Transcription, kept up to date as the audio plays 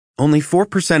Only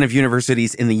 4% of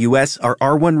universities in the U.S. are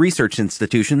R1 research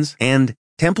institutions, and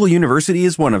Temple University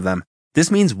is one of them. This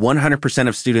means 100%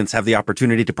 of students have the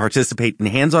opportunity to participate in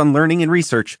hands-on learning and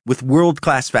research with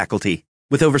world-class faculty.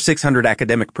 With over 600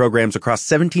 academic programs across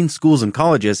 17 schools and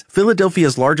colleges,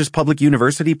 Philadelphia's largest public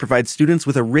university provides students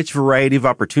with a rich variety of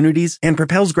opportunities and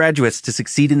propels graduates to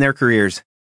succeed in their careers.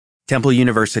 Temple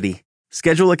University.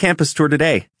 Schedule a campus tour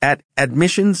today at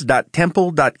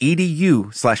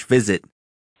admissions.temple.edu/visit.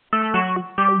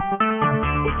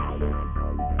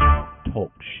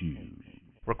 Talk shoes.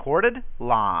 Recorded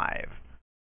live.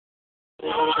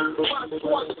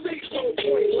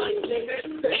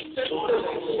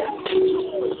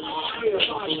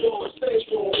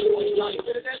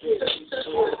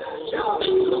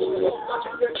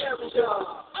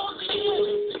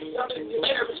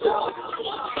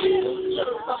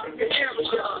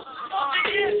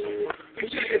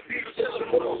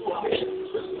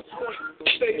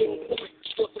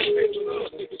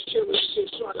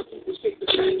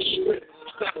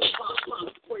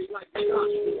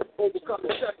 Overcome the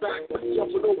setback,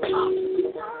 jumping over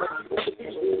obstacles.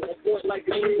 Like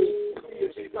the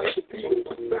like the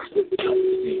beat, back with the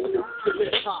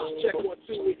check 1,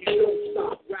 2, and you don't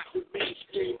stop. Rap with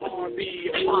mainstream R&B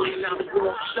and pop. Now the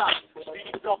world stop.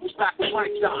 These doubles back with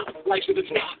like that. Like to the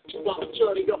top, I'm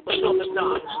turning up another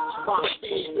notch. My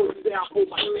speed goes down for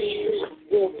my speed.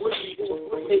 Won't breathe,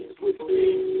 hate with me.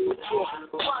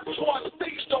 My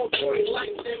face don't breathe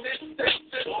like this.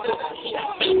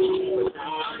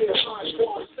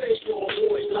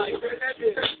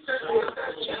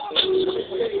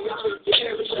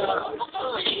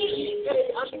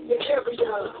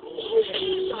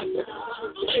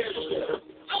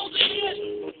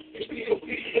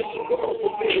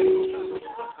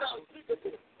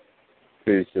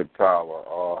 Peace and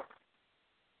power,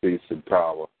 peace and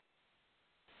power.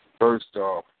 First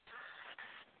off,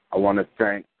 I want to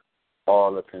thank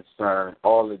all the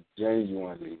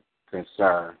genuinely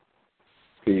concerned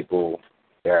people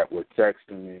that were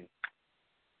texting me,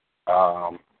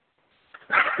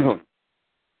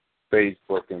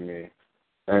 Facebooking me,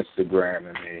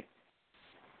 Instagramming me.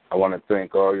 I want to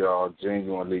thank all y'all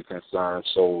genuinely concerned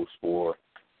souls for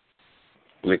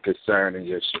the concern and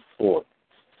your support.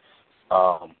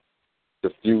 The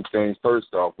few things,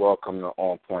 first off, welcome to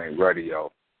OnPoint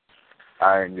Radio.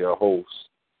 I am your host,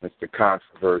 Mr.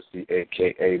 Controversy,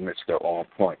 a.k.a. Mr.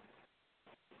 OnPoint.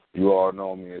 You all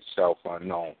know me as Selph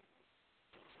Unohwn.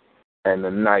 And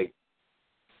tonight,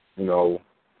 I'm going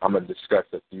to discuss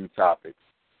a few topics.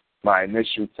 My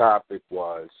initial topic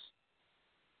was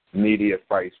media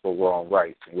fights for wrong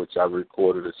rights, in which I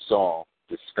recorded a song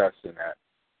discussing that.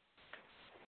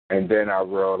 And then I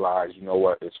realized,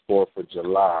 it's 4th of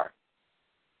July.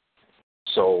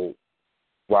 So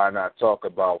why not talk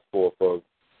about 4th of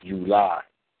July?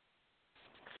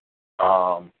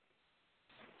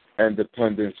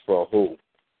 Independence for who?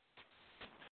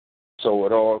 So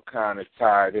it all kind of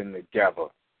tied in together.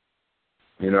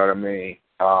 You know what I mean?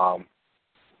 I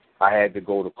had to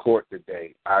go to court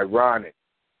today.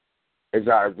 It's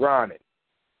ironic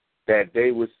that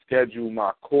they would schedule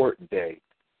my court day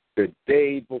the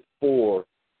day before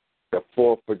the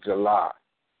 4th of July.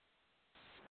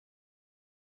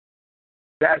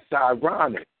 That's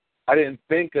ironic. I didn't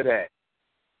think of that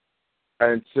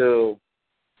until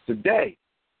today.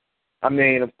 I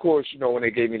mean, of course, when they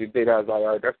gave me the date, I was like,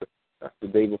 all right, that's the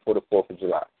day before the 4th of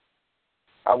July.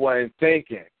 I wasn't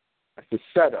thinking. That's a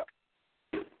setup.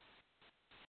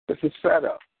 It's a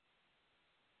setup.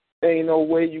 There ain't no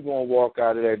way you're going to walk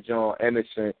out of that joint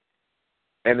innocent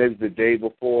and it's the day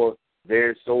before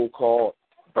their so-called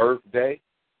birthday.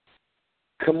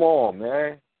 Come on,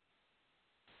 man.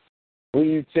 What do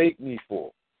you take me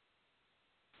for?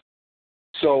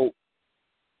 So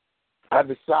I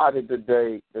decided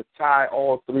today to tie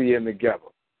all three in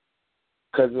together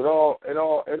because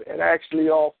it actually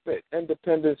all fit.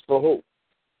 Independence for who?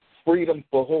 Freedom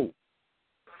for who?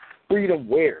 Freedom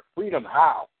where? Freedom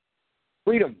how?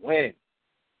 Freedom when?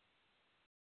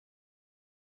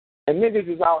 And niggas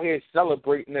is out here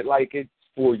celebrating it like it's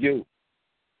for you.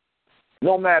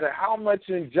 No matter how much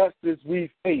injustice we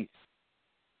face,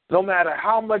 no matter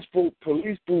how much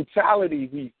police brutality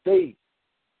we face,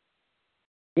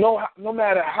 no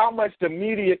matter how much the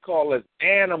media call us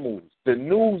animals, the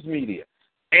news media,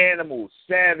 animals,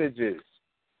 savages,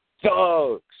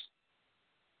 thugs,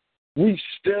 we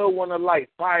still want to light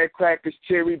firecrackers,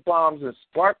 cherry bombs, and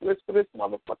sparklers for this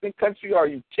motherfucking country. Are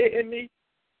you kidding me?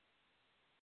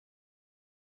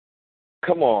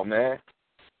 Come on, man.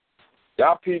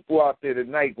 Y'all people out there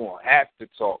tonight going to have to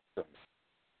talk to me.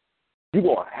 You're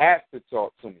going to have to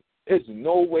talk to me. There's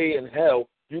no way in hell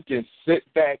you can sit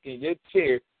back in your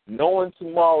chair knowing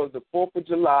tomorrow is the 4th of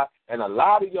July, and a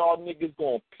lot of y'all niggas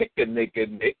going to pick a nigga,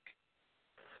 Nick,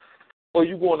 or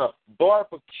you going to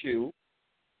barbecue.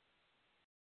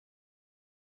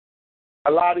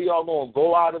 A lot of y'all going to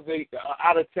go out of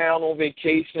town on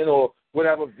vacation or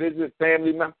whatever, visit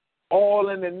family members, all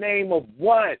in the name of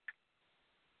what?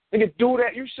 Nigga, do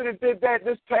that. You should have did that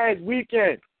this past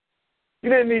weekend. You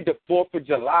didn't need the 4th of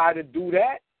July to do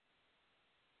that.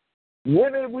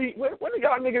 When are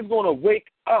y'all niggas going to wake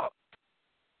up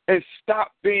and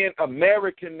stop being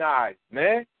Americanized,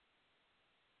 man?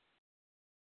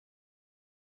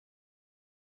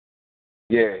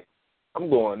 Yeah, I'm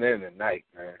going in tonight,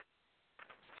 man.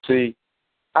 See,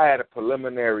 I had a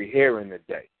preliminary hearing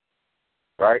today,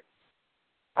 right?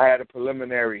 I had a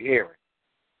preliminary hearing.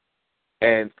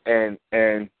 And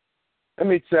let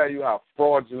me tell you how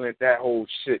fraudulent that whole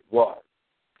shit was,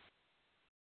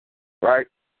 right?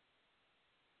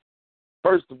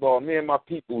 First of all, me and my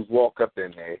peoples walk up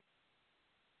in there,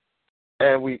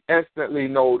 and we instantly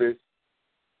notice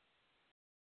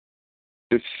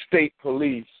the state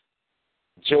police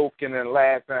joking and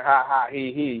laughing, ha, ha,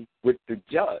 he, with the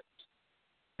judge.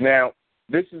 Now,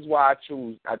 this is why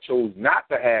I chose not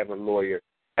to have a lawyer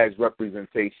as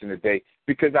representation today,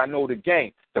 because I know the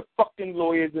game. The fucking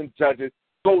lawyers and judges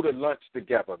go to lunch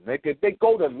together, nigga. They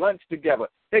go to lunch together.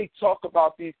 They talk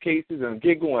about these cases and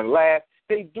giggle and laugh.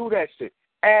 They do that shit,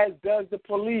 as does the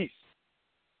police.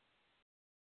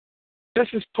 This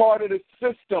is part of the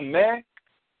system, man.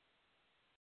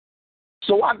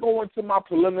 So I go into my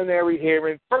preliminary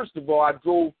hearing. First of all, I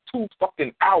drove 2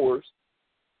 fucking hours.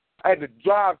 I had to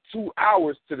drive 2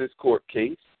 hours to this court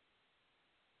case.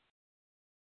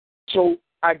 So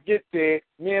I get there,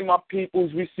 me and my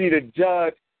peoples, we see the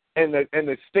judge and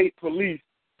the state police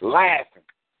laughing,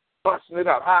 busting it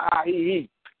up, ha, ha, he.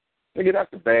 Nigga,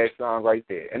 that's a bad sign right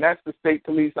there. And that's the state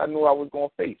police I knew I was going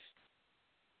to face.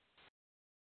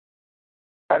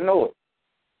 I know it.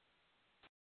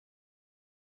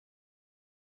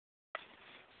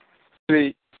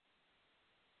 See,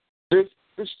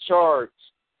 this charge,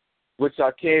 which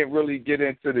I can't really get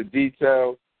into the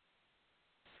details,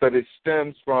 but it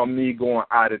stems from me going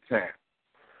out of town.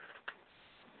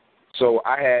 So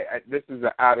this is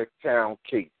an out-of-town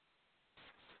case.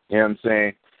 You know what I'm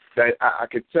saying? That I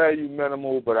could tell you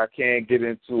minimal, but I can't get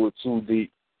into it too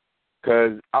deep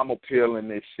because I'm appealing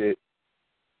this shit.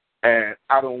 And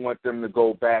I don't want them to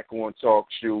go back on talk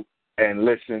show and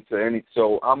listen to any.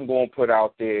 So I'm going to put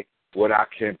out there what I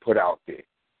can put out there.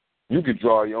 You could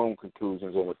draw your own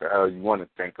conclusions on what the hell you want to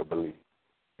think or believe.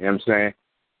 You know what I'm saying?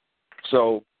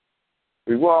 So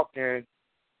we walk in.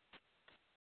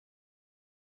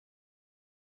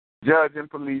 Judge and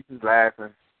police is laughing.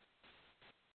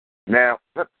 Now,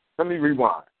 let me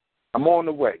rewind. I'm on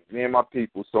the way, me and my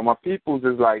people. So my peoples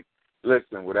is like,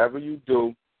 listen, whatever you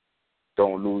do,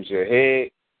 don't lose your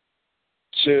head.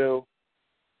 Chill.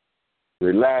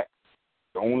 Relax.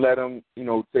 Don't let them,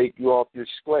 take you off your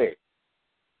square.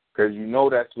 Because you know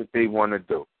that's what they want to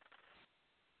do.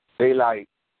 They like,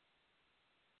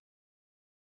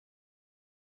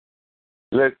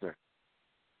 listen,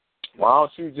 why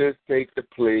don't you just take the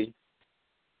plea?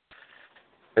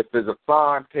 If there's a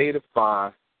fine, pay the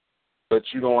fine, but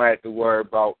you don't have to worry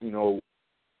about,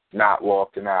 not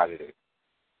walking out of it.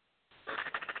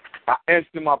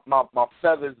 My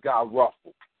feathers got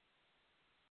ruffled,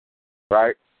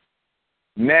 right?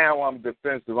 Now I'm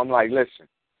defensive. I'm like, listen,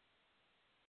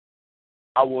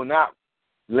 I will not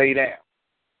lay down.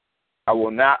 I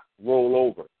will not roll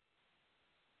over.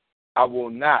 I will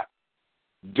not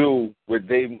do what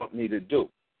they want me to do.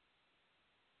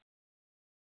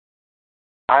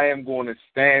 I am going to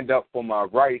stand up for my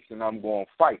rights and I'm going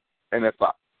to fight. And if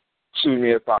I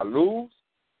lose,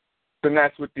 then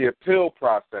that's what the appeal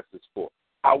process is for.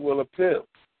 I will appeal.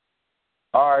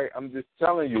 All right, I'm just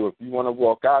telling you, if you want to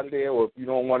walk out of there or if you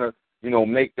don't want to,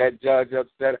 make that judge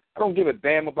upset, I don't give a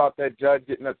damn about that judge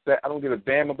getting upset. I don't give a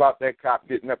damn about that cop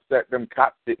getting upset, them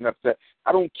cops getting upset.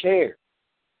 I don't care.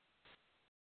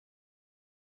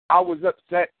 I was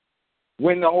upset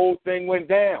when the whole thing went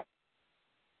down.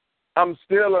 I'm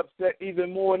still upset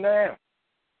even more now.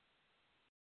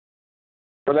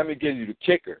 But let me give you the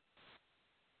kicker.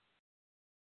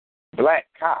 Black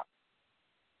cop,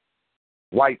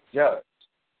 white judge.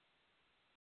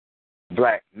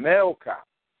 Black male cop,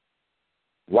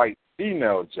 white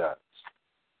female judge.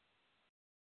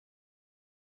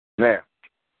 Now,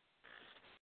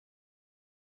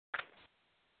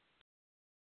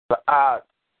 the odds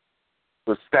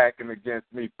were stacking against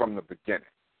me from the beginning.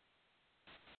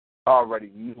 I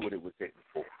already knew what it was hitting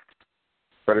for.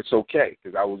 But it's okay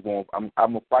because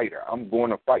I'm a fighter. I'm going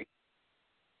to fight.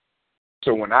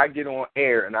 So when I get on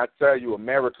air and I tell you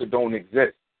America don't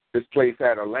exist, this place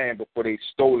had a land before they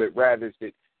stole it, ravaged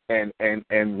it,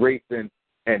 and raped and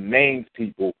named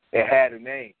people. It had a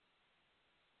name.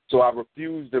 So I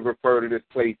refuse to refer to this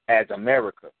place as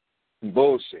America.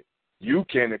 Bullshit. You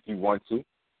can if you want to.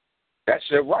 That's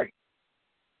your right.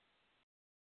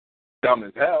 Dumb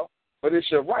as hell, but it's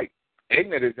your right.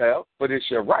 Ignorant as hell, but it's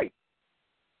your right.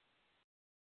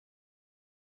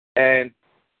 And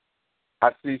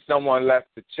I see someone left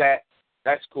the chat.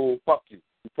 That's cool. Fuck you.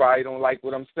 You probably don't like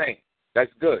what I'm saying.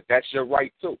 That's good. That's your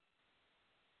right, too.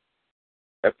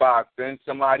 If I offend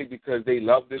somebody because they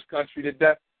love this country to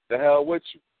death, the hell with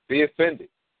you. Be offended.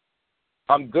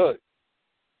 I'm good.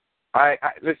 I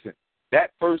listen,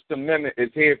 that First Amendment is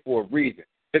here for a reason.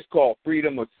 It's called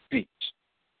freedom of speech.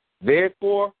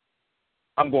 Therefore,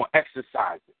 I'm going to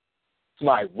exercise it. It's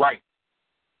my right.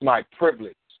 It's my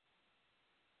privilege.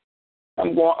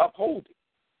 I'm going to uphold it.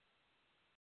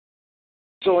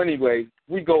 So anyway,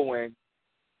 we go in.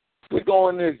 We go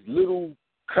in this little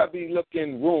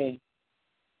cubby-looking room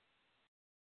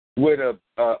with a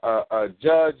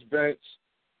judge bench,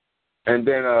 and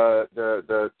then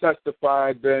the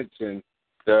testifying bench, and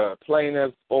the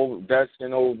plaintiff over desk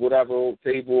and over whatever old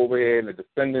table over here, and the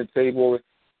defendant table over here.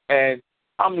 And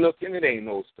I'm looking, it ain't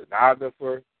no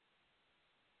stenographer.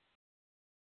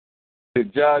 The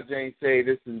judge ain't say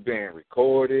this is being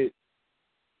recorded.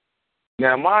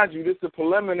 Now, mind you, this is a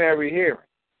preliminary hearing.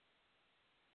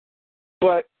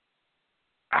 But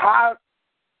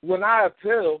when I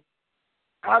appeal,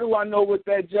 how do I know what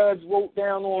that judge wrote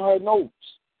down on her notes?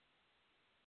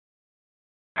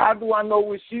 How do I know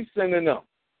what she's sending them?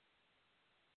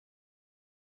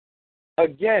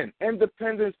 Again,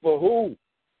 independence for who?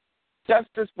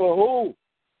 Justice for who?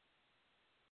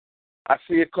 I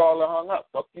see a caller hung up.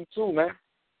 Fuck you too, man.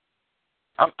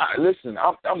 Listen,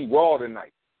 I'm raw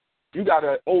tonight. You got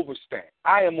to overstand.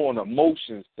 I am on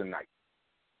emotions tonight.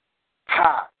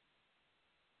 High.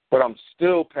 But I'm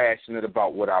still passionate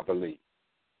about what I believe.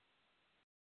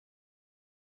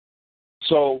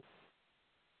 So,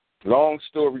 long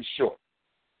story short,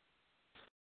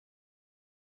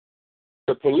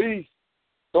 the police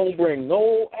don't bring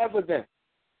no evidence.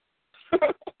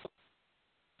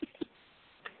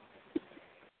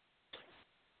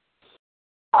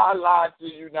 I lied to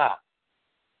you not.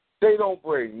 They don't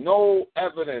bring no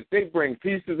evidence. They bring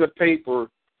pieces of paper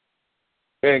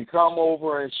and come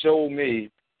over and show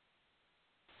me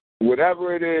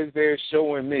whatever it is they're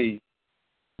showing me,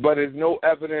 but there's no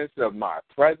evidence of my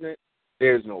presence.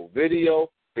 There's no video.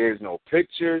 There's no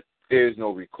pictures. There's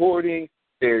no recording.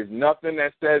 There's nothing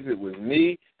that says it was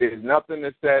me. There's nothing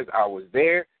that says I was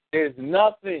there. There's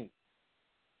nothing.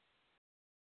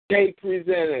 They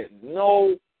presented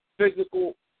no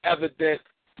physical evidence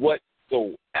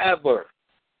whatsoever.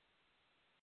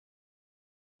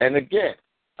 And again,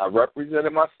 I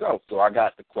represented myself, so I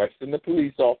got to question the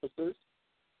police officers.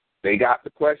 They got to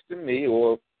question me,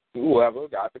 or whoever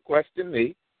got to question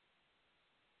me.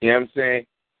 You know what I'm saying?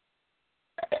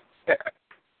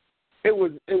 It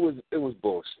was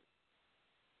bullshit.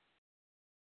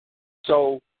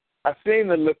 So I seen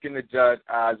the look in the judge's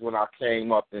eyes when I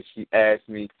came up and she asked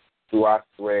me, do I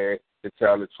swear to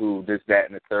tell the truth, this, that,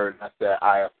 and the third? And I said,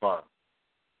 I affirm.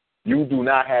 You do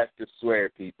not have to swear,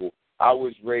 people. I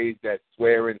was raised that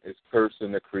swearing is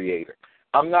cursing the Creator.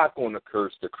 I'm not going to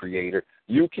curse the Creator.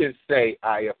 You can say,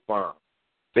 I affirm.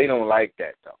 They don't like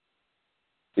that, though,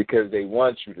 because they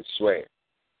want you to swear.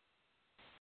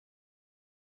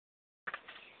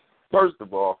 First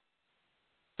of all,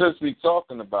 since we're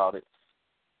talking about it,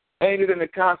 ain't it in the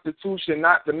Constitution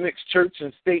not to mix church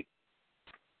and state?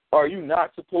 Are you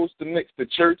not supposed to mix the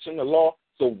church and the law?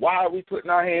 So why are we putting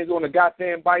our hands on the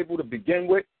goddamn Bible to begin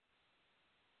with?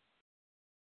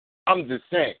 I'm just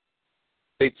saying.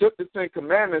 They took the 10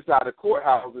 Commandments out of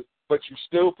courthouses, but you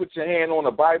still put your hand on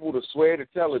the Bible to swear to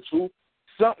tell the truth.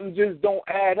 Something just don't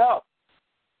add up.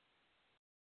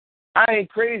 I ain't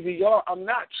crazy, y'all. I'm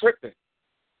not tripping.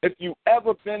 If you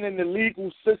ever been in the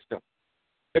legal system,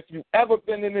 if you ever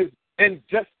been in this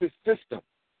injustice system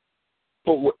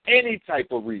for any type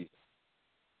of reason,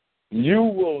 you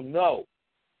will know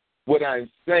what I'm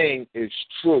saying is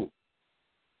true.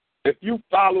 If you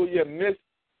follow your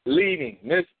misleading,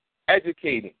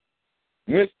 miseducating,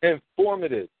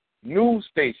 misinformative news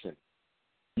station,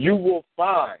 you will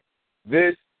find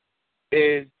this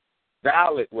is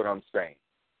valid, what I'm saying.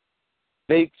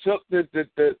 They took the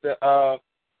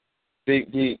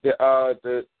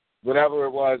whatever it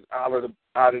was out of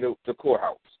the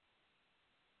courthouse.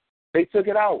 They took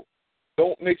it out.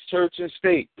 Don't mix church and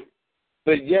state.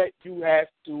 but yet you have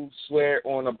to swear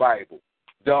on the Bible.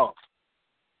 Dumb.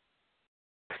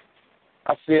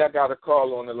 I see I got a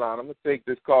call on the line. I'm going to take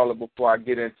this caller before I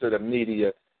get into the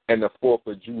media and the 4th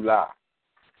of July.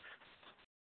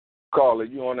 Caller,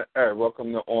 you on the air.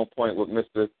 Welcome to On Point with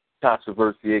Mr.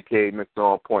 Controversy, a.k.a. Mr.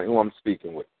 On Point. Who I'm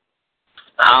speaking with?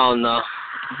 I don't know.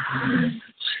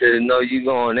 Should know you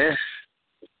going in.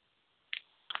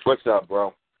 What's up,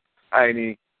 bro? I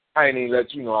ain't even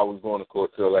let you know I was going to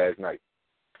court till last night.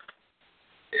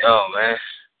 Yo, man.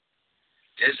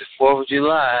 This is 4th of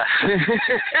July.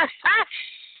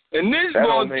 And this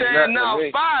going to turn out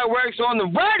fireworks on the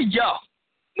radio.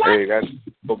 What? Hey, that's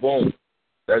boom.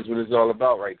 That's what it's all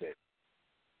about right there.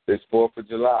 It's 4th of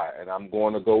July, and I'm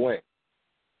going to go in.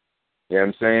 You know what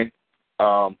I'm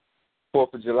saying?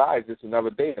 4th of July is just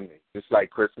another day to me. Just like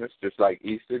Christmas, just like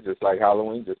Easter, just like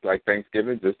Halloween, just like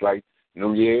Thanksgiving, just like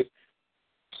New Year's,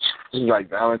 just like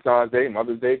Valentine's Day,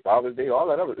 Mother's Day, Father's Day, all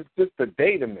that other. It's just a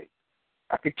day to me.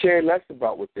 I could care less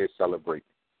about what they're celebrating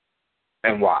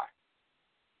and why.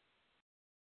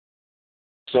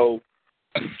 So,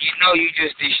 you know, you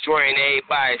just destroying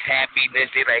everybody's happiness.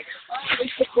 They're like, oh,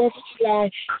 it's the 4th of July.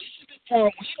 This is the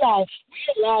time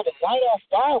we allowed to light off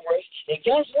fireworks. And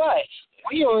guess what?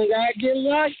 We only got to get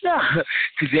locked up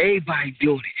because everybody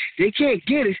doing it. They can't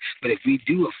get us, but if we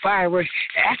do a firework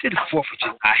after the 4th of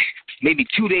July, maybe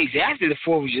 2 days after the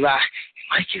 4th of July,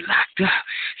 we might get locked up.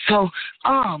 So,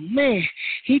 oh, man,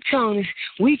 he telling us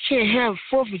we can't have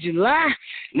 4th of July.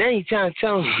 Now he trying to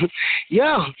tell him,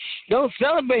 yo, don't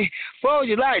celebrate 4th of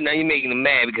July. Now you're making him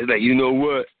mad because, like, you know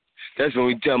what? That's the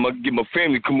only time I can get my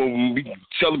family to come over and we can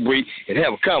celebrate and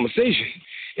have a conversation.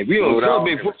 If we don't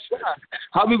celebrate 4th of July,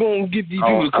 how we going to get these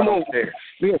people to come over?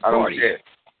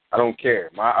 I don't care.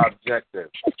 My objective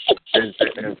is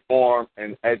to inform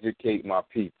and educate my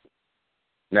people.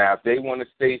 Now, if they want to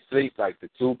stay asleep, like the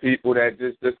two people that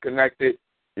just disconnected,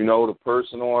 you know, the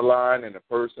person online and the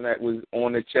person that was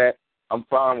on the chat, I'm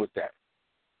fine with that.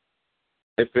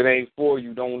 If it ain't for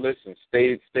you, don't listen.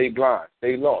 Stay blind.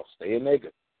 Stay lost. Stay a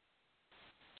nigga.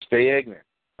 Stay ignorant.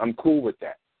 I'm cool with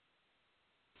that.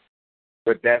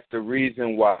 But that's the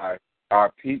reason why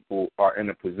our people are in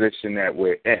the position that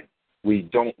we're in. We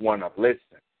don't want to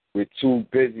listen. We're too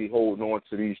busy holding on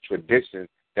to these traditions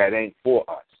that ain't for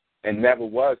us and never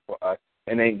was for us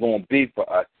and ain't going to be for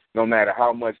us, no matter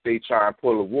how much they try and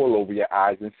pull a wool over your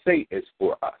eyes and say it's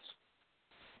for us.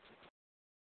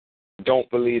 Don't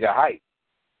believe the hype.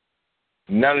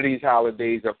 None of these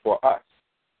holidays are for us.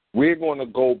 We're going to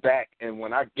go back, and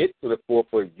when I get to the 4th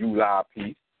of July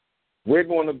piece, we're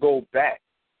going to go back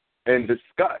and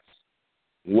discuss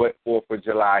what 4th of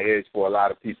July is for a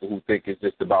lot of people who think it's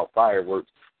just about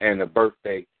fireworks and the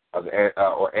birthday of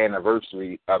or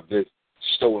anniversary of this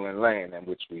stolen land in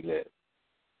which we live.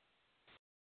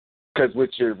 Because what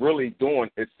you're really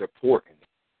doing is supporting it.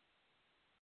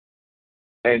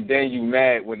 And then you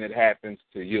mad when it happens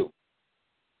to you.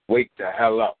 Wake the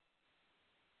hell up.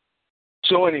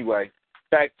 So anyway,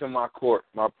 back to my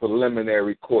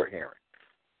preliminary court hearing,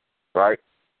 right?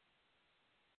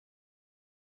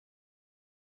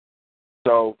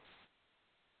 So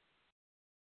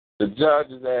the judge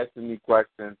is asking me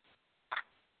questions.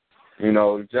 You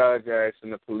know, the judge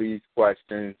asking the police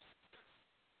questions.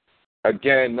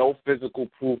 Again, no physical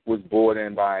proof was brought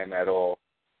in by him at all.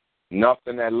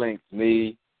 Nothing that links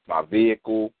me, my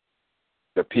vehicle,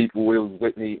 the people who was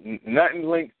with me. Nothing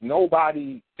links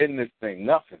nobody in this thing.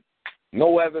 Nothing.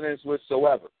 No evidence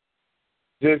whatsoever.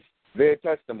 Just their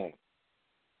testimony.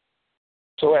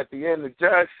 So at the end, the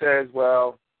judge says,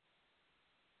 well,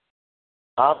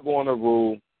 I'm going to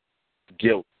rule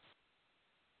guilty.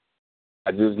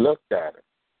 I just looked at her.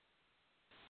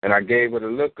 And I gave her the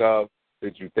look of,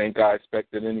 did you think I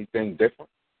expected anything different?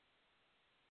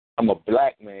 I'm a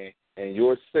black man in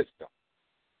your system.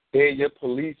 Here, your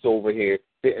police over here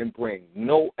didn't bring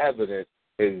no evidence.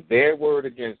 It's their word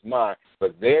against mine,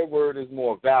 but their word is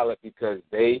more valid because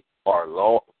they are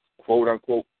law, quote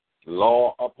unquote,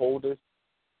 law upholders.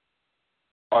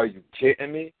 Are you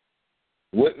kidding me?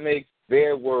 What makes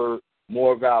their word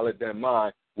more valid than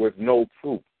mine with no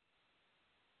proof?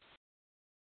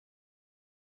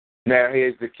 Now,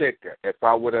 here's the kicker. If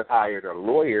I would have hired a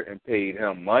lawyer and paid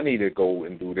him money to go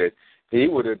and do this, he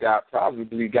would have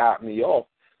probably got me off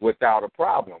without a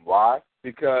problem. Why?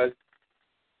 Because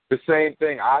the same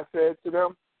thing I said to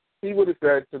them, he would have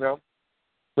said to them,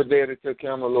 but they'd have took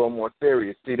him a little more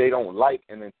serious. See, they don't like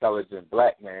an intelligent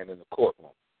black man in the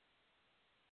courtroom.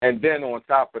 And then on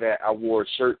top of that, I wore a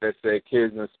shirt that said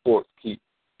kids in sports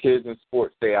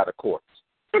stay out of courts.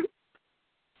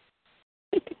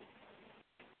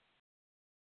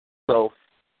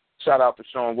 Shout out to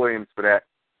Sean Williams for that,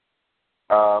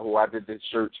 who I did this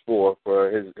shirts for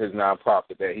his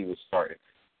nonprofit that he was starting.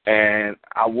 And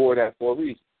I wore that for a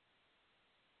reason.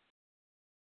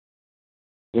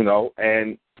 You know,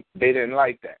 and they didn't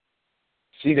like that.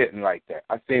 She didn't like that.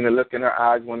 I seen the look in her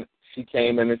eyes when she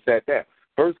came in and sat down.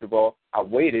 First of all, I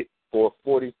waited for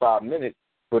 45 minutes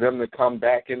for them to come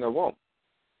back in the room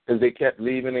because they kept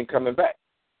leaving and coming back.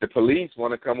 The police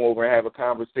want to come over and have a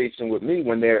conversation with me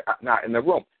when they're not in the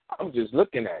room. I'm just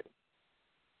looking at it.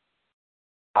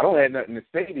 I don't have nothing to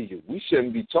say to you. We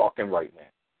shouldn't be talking right now.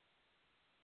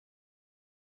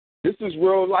 This is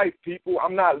real life, people.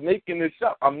 I'm not making this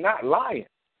up. I'm not lying.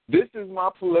 This is my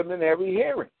preliminary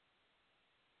hearing.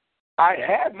 I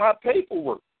have my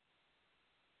paperwork.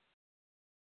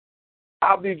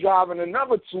 I'll be driving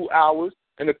another 2 hours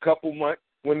in a couple months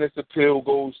when this appeal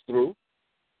goes through.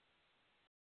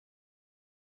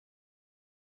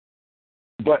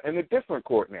 But in a different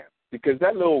court now, because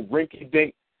that little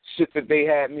rinky-dink shit that they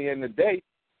had me in today,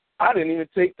 I didn't even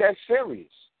take that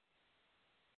serious.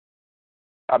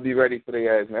 I'll be ready for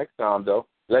their ass next time, though.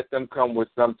 Let them come with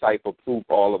some type of proof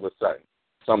all of a sudden,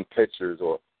 some pictures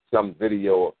or some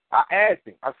video. I asked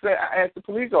him. I asked the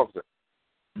police officer,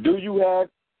 do you have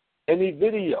any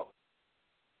video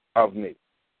of me?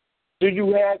 Do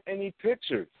you have any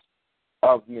pictures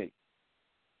of me?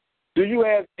 Do you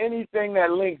have anything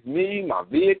that links me, my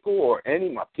vehicle, or any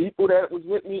of my people that was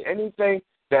with me, anything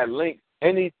that links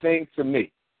anything to me?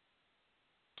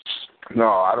 No,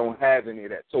 I don't have any of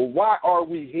that. So why are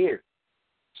we here?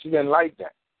 She didn't like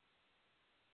that.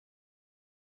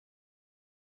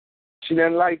 She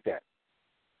didn't like that.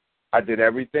 I did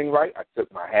everything right. I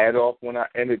took my hat off when I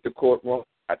entered the courtroom.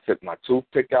 I took my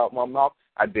toothpick out my mouth.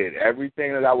 I did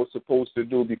everything that I was supposed to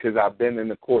do because I've been in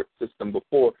the court system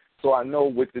before, so I know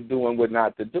what to do and what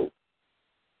not to do.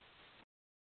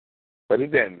 But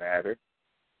it didn't matter.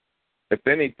 If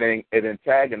anything, it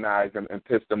antagonized them and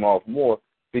pissed them off more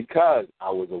because I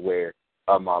was aware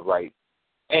of my rights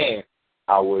and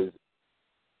I was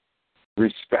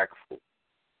respectful.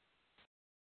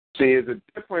 See, there's a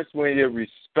difference when you're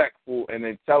respectful and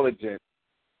intelligent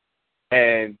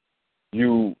and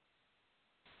you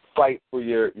fight for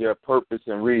your purpose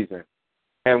and reason,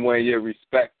 and when you're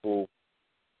respectful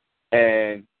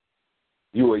and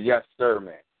you a yes, sir,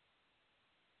 man.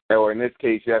 Or in this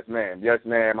case, yes, ma'am. Yes,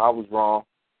 ma'am, I was wrong.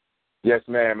 Yes,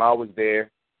 ma'am, I was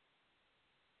there.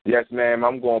 Yes, ma'am,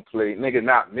 I'm going to play. Nigga,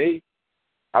 not me.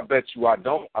 I bet you I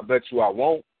don't. I bet you I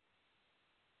won't.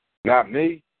 Not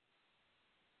me.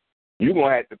 You're going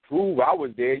to have to prove I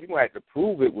was there. You're going to have to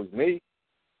prove it was me.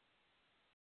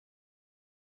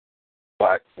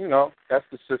 But, you know, that's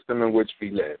the system in which we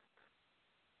live.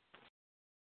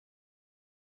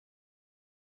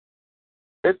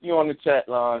 If you're on the chat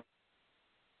line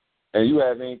and you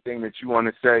have anything that you want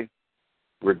to say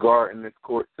regarding this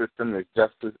court system, this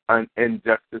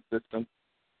injustice system,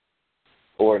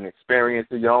 or an experience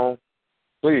of your own,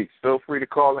 please feel free to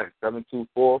call in,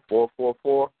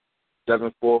 724-444-7444.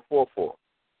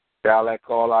 Dial that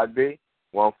call ID,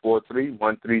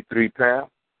 143-133#.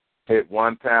 Hit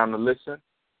 1 pound to listen.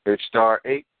 Hit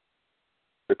 *8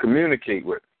 to communicate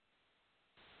with me.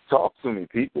 Talk to me,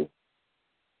 people.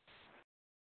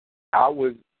 I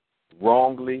was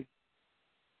wrongly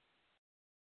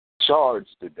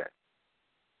charged today.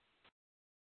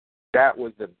 That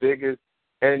was the biggest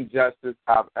injustice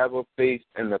I've ever faced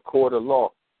in the court of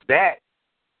law. That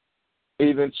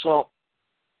even trumped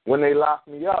when they locked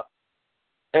me up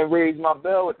and raised my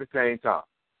bail at the same time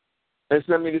and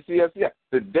sent me to CFCS.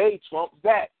 Today trumps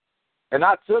that. And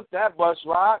I took that bus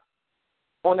ride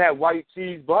on that white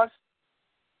cheese bus,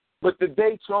 but the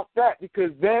day trumped that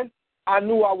because then I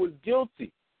knew I was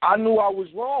guilty. I knew I was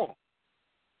wrong.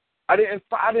 I didn't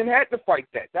have to fight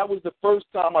that. That was the first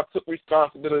time I took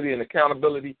responsibility and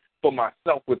accountability for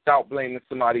myself without blaming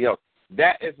somebody else.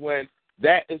 That is what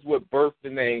birthed the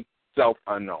name Selph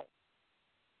Unohwn.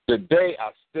 The day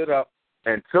I stood up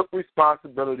and took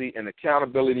responsibility and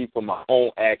accountability for my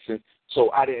own actions, so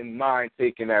I didn't mind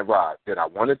taking that ride. Did I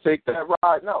want to take that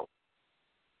ride? No.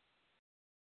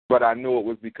 But I knew it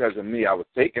was because of me I was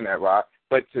taking that ride.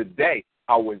 But today,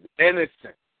 I was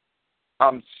innocent.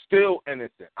 I'm still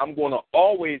innocent. I'm going to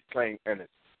always claim innocence.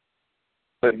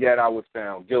 But yet I was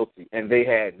found guilty, and they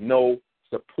had no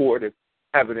supportive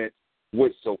evidence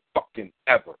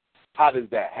whatsoever. How does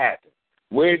that happen?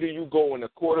 Where do you go in the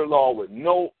court of law with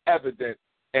no evidence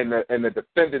and the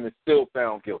defendant is still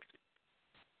found guilty?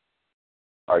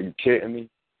 Are you kidding me?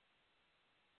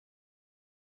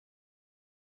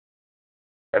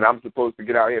 And I'm supposed to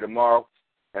get out here tomorrow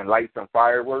and light some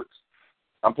fireworks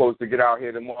I'm supposed to get out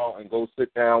here tomorrow and go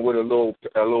sit down with a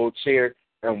little chair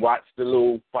and watch the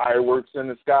little fireworks in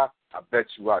the sky? I bet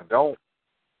you I don't.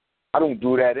 I don't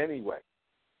do that anyway.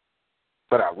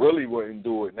 But I really wouldn't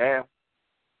do it now.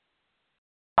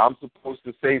 I'm supposed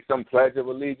to say some pledge of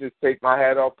allegiance, take my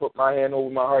hat off, put my hand over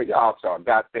my heart. Y'all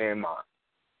goddamn mind.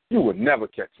 You would never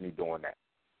catch me doing that.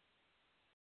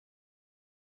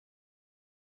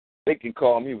 They can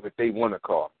call me what they want to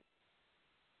call me.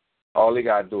 All they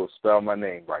got to do is spell my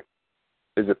name right.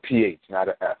 There's a PH, not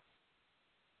an F.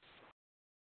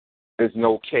 There's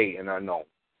no K in unknown.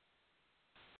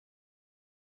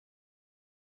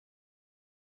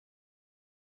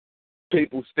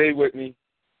 People, stay with me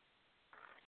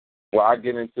while I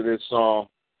get into this song.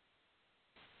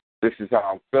 This is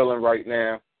how I'm feeling right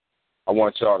now. I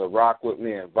want y'all to rock with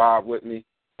me and vibe with me,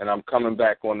 and I'm coming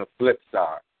back on the flip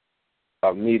side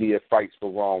of media fights for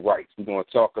wrong rights. We're going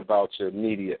to talk about your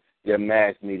media, your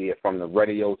mass media, from the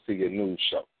radio to your news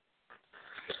show.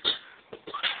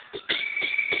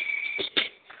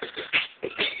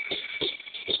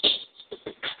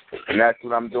 And that's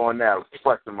what I'm doing now,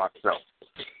 expressing myself.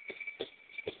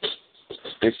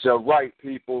 It's your right,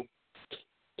 people.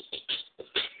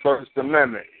 First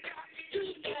Amendment.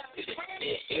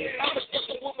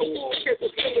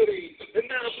 And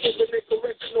now I'm moving in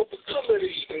correctional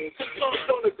facility. Some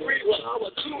don't agree with how I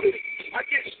do it. I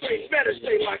get straight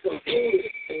meditate like a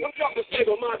Buddhist. I'm talking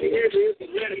stable, my behavior is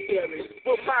hereditary.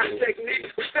 But my technique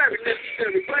is very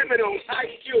necessary. Blame it on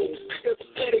IQ. Because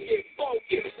it's better get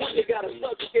funky. When you got a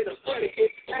subject and a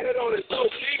predicate, add it on its own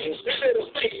deep, and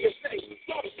it'll make you think.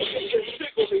 Something can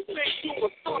tickle me, think to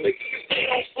my stomach. They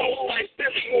don't fall like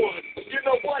this one. You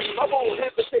know what? I won't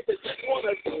hesitate to take one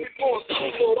or two before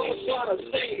I'm so don't try to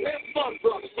sing them fun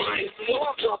drop fine. So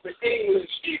I'm dropping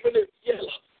English, even if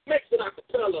yellow. Makes it a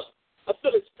cappella. I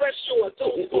still express you, I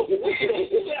don't put weed on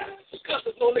the left. Cause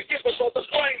it's only given for the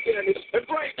brain damage. And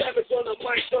brain damage on the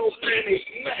mic don't manage.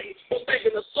 Max for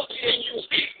making a sucker and you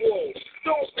equal.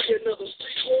 Don't be another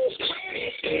sequel.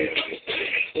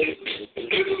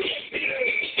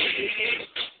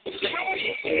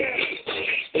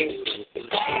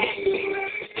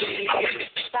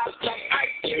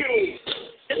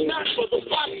 It's not for the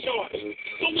pop chart.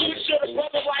 So you should have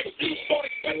brother like you don't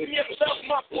expect yourself,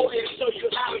 my boy, and show you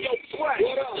how your press.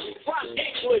 Rock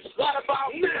English, right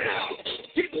about now.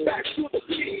 Get back to the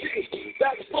PG,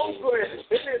 that program, and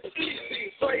it's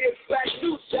easy. So it's back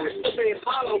to Jackson and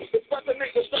Hollow. It's about to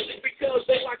make a subject because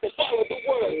they like to follow the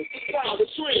word. Follow the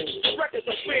trend. The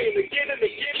records are playing again and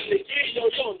again and again. Yo,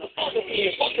 on the other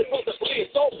end, fucking for the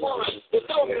play so fine. But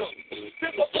don't help.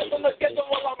 Simple person to get them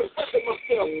while I'm expressing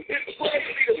myself. It's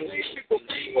crazy to see people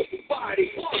be with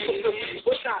society.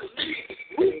 But not me.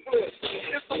 Ruthless.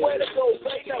 It's the way to go.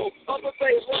 They know. Other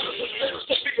things want to be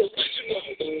original.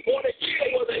 Want to kill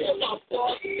where they hip hop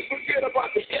stars. Forget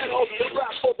about the ghetto. The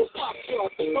rap for the pop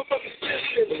chart. Look up the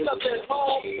distance. Stuff at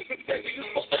home. Protect you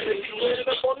for better. You lit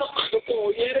up on the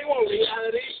microphone. Yeah, they want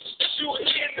reality. You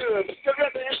in them. They'd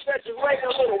rather exaggerate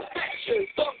a little action.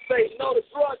 Some say no to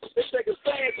drugs. They take a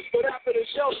stand. But after the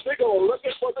show, they go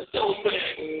looking for the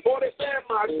showman. Or they ban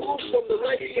my group from the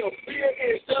radio. Here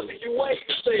in WA,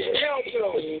 say hell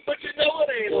no. But you know it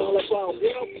ain't all about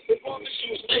him. As long as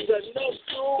you think that no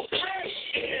school,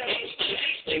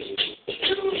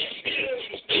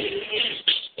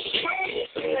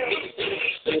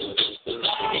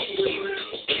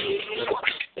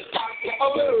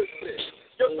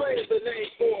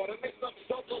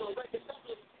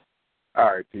 All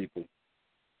right, people.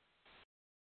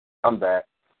 I'm back.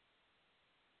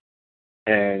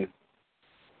 And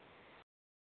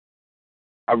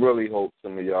I really hope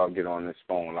some of y'all get on this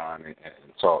phone line and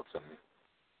talk to me.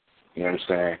 You know what I'm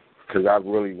saying? Because I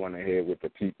really want to hear what the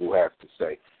people have to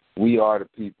say. We are the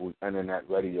people's internet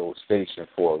radio station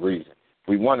for a reason.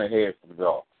 We want to hear from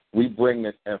y'all. We bring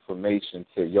this information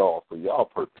to y'all for y'all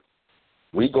purpose.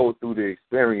 We go through the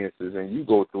experiences and you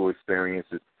go through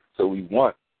experiences, so we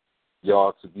want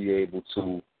y'all to be able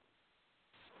to,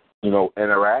 you know,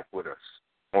 interact with us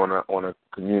on a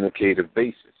communicative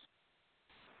basis.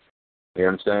 You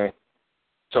know what I'm saying?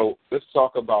 So let's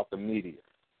talk about the media.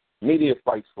 Media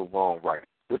fights for wrong rights.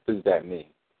 What does that mean?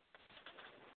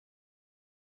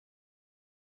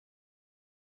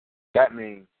 That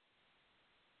means,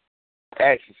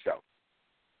 ask yourself,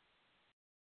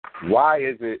 why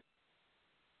is it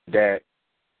that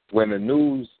when a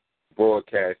news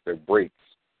broadcaster breaks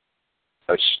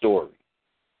a story,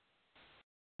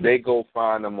 they go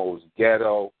find the most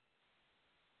ghetto,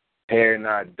 hair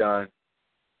not done,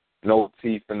 no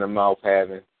teeth in the mouth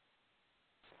having,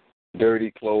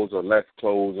 dirty clothes or less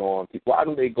clothes on people? Why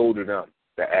do they go to them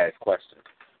to ask questions?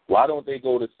 Why don't they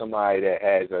go to somebody that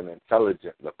has an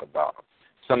intelligent look about them?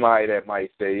 Somebody that might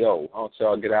say, yo, why don't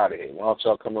y'all get out of here? Why don't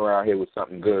y'all come around here with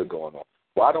something good going on?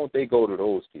 Why don't they go to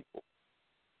those people?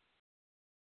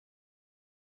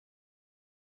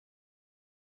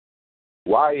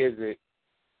 Why is it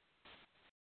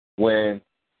when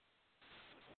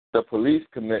the police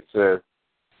commits a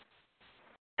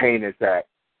heinous act,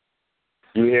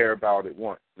 you hear about it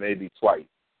once, maybe twice.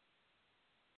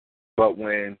 But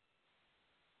when,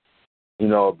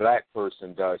 a black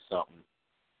person does something,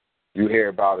 you hear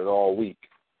about it all week.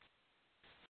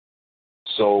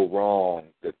 So wrong,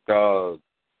 the thugs,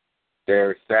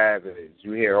 they're savage.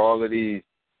 You hear all of these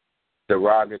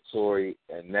derogatory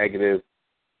and negative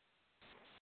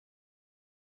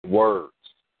words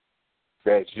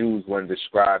that's used when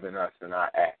describing us and our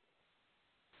act.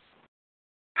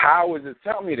 How is it,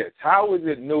 tell me this, how is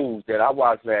it news that I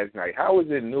watched last night, how is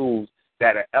it news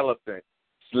that an elephant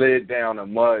slid down a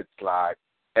mudslide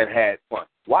and had fun?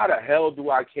 Why the hell do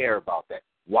I care about that?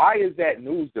 Why is that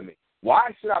news to me?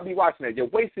 Why should I be watching that? You're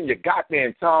wasting your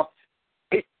goddamn time.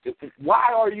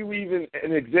 Why are you even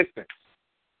in existence?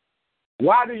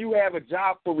 Why do you have a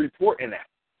job for reporting that?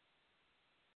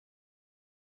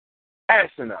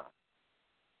 Asinine.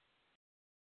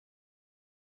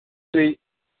 See,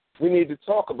 we need to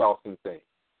talk about some things.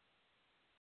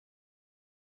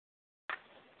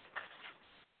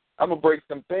 I'm going to break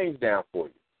some things down for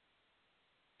you.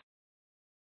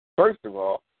 First of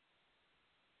all,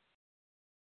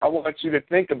 I want you to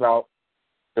think about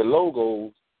the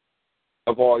logos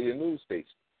of all your news stations.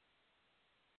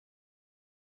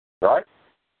 Right?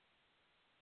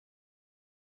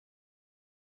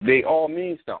 They all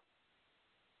mean something.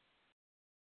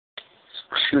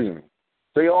 Excuse me.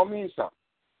 They all mean something.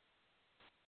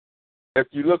 If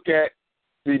you look at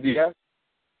CBS,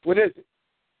 what is it?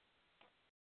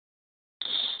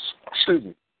 Excuse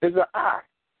me. It's an eye.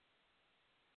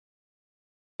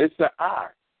 It's an eye.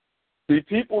 See,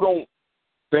 people don't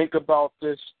think about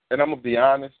this, and I'm going to be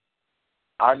honest,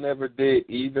 I never did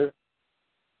either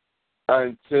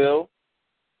until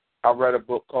I read a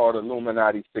book called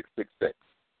Illuminati 666.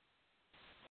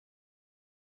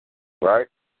 Right?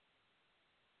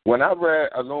 When I read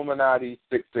Illuminati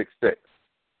 666,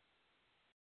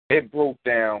 it broke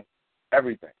down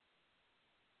everything.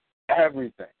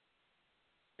 Everything.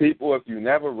 People, if you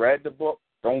never read the book,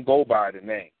 don't go by the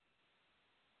name.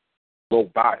 Go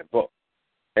buy the book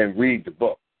and read the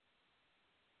book.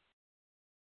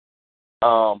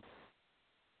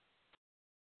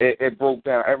 It broke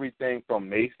down everything from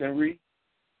masonry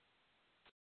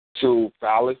to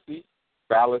phallic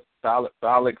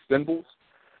symbols,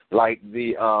 like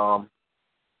the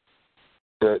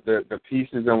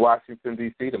pieces in Washington,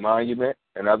 D.C., the monument,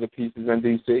 and other pieces in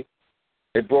D.C.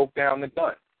 It broke down the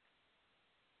gun,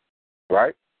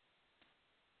 right?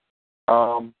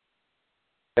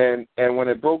 And when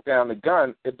it broke down the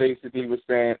gun, it basically was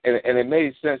saying, and it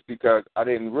made sense because I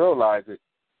didn't realize it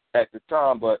at the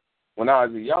time, but when I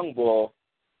was a young boy,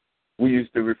 we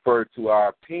used to refer to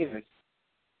our penis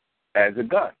as a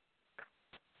gun.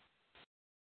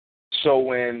 So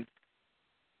when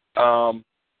I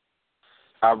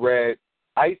read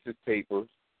ISIS papers,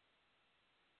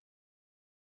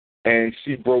 and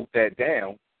she broke that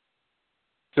down,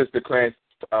 Sister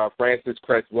Frances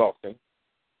Cress Welton,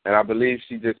 and I believe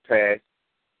she just passed.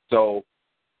 So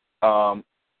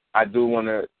I do want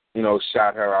to,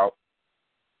 shout her out.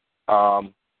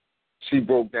 She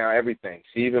broke down everything.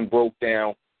 She even broke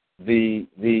down the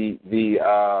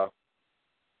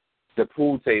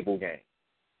pool table game,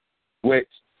 which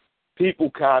people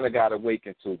kind of got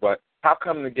awakened to. But how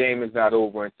come the game is not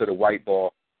over until the white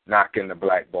ball knocking the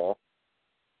black ball?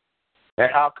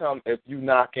 And how come if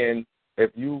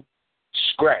you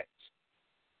scratch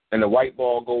and the white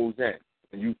ball goes in,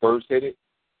 and you first hit it,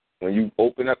 when you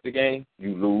open up the game,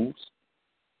 you lose.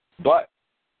 But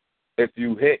if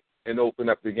you hit and open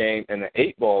up the game and the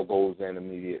 8 ball goes in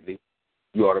immediately,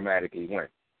 you automatically win.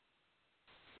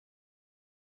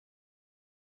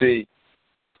 See,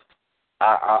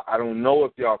 I don't know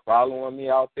if y'all following me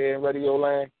out there in Radio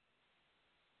Land,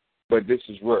 but this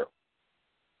is real.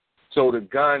 So the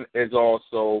gun is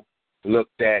also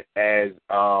looked at as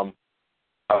a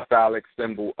phallic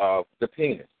symbol of the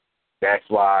penis. That's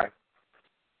why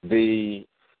the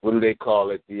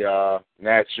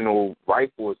National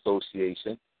Rifle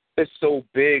Association is so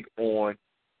big on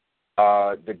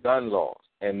the gun laws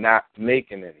and not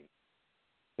making any,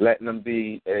 letting them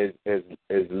be as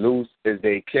loose as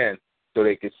they can so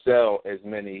they can sell as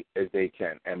many as they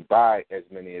can and buy as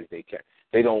many as they can.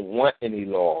 They don't want any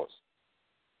laws.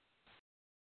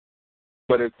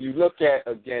 But if you look at,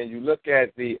 again,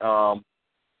 the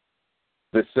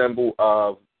the symbol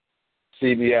of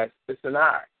CBS, it's an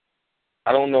eye.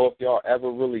 I don't know if y'all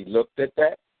ever really looked at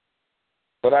that,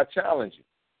 but I challenge you.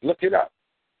 Look it up.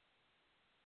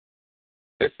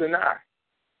 It's an eye.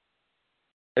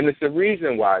 And it's the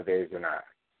reason why there's an eye.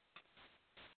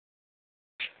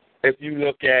 If you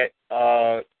look at,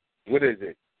 what is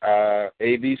it,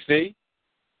 ABC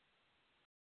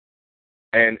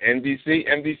and NBC,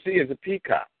 NBC is a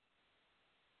peacock.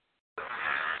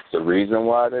 The reason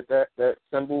why that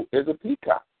symbol is a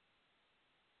peacock.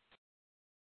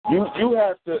 You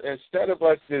have to, instead of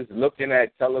us just looking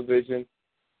at television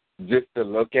just to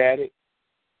look at it,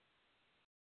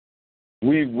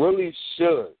 we really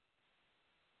should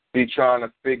be trying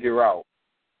to figure out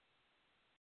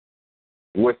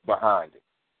what's behind it.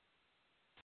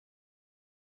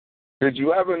 Did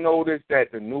you ever notice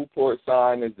that the Newport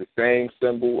sign is the same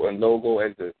symbol and logo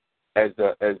as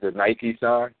the Nike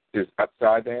sign, is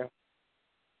upside down?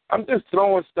 I'm just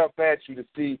throwing stuff at you to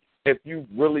see if you're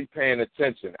really paying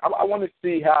attention. I want to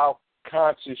see how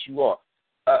conscious you are.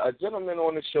 A gentleman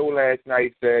on the show last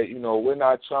night said, we're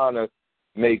not trying to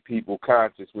make people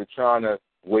conscious. We're trying to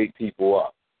wake people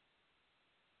up.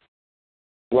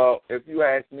 Well, if you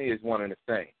ask me, it's one and the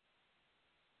same.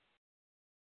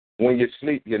 When you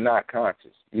sleep, you're not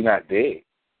conscious. You're not dead,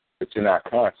 but you're not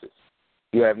conscious.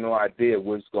 You have no idea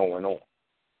what's going on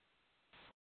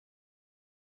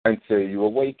until you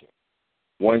awaken.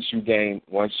 Once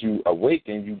you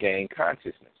awaken, you gain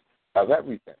consciousness of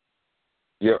everything.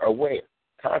 You're aware.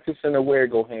 Conscious and aware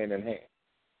go hand in hand.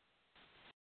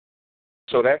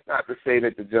 So that's not to say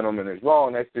that the gentleman is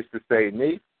wrong. That's just to say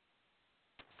me,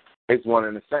 it's one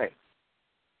and the same.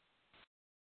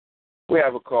 We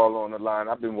have a call on the line.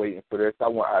 I've been waiting for this.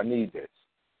 I need this.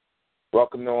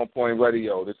 Welcome to OnPoint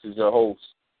Radio. This is your host,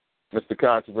 Mr.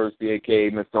 Controversy,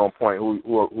 a.k.a. Mr. OnPoint. Who's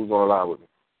on the line with me?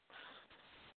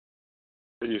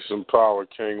 Peace and power,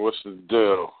 King. What's the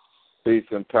deal? Peace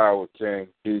and power, King.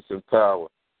 Peace and power.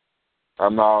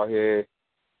 I'm out here.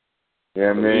 You know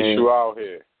what I mean? At least you out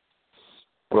here.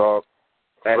 Well,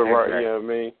 right, you know what I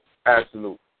mean?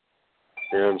 Absolutely.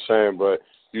 You know what I'm saying? But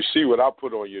you see what I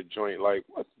put on your joint, like,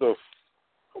 what the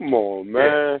come on,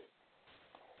 man.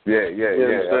 Yeah.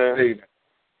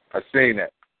 I've seen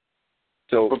that.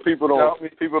 So, but people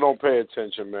don't pay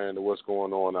attention, man, to what's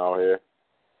going on out here.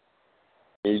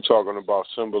 And you talking about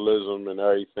symbolism and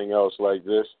everything else like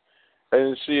this.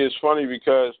 And see, it's funny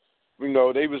because,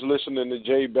 they was listening to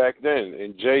Jay back then.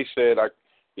 And Jay said,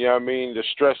 the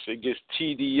stress, it gets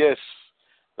tedious.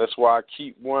 That's why I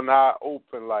keep one eye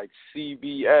open like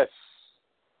CBS.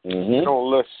 Mm-hmm. They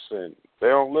don't listen.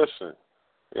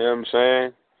 You know what I'm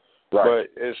saying? Right.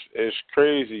 But it's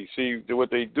crazy. See, what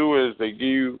they do is they give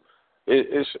you,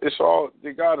 it's all,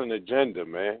 they got an agenda,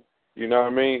 man. You know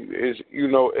what I mean?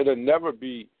 It'll never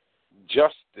be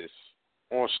justice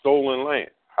on stolen land.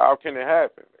 How can it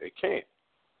happen? It can't.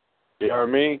 You know what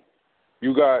I mean?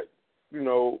 You got,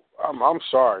 I'm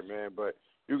sorry, man, but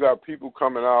you got people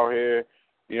coming out here,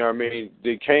 you know what I mean?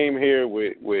 They came here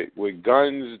with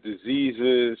guns,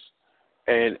 diseases,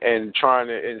 and trying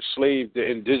to enslave the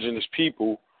indigenous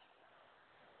people,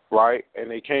 right?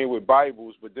 And they came with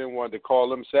Bibles, but then wanted to call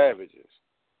them savages.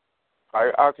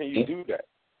 How can you do that?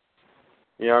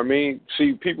 You know what I mean?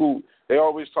 See, people, they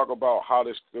always talk about how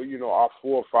this, our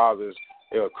forefathers,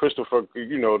 Christopher,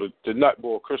 the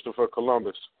nutball Christopher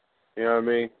Columbus. You know what I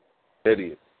mean?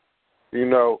 Idiot.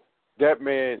 That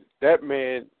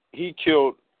man, he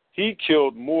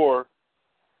killed more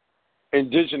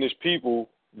indigenous people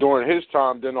during his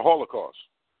time than the Holocaust.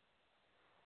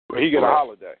 But he got a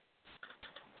holiday.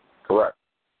 Correct.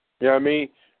 You know what I mean?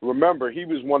 Remember, he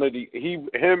was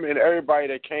him and everybody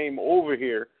that came over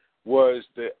here was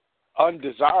the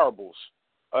undesirables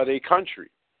of their country.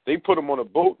 They put them on a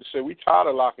boat and said, we tired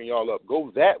of locking y'all up.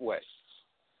 Go that way.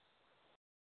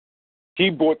 He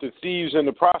brought the thieves and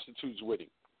the prostitutes with him.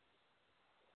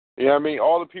 You know what I mean?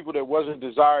 All the people that wasn't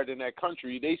desired in that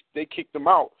country, they kicked them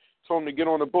out, told them to get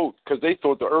on the boat because they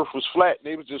thought the earth was flat and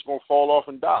they was just going to fall off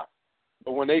and die.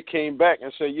 But when they came back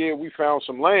and said, yeah, we found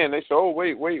some land, they said, oh,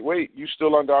 wait, you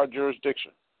still under our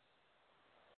jurisdiction.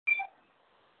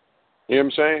 You know what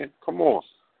I'm saying? Come on.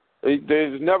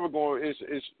 There's never going,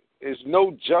 it's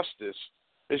no justice.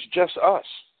 It's just us.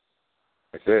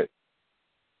 That's it.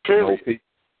 Period. No.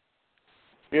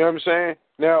 You know what I'm saying?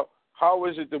 Now, how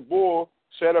is it the bull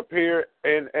sat up here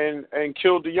and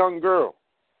killed the young girl?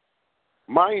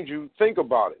 Mind you, think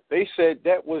about it. They said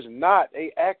that was not an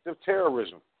act of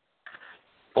terrorism.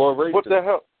 Or racism. What the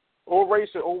hell? Or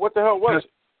racism. Or what the hell was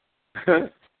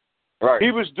it? Right.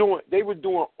 They were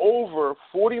doing over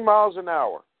 40 miles an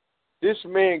hour. This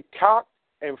man cocked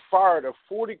and fired a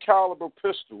 .40 caliber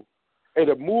pistol at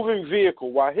a moving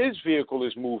vehicle while his vehicle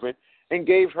is moving and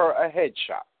gave her a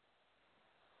headshot.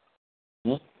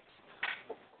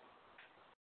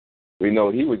 We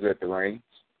know he was at the range.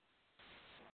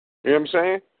 You know what I'm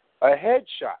saying? A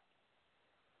headshot.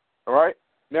 All right?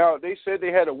 Now, they said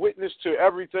they had a witness to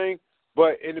everything,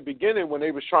 but in the beginning when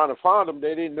they was trying to find him,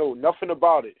 they didn't know nothing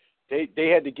about it. They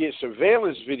had to get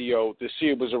surveillance video to see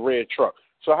it was a red truck.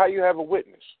 So how you have a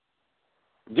witness?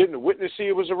 Didn't the witness see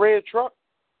it was a red truck?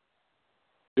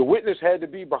 The witness had to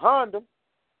be behind him.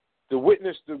 The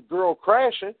witness, the girl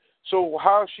crashing. So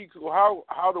how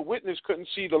the witness couldn't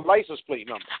see the license plate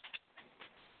number?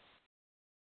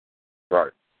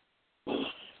 Right.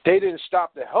 They didn't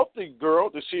stop to help the girl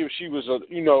to see if she was,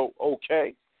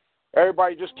 okay.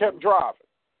 Everybody just kept driving.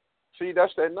 See,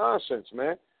 that's that nonsense,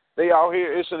 man. They out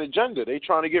here, it's an agenda. They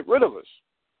trying to get rid of us.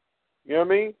 You know what I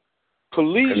mean?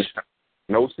 Police.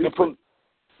 No secret.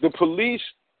 The police,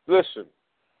 listen,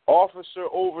 officer,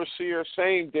 overseer,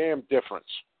 same damn difference.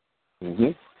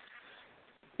 Mm-hmm.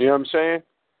 You know what I'm saying?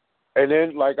 And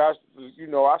then, like I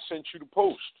sent you the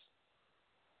post.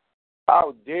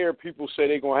 How dare people say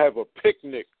they're going to have a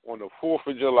picnic on the 4th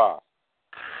of July?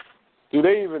 Do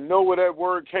they even know where that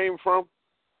word came from?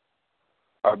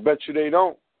 I bet you they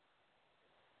don't.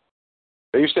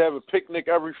 They used to have a picnic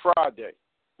every Friday,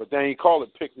 but they ain't call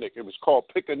it picnic. It was called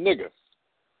pick a nigga.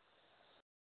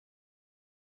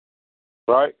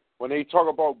 Right? When they talk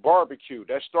about barbecue,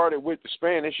 that started with the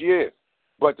Spanish, yeah.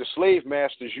 But the slave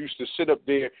masters used to sit up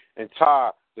there and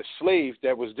tie the slave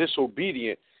that was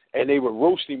disobedient, and they would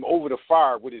roast him over the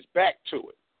fire with his back to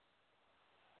it.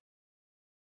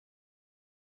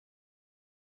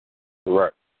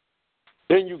 Right.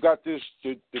 Then you got the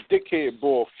dickhead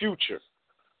boy, Future,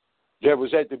 that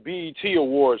was at the BET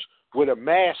Awards with a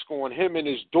mask on him and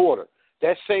his daughter.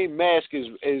 That same mask is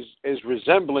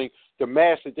resembling the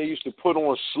mask that they used to put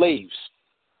on slaves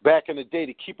back in the day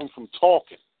to keep them from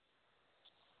talking.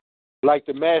 Like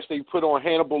the mask they put on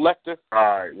Hannibal Lecter.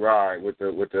 Right, with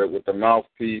the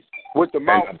mouthpiece. With the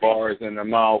mouthpiece. And the bars in the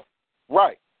mouth.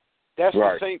 Right. That's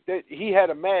right. The same. That he had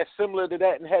a mask similar to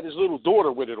that and had his little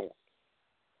daughter with it on.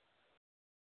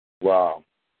 Wow.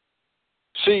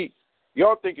 See,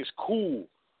 y'all think it's cool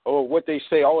or what they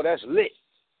say, oh, that's lit.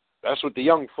 That's what the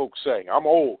young folks say. I'm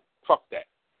old. Fuck that.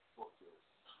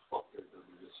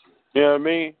 You know what I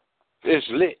mean? It's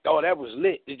lit. Oh, that was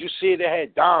lit. Did you see it? It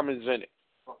had diamonds in it.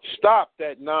 Stop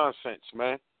that nonsense,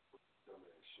 man.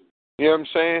 You know what I'm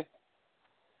saying?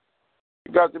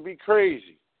 You got to be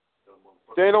crazy.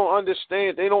 They don't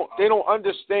understand. They don't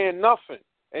understand nothing.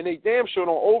 And they damn sure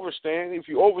don't overstand. If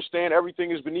you overstand,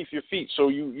 everything is beneath your feet, so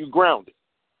you grounded.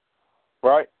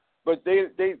 Right? But they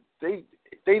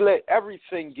let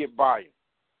everything get by you.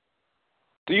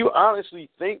 Do you honestly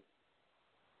think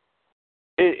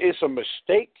it's a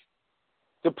mistake?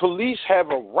 The police have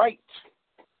a right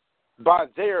by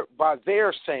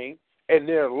their saying and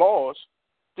their laws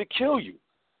to kill you.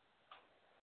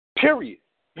 Period.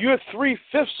 You're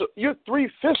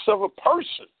 3/5 of a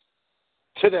person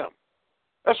to them.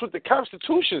 That's what the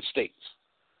Constitution states.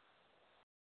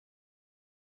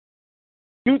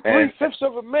 You 3/5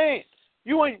 of a man.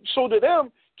 You ain't, so to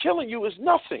them, killing you is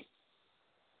nothing.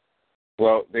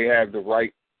 Well, they have the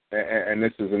right, and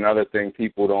this is another thing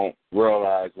people don't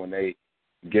realize when they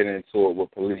get into it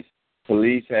with police.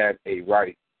 Police have a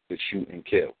right to shoot and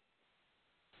kill.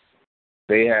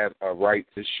 They have a right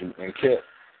to shoot and kill.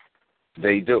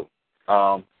 They do.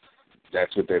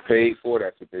 That's what they're paid for.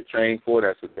 That's what they're trained for.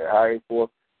 That's what they're hired for.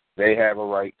 They have a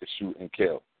right to shoot and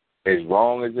kill. As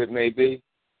wrong as it may be,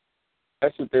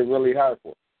 that's what they're really hired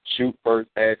for. Shoot first,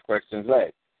 ask questions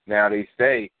last. Now they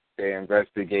say they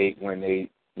investigate when they,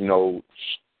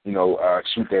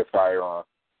 shoot their firearm.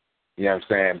 You know what I'm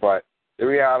saying? But the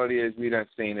reality is we done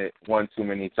seen it one too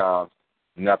many times.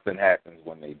 Nothing happens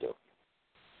when they do.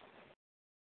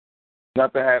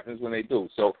 Nothing happens when they do.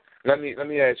 So let me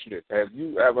ask you this. Have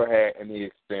you ever had any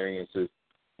experiences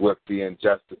with the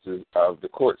injustices of the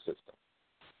court system?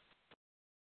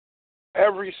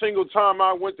 Every single time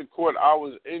I went to court, I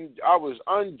was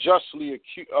unjustly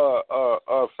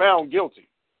found guilty.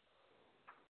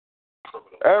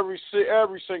 Every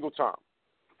single time.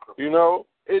 You know,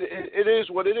 it is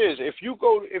what it is. If you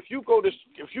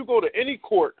go to any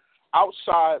court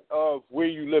outside of where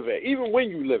you live at, even when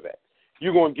you live at,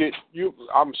 you're gonna get you.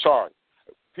 I'm sorry.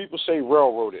 People say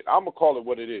railroaded. I'm gonna call it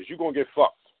what it is. You're gonna get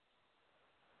fucked.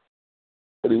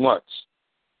 Pretty much.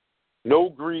 No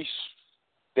grease.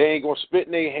 They ain't gonna spit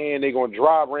in their hand. They gonna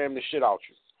dry ram the shit out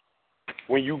you.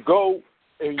 When you go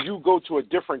to a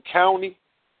different county,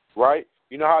 right?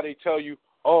 You know how they tell you,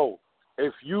 oh,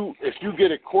 if you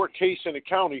get a court case in the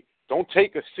county, don't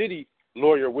take a city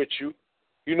lawyer with you.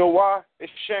 You know why?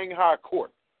 It's Shanghai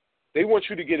court. They want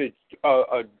you to get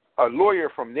a lawyer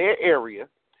from their area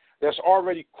that's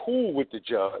already cool with the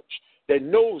judge, that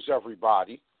knows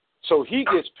everybody, so he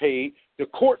gets paid, the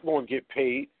court won't get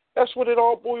paid. That's what it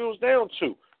all boils down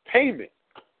to, payment.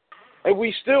 And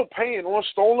we still paying on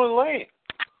stolen land,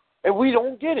 and we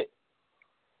don't get it.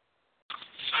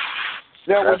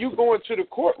 Now, when you go into the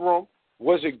courtroom,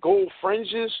 was it gold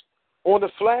fringes on the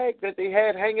flag that they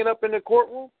had hanging up in the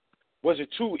courtroom? Was it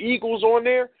 2 eagles on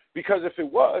there? Because if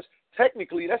it was,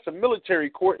 technically that's a military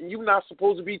court, and you're not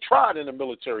supposed to be tried in a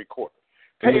military court.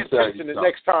 Pay attention the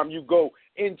next time you go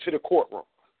into the courtroom.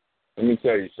 Let me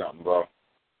tell you something, bro.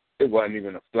 It wasn't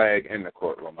even a flag in the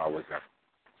courtroom I was in.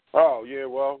 Oh, yeah,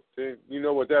 well, you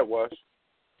know what that was.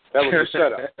 That was a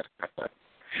setup.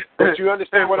 But you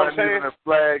understand what I'm saying? There wasn't even a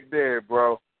flag there,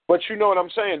 bro. But you know what I'm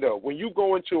saying, though. When you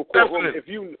go into a courtroom,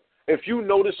 if you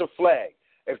notice a flag,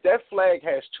 if that flag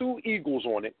has 2 eagles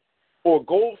on it or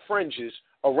gold fringes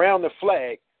around the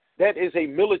flag, that is a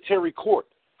military court.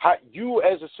 You,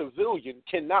 as a civilian,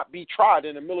 cannot be tried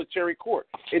in a military court.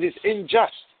 It is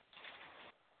unjust.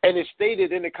 And it's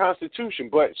stated in the Constitution.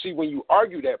 But, see, when you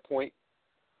argue that point,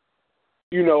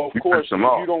 you know, of course,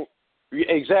 you don't.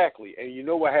 Exactly. And you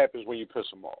know what happens when you piss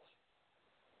them off.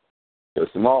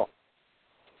 Piss them off.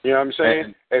 You know what I'm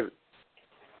saying?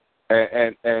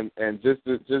 And just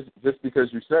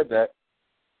because you said that,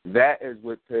 that is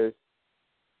what pissed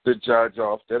the judge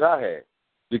off that I had.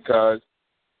 Because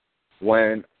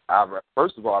when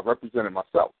first of all, I represented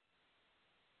myself.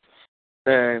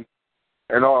 And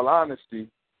in all honesty,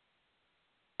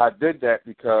 I did that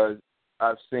because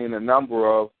I've seen a number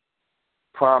of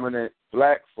prominent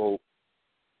black folk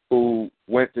who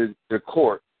went to the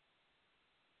court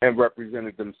and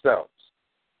represented themselves.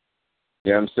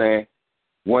 You know what I'm saying?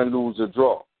 Win, lose, or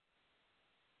draw.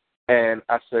 And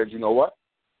I said, you know what?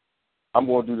 I'm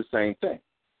going to do the same thing.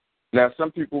 Now,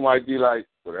 some people might be like,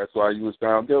 well, that's why you was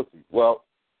found guilty. Well,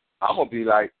 I'm going to be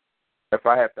like, if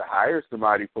I have to hire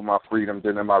somebody for my freedom,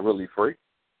 then am I really free?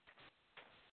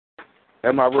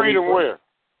 Am I really freedom free? Where?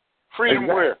 Freedom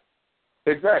exactly. Where?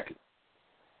 Exactly.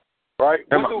 Right?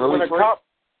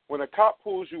 When a cop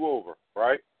pulls you over,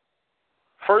 right,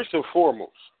 first and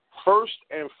foremost,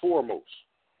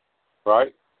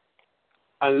 right,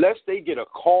 unless they get a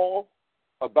call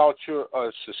about your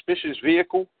suspicious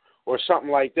vehicle or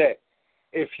something like that,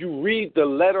 if you read the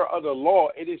letter of the law,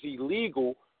 it is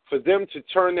illegal for them to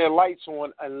turn their lights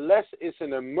on unless it's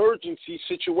an emergency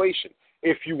situation,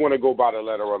 if you want to go by the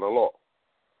letter of the law.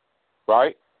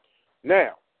 Right?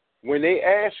 Now, when they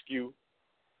ask you,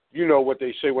 you know what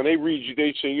they say. When they read you,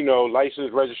 they say, you know,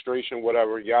 license, registration,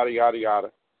 whatever, yada, yada, yada.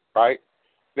 Right?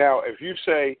 Now, if you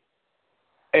say,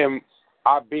 am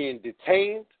I being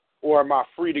detained or am I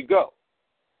free to go?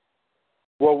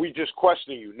 Well, we just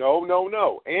questioning you.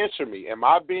 No. Answer me. Am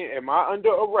I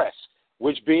under arrest,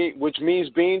 which means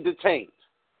being detained,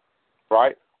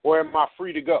 right? Or am I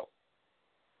free to go?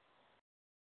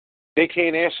 They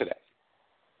can't answer that.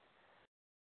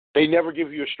 They never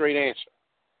give you a straight answer.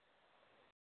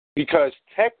 Because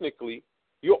technically,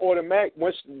 you're automatic.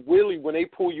 When they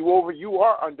pull you over, you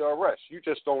are under arrest. You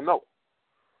just don't know.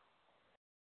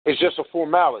 It's just a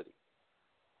formality.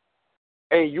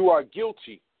 And you are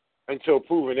guilty until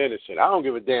proven innocent. I don't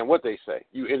give a damn what they say.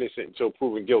 You innocent until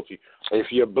proven guilty.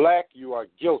 If you're black, you are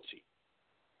guilty.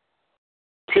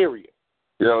 Period.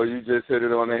 Yo, you just hit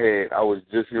it on the head. I was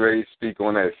just ready to speak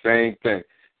on that same thing.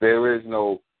 There is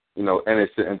no,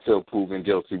 innocent until proven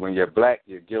guilty. When you're black,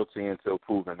 you're guilty until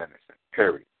proven innocent.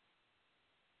 Period.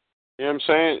 You know what I'm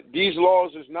saying? These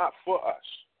laws is not for us.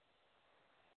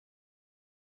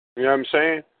 You know what I'm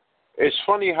saying? It's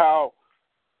funny how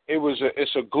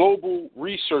it's a global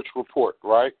research report,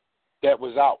 right, that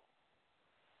was out.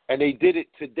 And they did it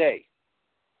today,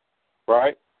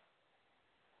 right?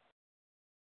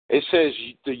 It says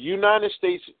the United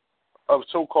States of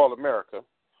so-called America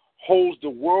holds the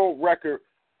world record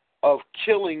of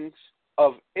killings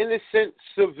of innocent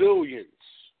civilians.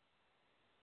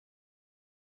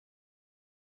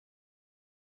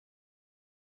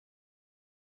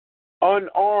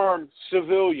 Unarmed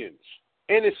civilians,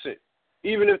 innocent.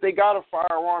 Even if they got a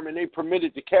firearm and they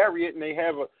permitted to carry it and they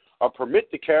have a permit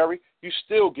to carry, you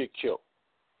still get killed.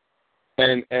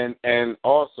 And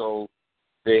also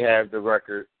they have the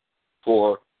record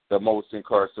for the most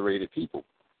incarcerated people.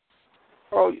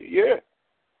 Oh, yeah.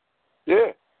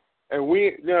 Yeah. And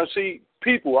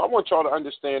people, I want y'all to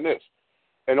understand this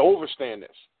and overstand this.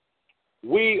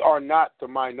 We are not the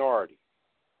minority.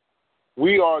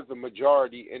 We are the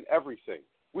majority in everything.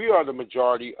 We are the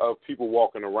majority of people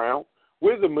walking around.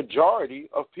 We're the majority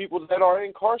of people that are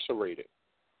incarcerated.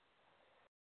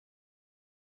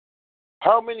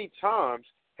 How many times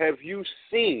have you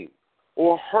seen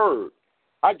or heard?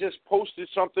 I just posted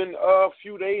something a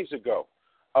few days ago.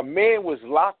 A man was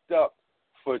locked up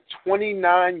for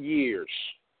 29 years,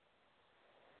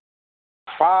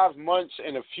 5 months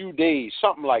and a few days,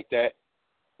 something like that,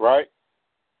 right?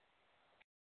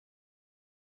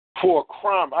 For a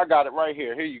crime. I got it right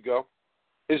here. Here you go.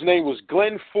 His name was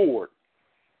Glenn Ford,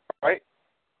 right?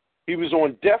 He was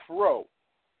on death row.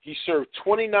 He served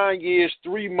 29 years,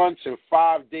 3 months, and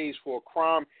 5 days for a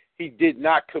crime he did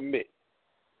not commit.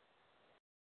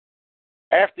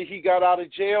 After he got out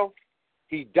of jail,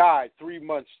 he died 3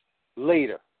 months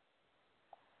later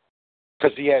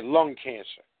because he had lung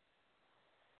cancer.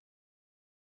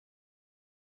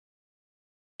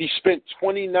 He spent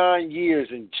 29 years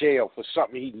in jail for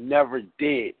something he never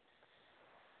did.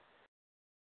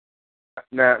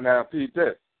 Now, Pete,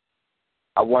 this.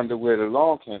 I wonder where the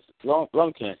lung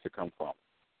cancer come from.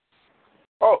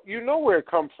 Oh, you know where it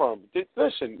come from.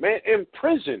 Listen, man, in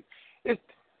prison,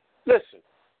 listen,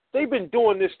 they've been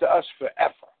doing this to us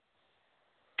forever.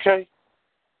 Okay?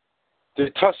 The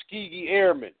Tuskegee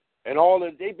Airmen and all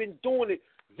of they've been doing it.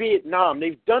 Vietnam,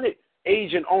 they've done it.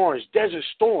 Agent Orange, Desert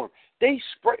Storm. The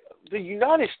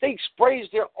United States sprays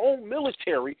their own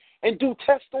military and do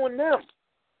tests on them.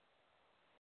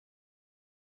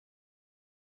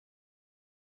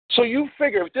 So you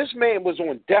figure if this man was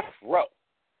on death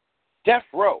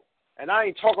row, and I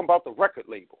ain't talking about the record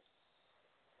label.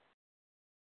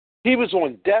 He was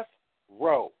on death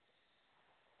row.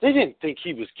 They didn't think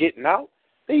he was getting out.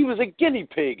 He was a guinea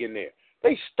pig in there.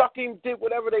 They stuck him, did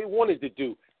whatever they wanted to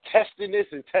do, testing this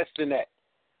and testing that.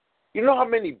 You know how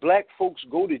many black folks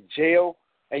go to jail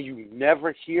and you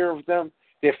never hear of them?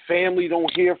 Their family don't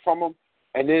hear from them.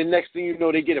 And then next thing you know,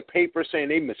 they get a paper saying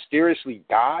they mysteriously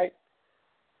died.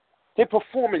 They're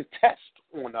performing tests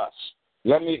on us.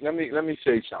 Let me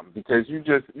say something because you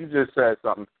just said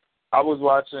something. I was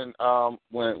watching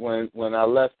when I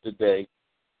left today.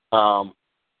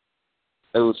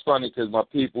 It was funny because my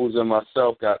peoples and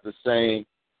myself got the same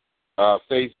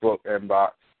Facebook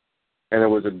inbox, and there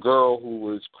was a girl who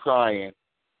was crying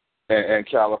in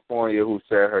California who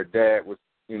said her dad was,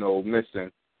 missing.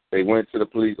 They went to the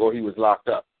police, or he was locked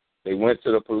up. They went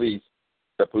to the police.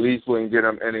 The police wouldn't get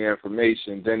them any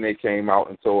information. Then they came out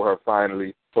and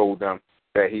finally told them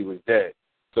that he was dead.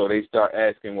 So they start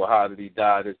asking, well, how did he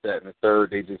die, this, that, and the third?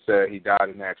 They just said he died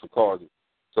of natural causes.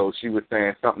 So she was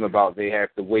saying something about they have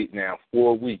to wait now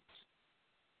 4 weeks.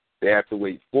 They have to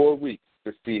wait 4 weeks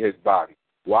to see his body.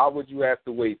 Why would you have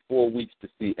to wait 4 weeks to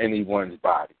see anyone's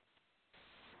body?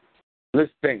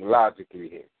 Let's think logically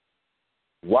here.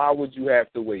 Why would you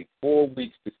have to wait 4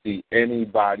 weeks to see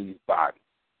anybody's body?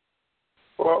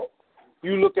 Well,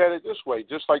 you look at it this way,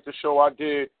 just like the show I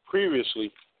did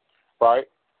previously, right,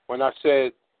 when I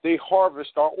said they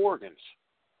harvest our organs.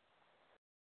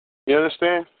 You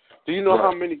understand? Do you know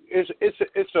how many? It's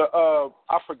a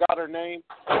I forgot her name,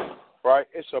 right?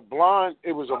 It's a blonde.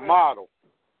 It was a model.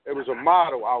 It was a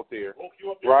model out there,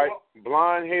 right?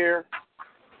 Blonde hair,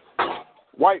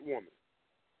 white woman.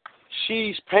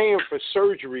 She's paying for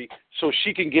surgery so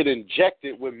she can get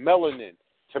injected with melanin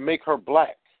to make her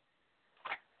black.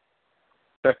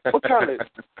 What kind of?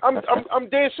 I'm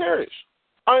dead serious.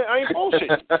 I ain't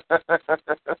bullshitting.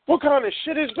 What kind of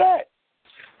shit is that?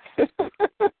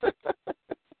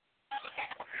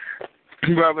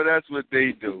 Brother, that's what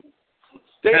they do.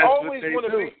 They always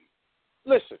want to be.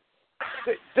 Listen,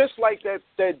 just like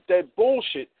that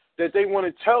bullshit that they want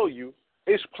to tell you,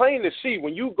 it's plain to see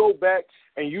when you go back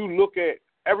and you look at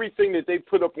everything that they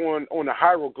put up on the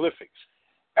hieroglyphics.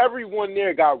 Everyone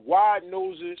there got wide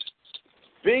noses,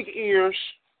 big ears,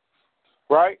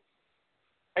 right?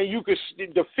 And you can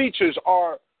the features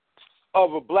are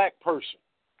of a black person,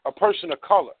 a person of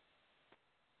color,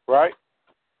 right?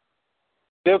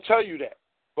 They'll tell you that.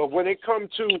 But when it comes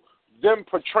to them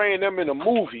portraying them in a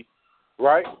movie,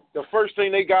 right, the first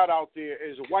thing they got out there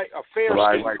is a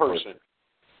fair-skinned person.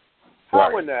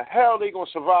 How in the hell are they going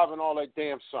to survive in all that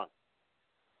damn sun?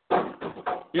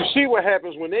 You see what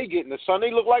happens when they get in the sun.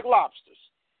 They look like lobsters.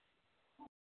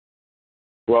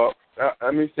 Well,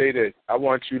 let me say this. I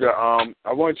want you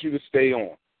to stay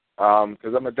on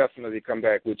because I'm going to definitely come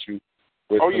back with you.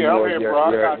 I'm here, bro.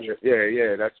 I got you.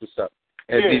 Yeah, that's what's up.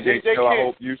 And DJ Chill, I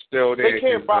hope you still there. They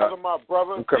can't bother my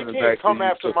brother. They can't come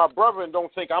after my brother and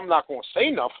don't think I'm not going to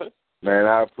say nothing. Man,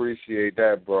 I appreciate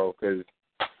that, bro, because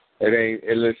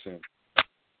listen,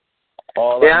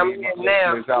 all I need my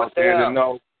listeners out there to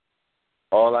know,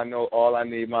 all I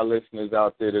need my listeners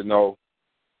out there to know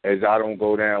is I don't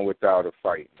go down without a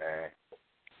fight, man.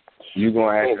 You're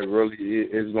going to have to really,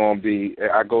 it's going to be,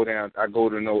 I go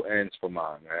to no ends for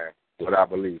mine, man, what I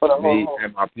believe. Me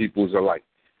and my peoples alike.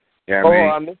 You know what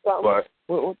I mean? But,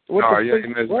 no, you ain't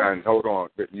missing nothing. Hold on.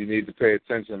 You need to pay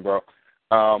attention, bro.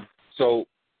 So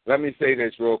let me say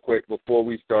this real quick before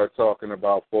we start talking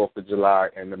about 4th of July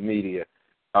and the media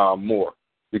more,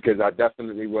 because I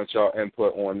definitely want y'all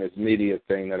input on this media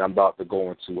thing that I'm about to go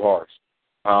into harsh.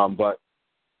 But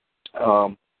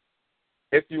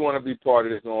if you want to be part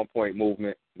of this OnPoint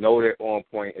movement, know that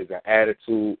OnPoint is an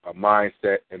attitude, a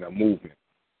mindset, and a movement.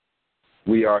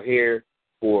 We are here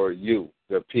for you,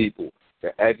 the people,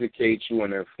 to educate you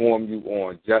and inform you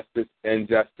on justice,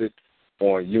 injustice,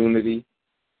 on unity,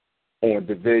 on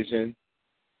division,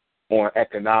 on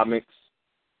economics,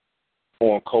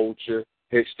 on culture,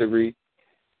 history,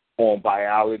 on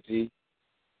biology,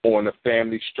 on the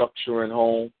family structure and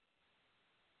home.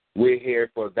 We're here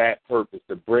for that purpose,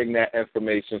 to bring that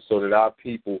information so that our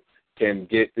people can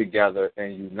get together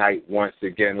and unite once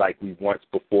again like we once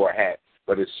before had.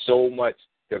 But there's so much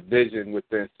division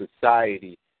within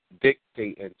society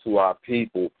dictating to our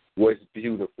people what's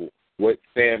beautiful, what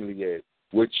family is,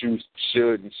 what you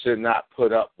should and should not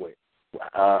put up with.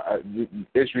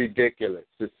 It's ridiculous.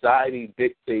 Society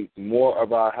dictates more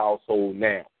of our household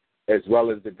now, as well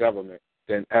as the government,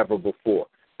 than ever before.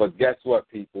 But guess what,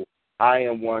 people? I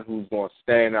am one who's going to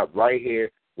stand up right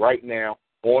here, right now,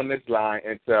 on this line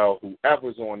and tell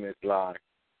whoever's on this line,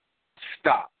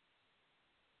 stop.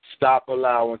 Stop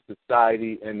allowing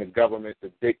society and the government to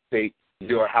dictate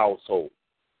your household.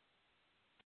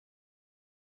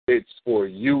 It's for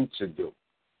you to do.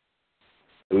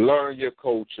 Learn your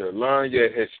culture. Learn your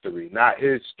history, not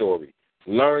his story.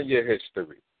 Learn your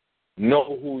history.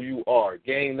 Know who you are.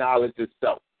 Gain knowledge of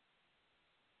self.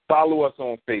 Follow us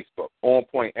on Facebook,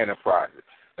 OnPoint Enterprises.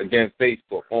 Again,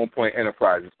 Facebook, OnPoint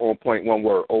Enterprises. OnPoint, one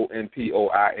word,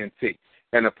 ONPOINT.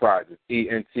 Enterprises,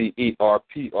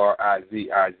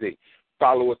 ENTERPRIZIZ.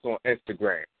 Follow us on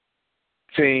Instagram,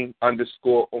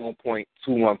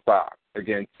 team_OnPoint215.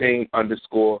 Again,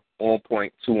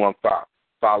 team_OnPoint215.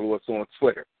 Follow us on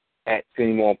Twitter,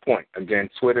 @TeamOnPoint. Again,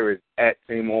 Twitter is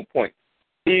 @TeamOnPoint.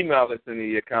 Email us any of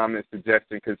your comments,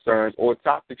 suggestions, concerns, or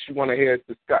topics you want to hear us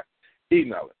discuss.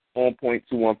 Email us,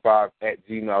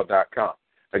 onpoint215@gmail.com.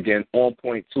 Again,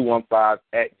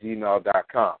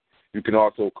 onpoint215@gmail.com. You can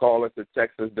also call us or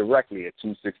text us directly at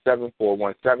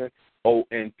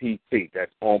 267-417-ONPT.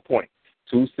 That's OnPoint.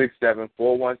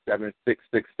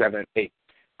 267-417-6678.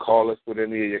 Call us with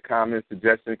any of your comments,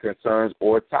 suggestions, concerns,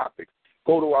 or topics.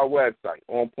 Go to our website,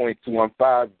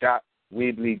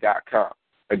 onpoint215.weebly.com.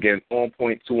 Again,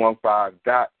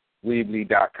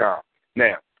 onpoint215.weebly.com.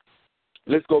 Now,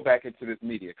 let's go back into this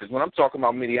media, because when I'm talking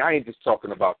about media, I ain't just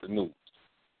talking about the news,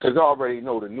 because I already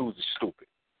know the news is stupid.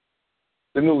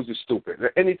 The news is stupid.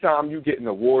 Anytime you get an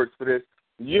awards for this,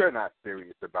 you're not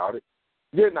serious about it.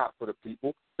 You're not for the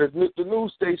people. Because the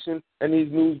news station and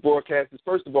these news broadcasters,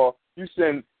 first of all, you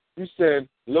send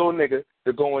little nigga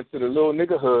to go into the little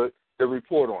nigga hood to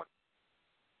report on it.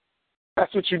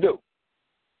 That's what you do.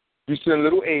 You send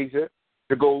little Asia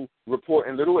to go report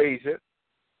in little Asia.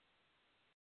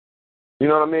 You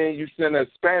know what I mean? You send a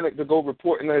Hispanic to go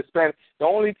report in the Hispanic. The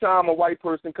only time a white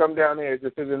person come down there is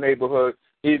if it's a neighborhood.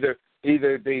 Either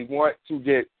they want to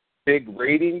get big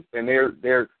ratings and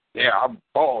I'm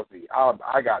ballsy.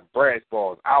 I got brass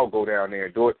balls. I'll go down there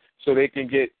and do it so they can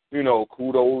get,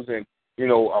 kudos and,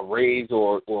 a raise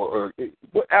or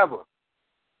whatever.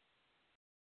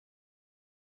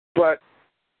 But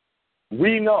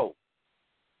we know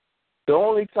the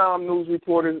only time news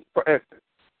reporters, for instance,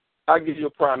 I'll give you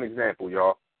a prime example,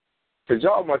 y'all, because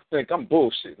y'all must think I'm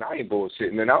bullshitting. I ain't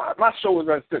bullshitting. And my show is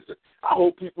uncensored. I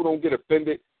hope people don't get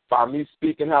offended by me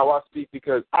speaking how I speak,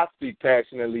 because I speak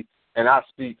passionately and I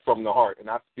speak from the heart and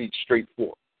I speak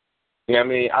straightforward. You know what I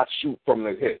mean? I shoot from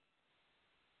the hip.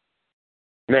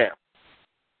 Now,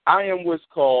 I am what's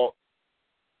called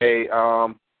a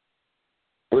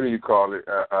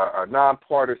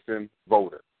nonpartisan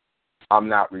voter. I'm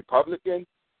not Republican.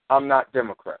 I'm not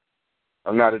Democrat.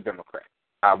 I'm not a Democrat.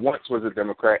 I once was a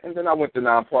Democrat, and then I went to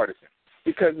nonpartisan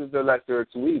because it's the lesser of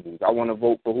two evils. I want to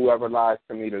vote for whoever lies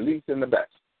to me the least and the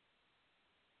best.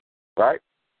 Right?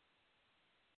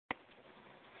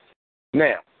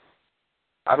 Now,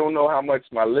 I don't know how much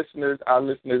our listeners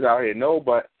out here know,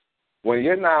 but when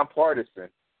you're nonpartisan,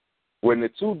 when the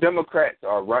two Democrats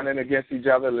are running against each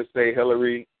other, let's say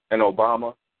Hillary and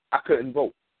Obama, I couldn't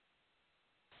vote.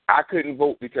 I couldn't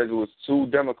vote because it was two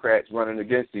Democrats running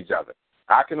against each other.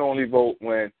 I can only vote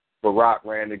when Barack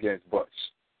ran against Bush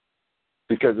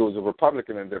because it was a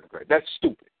Republican and Democrat. That's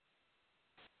stupid.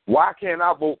 Why can't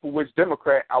I vote for which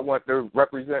Democrat I want to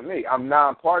represent me? I'm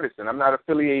nonpartisan. I'm not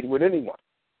affiliated with anyone.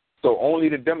 So only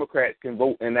the Democrats can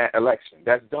vote in that election.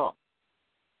 That's dumb.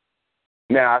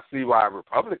 Now I see why a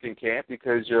Republican can't,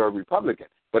 because you're a Republican.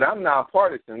 But I'm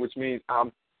nonpartisan, which means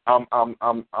I'm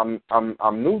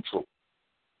neutral.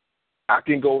 I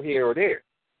can go here or there.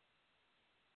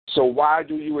 So why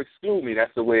do you exclude me?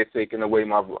 That's the way of taking away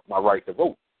my right to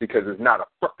vote, because it's not a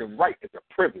fucking right. It's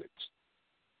a privilege.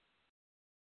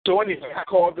 So anyway, I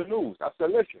called the news. I said,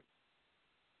 listen,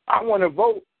 I want to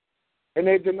vote, and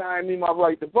they're denying me my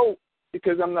right to vote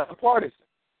because I'm not partisan.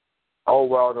 Oh,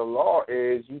 well, the law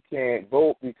is you can't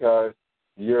vote because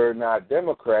you're not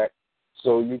Democrat,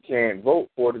 so you can't vote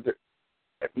for the...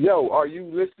 Yo, are you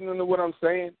listening to what I'm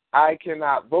saying? I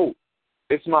cannot vote.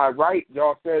 It's my right.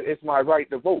 Y'all said it's my right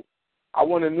to vote. I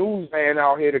want a newsman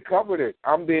out here to cover this.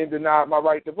 I'm being denied my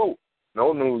right to vote.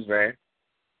 No newsman.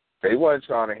 They wasn't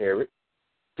trying to hear it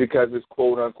because it's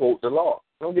quote-unquote the law.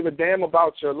 I don't give a damn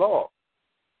about your law.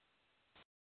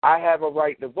 I have a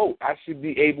right to vote. I should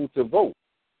be able to vote.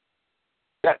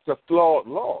 That's a flawed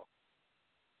law.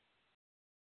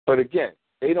 But again,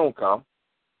 they don't come.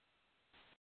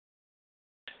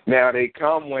 Now they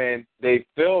come when they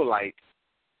feel like,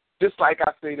 just like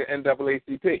I say the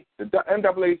NAACP. The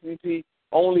NAACP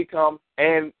only come,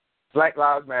 and Black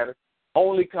Lives Matter,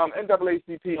 only come,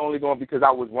 NAACP only going because I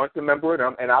was once a member of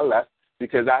them and I left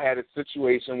because I had a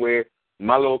situation where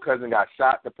my little cousin got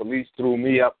shot. The police threw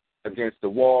me up against the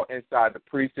wall inside the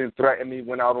precinct, threatened me,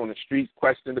 went out on the streets,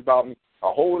 questioned about me,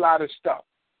 a whole lot of stuff.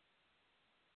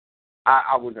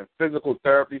 I was in physical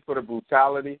therapy for the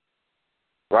brutality,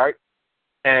 right?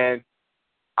 And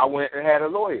I went and had a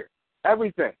lawyer,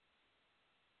 everything.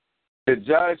 The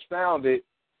judge found it.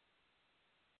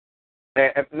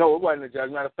 And no, it wasn't the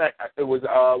judge. Matter of fact, it was,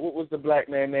 what was the black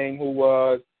man name who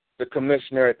was the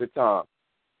commissioner at the time?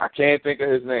 I can't think of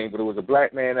his name, but it was a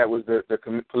black man that was the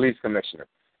police commissioner.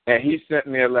 And he sent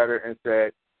me a letter and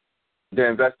said the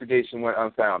investigation went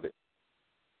unfounded.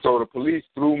 So the police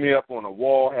threw me up on a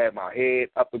wall, had my head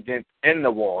up against in the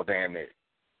wall, damn near,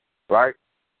 right?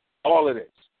 All of this.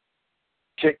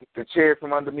 Kicked the chair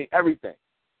from under me, everything.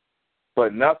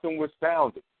 But nothing was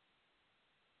founded.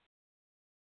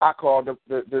 I called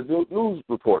the news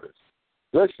reporters.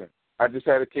 Listen, I just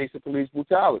had a case of police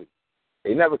brutality.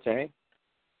 They never came.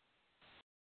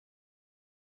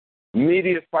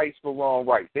 Media fights for wrong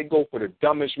rights. They go for the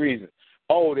dumbest reasons.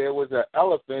 Oh, there was an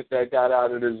elephant that got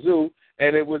out of the zoo,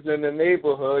 and it was in the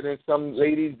neighborhood in some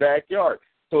lady's backyard.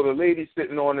 So the lady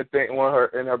sitting on the thing in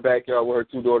her backyard with her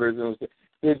two daughters, and was,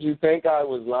 did you think I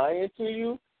was lying to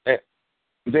you? And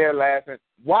they're laughing.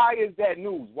 Why is that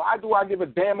news? Why do I give a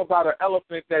damn about an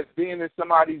elephant that's being in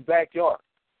somebody's backyard?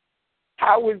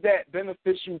 How is that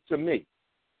beneficial to me?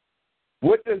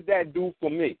 What does that do for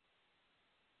me?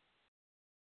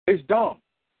 It's dumb.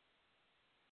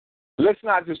 Let's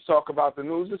not just talk about the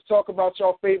news. Let's talk about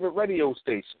your favorite radio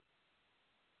station.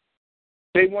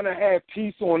 They want to have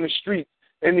peace on the streets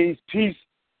in these peace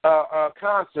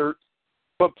concerts,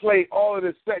 but play all of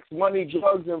the sex, money,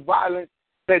 drugs, and violence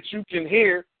that you can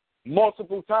hear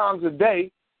multiple times a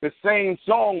day, the same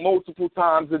song multiple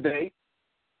times a day,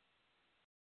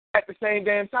 at the same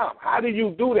damn time. How do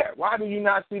you do that? Why do you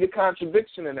not see the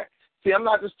contradiction in that? See, I'm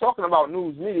not just talking about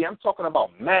news media. I'm talking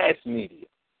about mass media.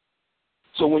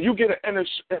 So when you get an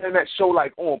internet show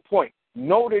like OnPoint,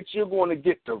 know that you're going to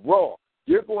get the raw.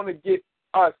 You're going to get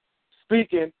us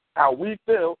speaking how we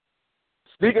feel,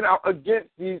 speaking out against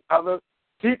these other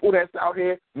people that's out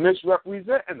here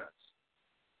misrepresenting us.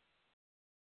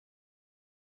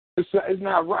 It's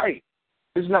not right.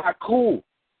 It's not cool.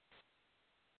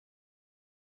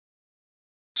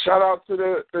 Shout out to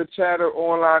the chatter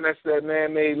online that said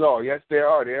man-made law. Yes, there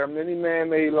are. There are many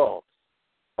man-made laws.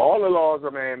 All the laws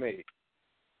are man-made.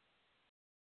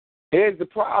 Here's the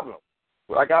problem.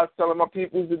 Like I was telling my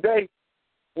people today,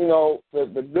 you know, the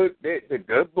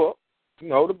good book, you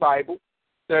know, the Bible,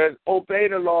 says obey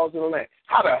the laws of the land.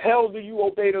 How the hell do you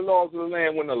obey the laws of the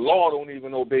land when the law don't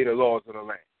even obey the laws of the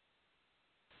land?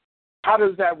 How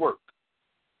does that work?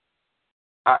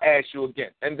 I ask you again.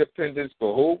 Independence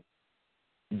for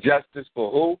who? Justice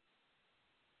for who?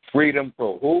 Freedom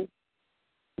for who?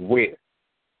 Where?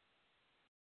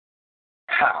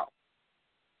 How?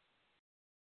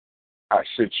 I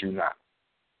shit you not.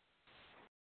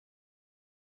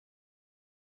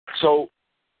 So,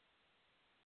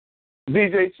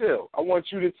 DJ Chill, I want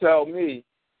you to tell me,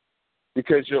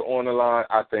 because you're on the line,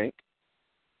 I think,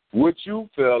 what you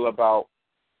feel about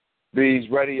these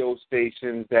radio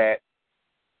stations that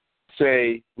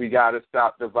say we got to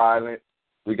stop the violence,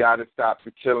 we got to stop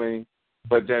the killing,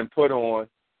 but then put on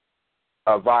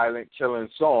a violent, killing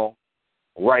song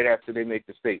right after they make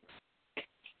the statement?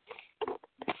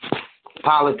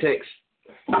 Politics.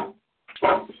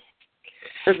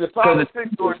 Is it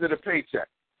politics or is it a paycheck?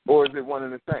 Or is it one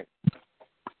and the same?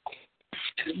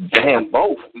 Damn,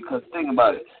 both. Because think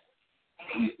about it.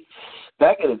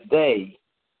 Back in the day,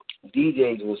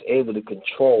 DJs was able to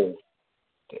control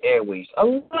the airways a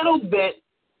little bit.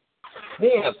 They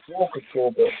didn't have full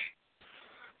control, but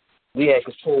we had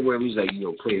control where we was like,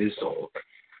 play this song.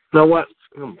 You know what?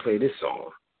 I'm going to play this song.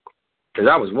 Because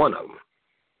I was one of them.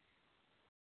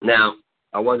 Now,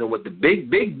 I wasn't with the big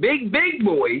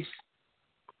boys,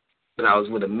 but I was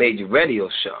with a major radio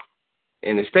show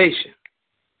in the station.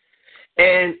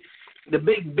 And the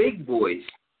big boys,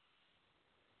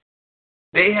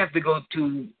 they have to go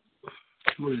to,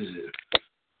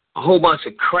 a whole bunch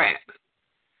of crap.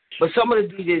 But some of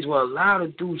the DJs were allowed to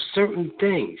do certain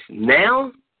things.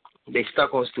 Now, they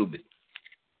stuck on stupid.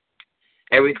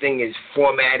 Everything is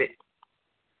formatted.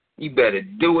 You better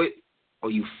do it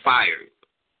or you fired.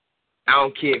 I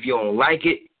don't care if you don't like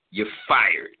it, you're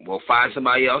fired. We'll find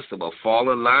somebody else that will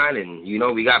fall in line, and,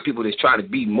 we got people that's trying to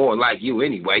be more like you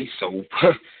anyway, so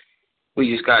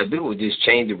we just got to do is just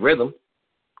change the rhythm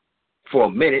for a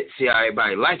minute, see how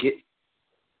everybody like it.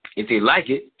 If they like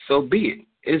it, so be it.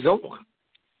 It's on.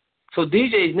 So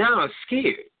DJs now are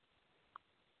scared.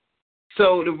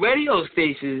 So the radio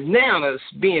stations now are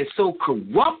being so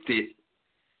corrupted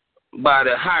by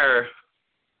the higher,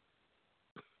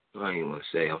 I don't even want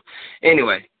to say them.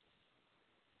 Anyway,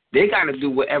 they got to do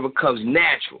whatever comes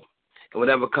natural. And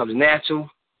whatever comes natural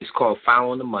is called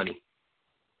following the money.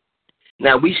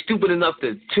 Now, we stupid enough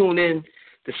to tune in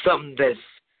to something that's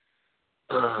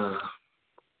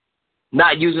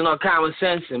not using our common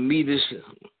sense, and me just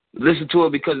listen to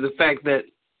it because of the fact that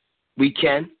we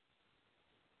can.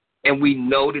 And we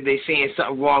know that they're saying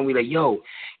something wrong. We're like, yo,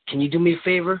 can you do me a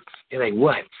favor? They're like,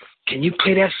 what? Can you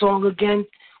play that song again?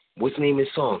 What's the name of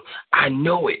the song? I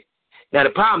know it. Now,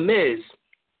 the problem is,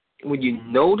 when you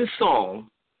know the song,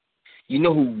 you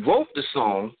know who wrote the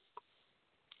song,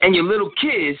 and your little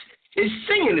kids is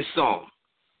singing the song,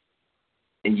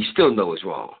 and you still know it's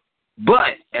wrong.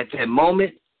 But at that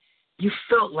moment, you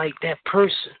felt like that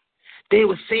person. They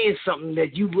were saying something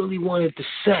that you really wanted to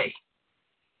say.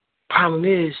 Problem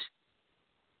is,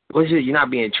 what is it? You're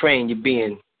not being trained, you're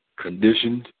being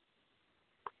conditioned.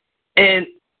 And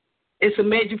it's a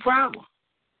major problem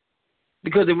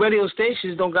because the radio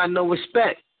stations don't got no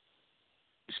respect,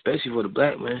 especially for the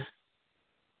black man.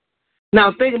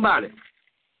 Now, think about it.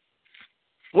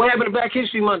 What happened to Black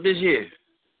History Month this year?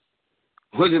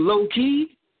 Was it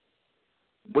low-key?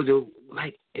 Was it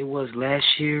like it was last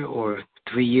year or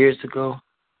 3 years ago?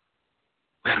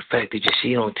 Matter of fact, did you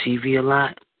see it on TV a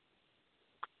lot?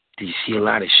 Did you see a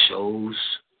lot of shows?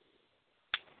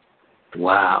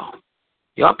 Wow.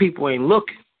 Y'all people ain't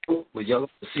looking, but y'all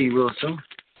gonna see real soon.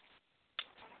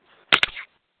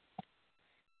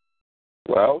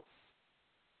 Well,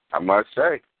 I must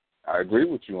say, I agree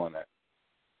with you on that.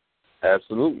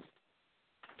 Absolutely.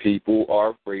 People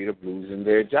are afraid of losing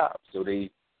their jobs. So they,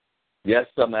 yes,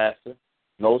 some answer,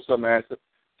 no, some answer.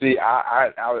 See,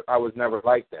 I was never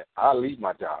like that. I'll leave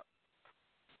my job.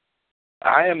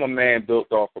 I am a man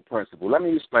built off of principle. Let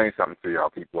me explain something to y'all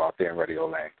people out there in Radio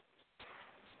Land.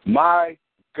 My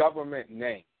government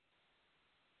name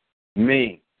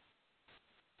means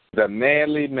the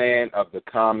manly man of the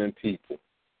common people.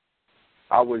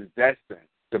 I was destined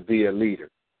to be a leader.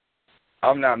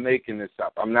 I'm not making this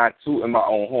up. I'm not tooting my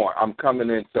own horn. I'm coming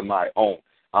into my own.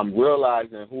 I'm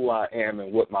realizing who I am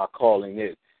and what my calling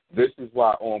is. This is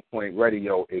why OnPoint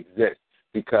Radio exists,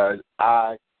 because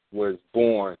I was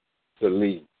born to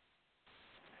lead.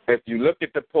 If you look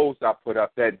at the post I put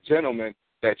up, that gentleman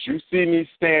that you see me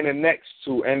standing next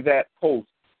to in that post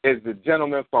is the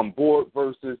gentleman from Board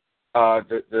versus Brown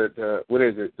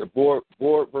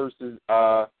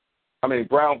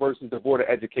versus the Board of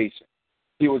Education.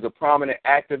 He was a prominent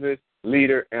activist,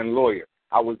 leader, and lawyer.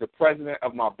 I was the president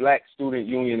of my black student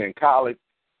union in college,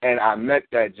 and I met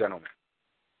that gentleman.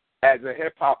 As a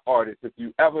hip-hop artist, if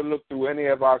you ever look through any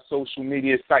of our social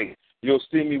media sites, you'll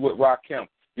see me with Rakim.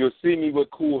 You'll see me with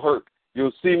Kool Herc.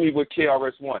 You'll see me with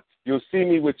KRS-One. You'll see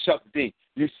me with Chuck D.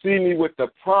 You see me with the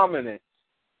prominence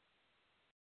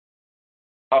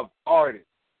of artists,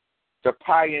 the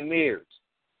pioneers,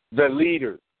 the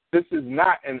leaders. This is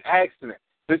not an accident.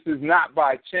 This is not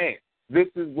by chance. This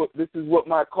is what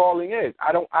my calling is.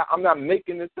 I'm not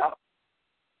making this up.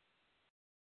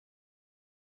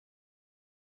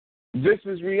 This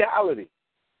is reality.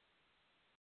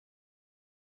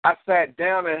 I sat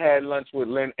down and had lunch with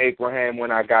Lynn Abraham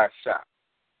when I got shot.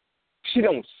 She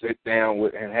don't sit down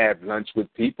with and have lunch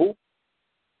with people.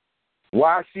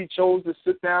 Why she chose to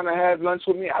sit down and have lunch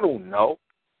with me, I don't know.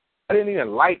 I didn't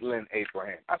even like Lynn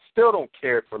Abraham. I still don't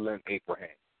care for Lynn Abraham.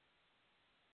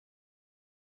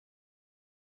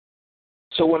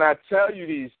 So when I tell you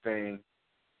these things,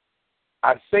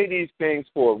 I say these things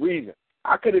for a reason.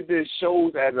 I could have did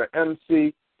shows as an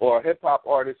MC or a hip-hop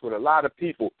artist with a lot of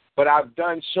people, but I've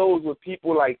done shows with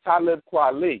people like Talib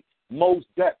Kweli, Mos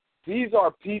Def. These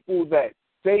are people that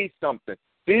say something.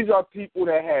 These are people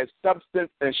that have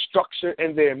substance and structure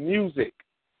in their music.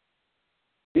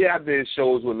 Yeah, I did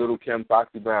shows with Little Kim,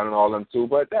 Foxy Brown, and all them too,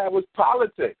 but that was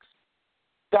politics.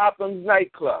 Gotham's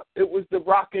nightclub. It was the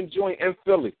rockin' joint in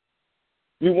Philly.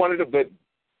 You wanted to, but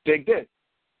dig this.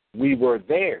 We were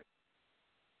there.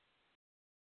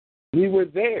 We were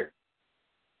there.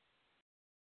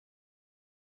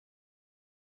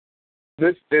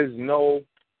 This is no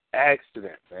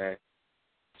accident, man.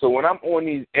 So when I'm on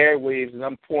these airwaves and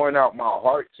I'm pouring out my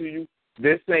heart to you,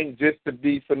 this ain't just to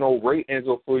be for no ratings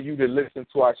or for you to listen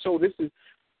to our show. This is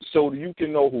so you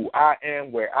can know who I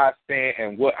am, where I stand,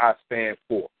 and what I stand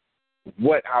for,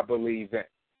 what I believe in.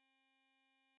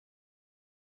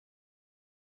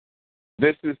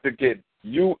 This is to get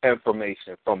you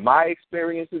information from my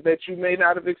experiences that you may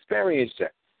not have experienced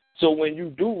yet. So when you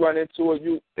do run into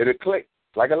it, it'll click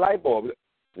like a light bulb.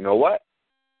 You know what?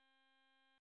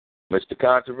 Mr.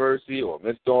 Controversy or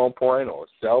Mr. OnPoint or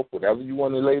Self, whatever you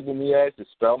want to label me as, to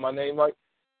spell my name right,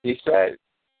 he said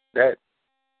that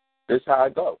this is how I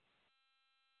go.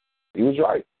 He was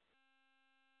right.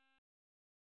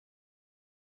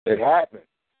 It happened.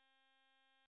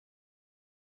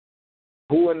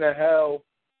 Who in the hell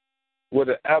would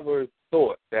have ever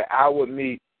thought that I would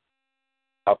meet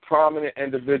a prominent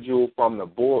individual from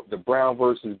the Brown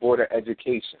versus Board of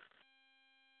Education?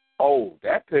 Oh,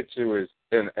 that picture is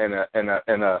in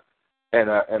a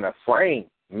frame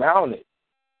mounted.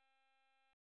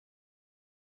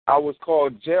 I was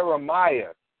called Jeremiah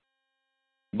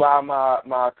by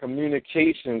my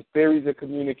communications, theories of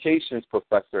communications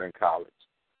professor in college.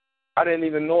 I didn't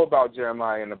even know about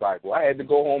Jeremiah in the Bible. I had to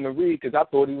go home and read because I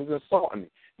thought he was insulting me.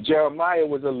 Jeremiah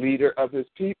was a leader of his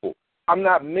people. I'm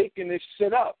not making this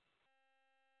shit up.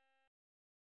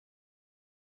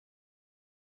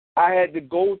 I had to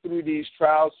go through these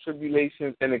trials,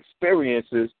 tribulations, and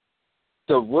experiences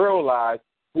to realize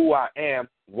who I am,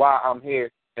 why I'm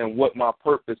here, and what my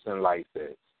purpose in life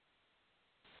is.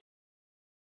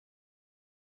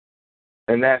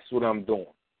 And that's what I'm doing.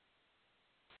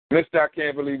 Mister, I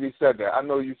can't believe he said that. I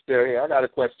know you're still here. I got a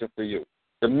question for you.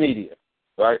 The media,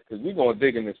 right? Because we're going to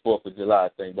dig in this 4th of July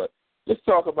thing, but let's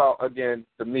talk about, again,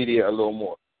 the media a little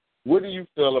more. What do you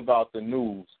feel about the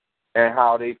news and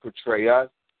how they portray us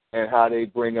and how they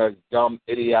bring us dumb,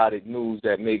 idiotic news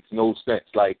that makes no sense?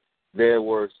 Like there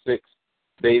were 6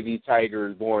 baby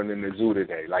tigers born in the zoo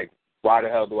today. Like, why the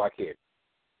hell do I care?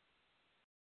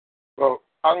 Well,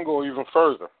 I can go even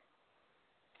further.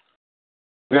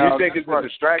 Do you think it's a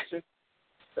distraction?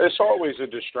 It's always a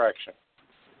distraction.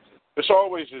 It's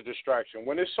always a distraction.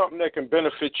 When it's something that can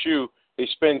benefit you, they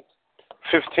spend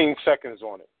 15 seconds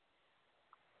on it.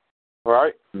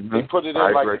 Right? Mm-hmm. They put it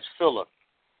in like it's filler.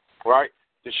 Right?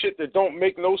 The shit that don't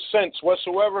make no sense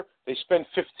whatsoever, they spend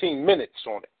 15 minutes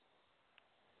on it.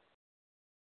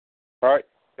 Right?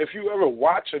 If you ever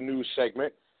watch a news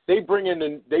segment, they bring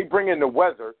in the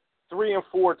weather 3 and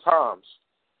 4 times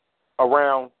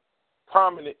around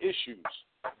prominent issues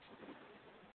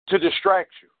to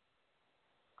distract you.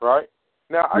 Right?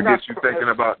 Now I got you thinking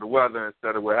about the weather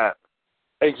instead of what happened.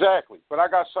 Exactly. But I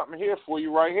got something here for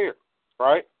you right here.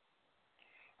 Right?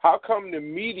 How come the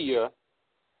media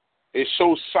is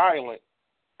so silent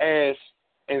as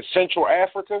in Central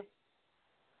Africa?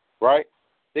 Right?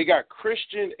 They got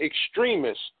Christian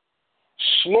extremists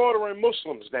slaughtering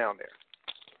Muslims down there.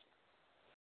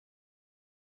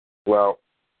 Well,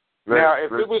 now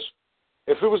if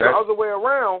it was the other way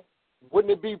around,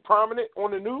 wouldn't it be prominent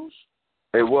on the news?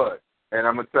 It would. And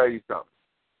I'm going to tell you something.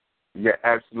 You're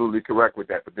absolutely correct with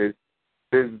that. But there's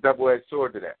a double-edged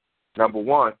sword to that. Number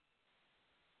one,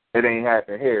 it ain't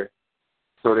happening here,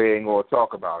 so they ain't going to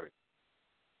talk about it.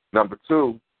 Number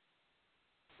two,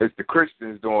 it's the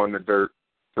Christians doing the dirt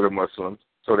to the Muslims,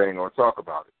 so they ain't going to talk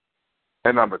about it.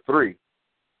 And number three,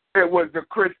 it was the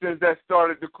Christians that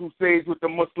started the Crusades with the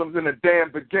Muslims in the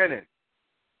damn beginning.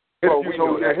 If you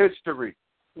know their history.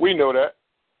 We know that.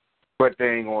 But they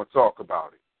ain't going to talk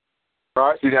about it.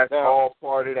 Right? See, that's all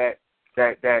part of that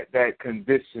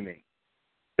conditioning,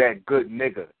 that good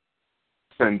nigga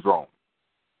syndrome.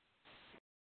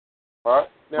 All right.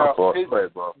 Now, go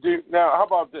ahead, bro. Now, how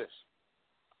about this?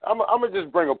 I'm going to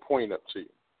just bring a point up to you.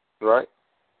 right?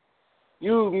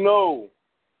 You know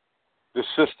the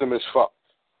system is fucked.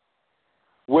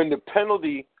 When the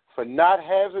penalty for not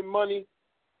having money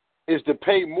is to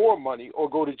pay more money or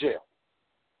go to jail.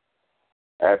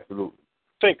 Absolutely.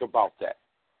 Think about that.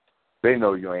 They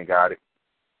know you ain't got it.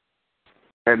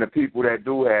 And the people that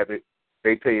do have it,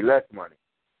 they pay less money.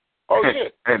 Oh, yeah.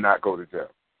 And not go to jail.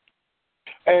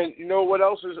 And you know what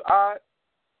else is odd?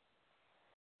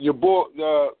 Your boy,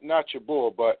 not your boy,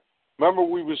 but remember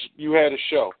you had a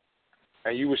show,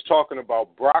 and you was talking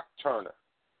about Brock Turner.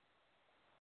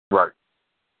 Right.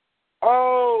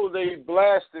 Oh, they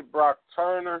blasted Brock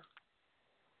Turner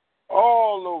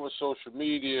all over social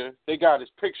media. They got his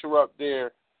picture up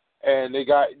there, and they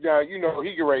got, now, you know,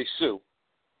 he can raise sue.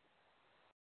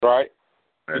 Right?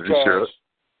 Because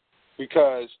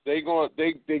they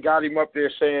got him up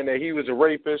there saying that he was a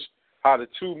rapist, how the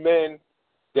two men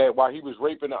that while he was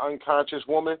raping an unconscious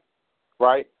woman,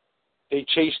 right, they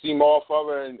chased him off of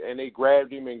her and they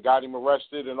grabbed him and got him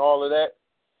arrested and all of that.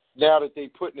 Now that they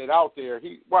putting it out there,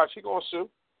 he gonna sue.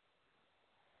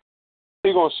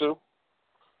 He gonna sue.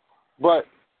 But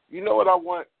you know what I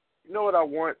want? You know what I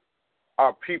want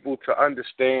our people to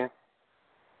understand,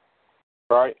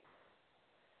 right?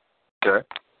 Okay.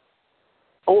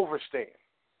 Overstand.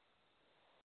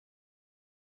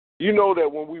 You know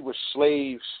that when we were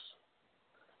slaves,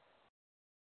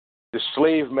 the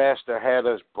slave master had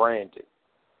us branded.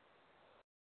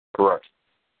 Correct.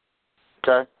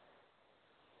 Okay?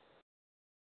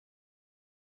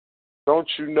 Don't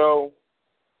you know,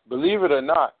 believe it or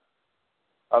not,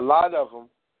 a lot of them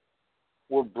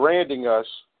were branding us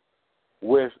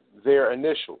with their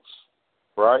initials,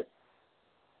 right?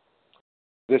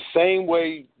 The same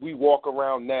way we walk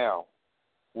around now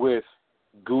with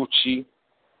Gucci,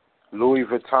 Louis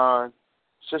Vuitton,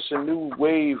 it's just a new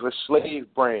wave of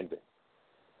slave branding.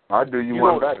 I do you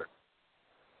one better.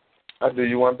 I do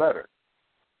you one better.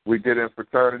 We get in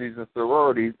fraternities and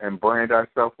sororities and brand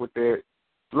ourselves with their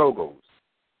logos.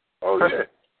 Oh yeah.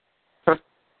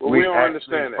 Well, we don't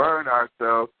understand that. Burn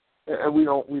ourselves, and we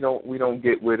don't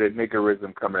get where the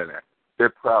niggerism come in at. They're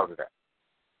proud of that.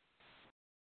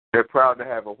 They're proud to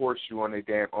have a horseshoe on their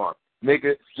damn arm.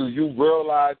 Nigga, do you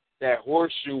realize that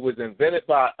horseshoe was invented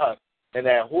by us, and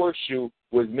that horseshoe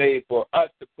was made for us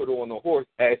to put on a horse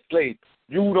as slaves?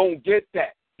 You don't get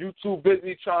that. You too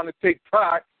busy trying to take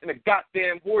pride in a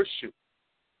goddamn horseshoe.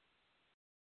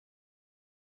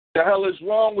 The hell is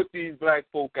wrong with these black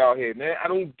folk out here, man? I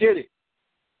don't get it.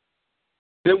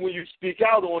 Then when you speak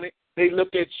out on it, they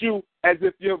look at you as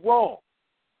if you're wrong.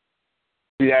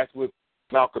 See, that's what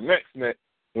Malcolm X meant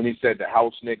when he said the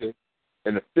house nigga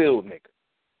and the field nigga.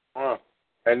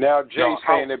 And now Jay's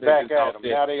saying it back at them.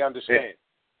 Now they understand. Yeah.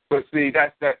 But see,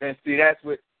 that's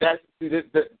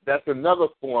another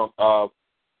form of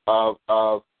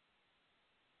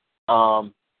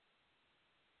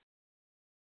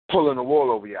pulling the wool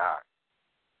over your eyes.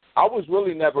 I was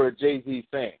really never a Jay-Z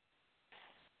fan.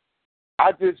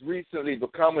 I just recently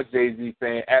become a Jay-Z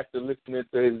fan after listening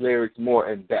to his lyrics more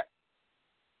in depth.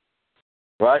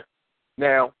 Right?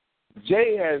 Now,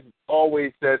 Jay has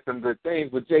always said some good things,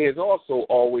 but Jay has also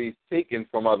always taken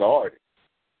from other artists.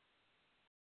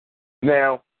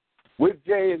 Now, what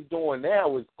Jay is doing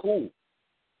now is cool.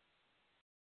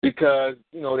 Because,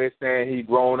 you know, they're saying he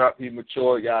grown up, he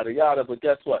matured, yada, yada, but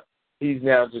guess what? He's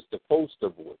now just a poster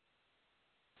boy.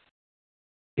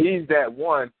 He's that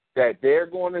one that they're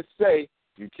going to say,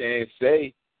 you can't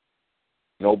say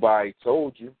nobody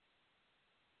told you.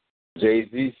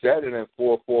 Jay-Z said it in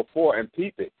 444, and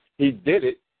peep it. He did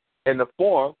it in the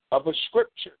form of a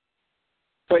scripture.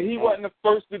 But he wasn't the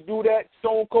first to do that.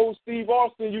 Stone Cold Steve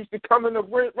Austin used to come in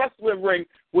the wrestling ring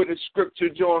with a scripture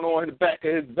joint on the back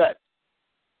of his vest.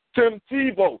 Tim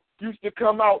Tebow used to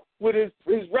come out with his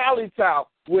rally towel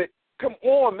with, come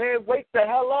on, man, wake the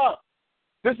hell up.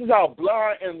 This is how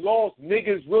blind and lost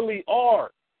niggas really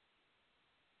are.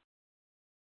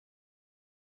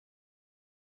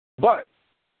 But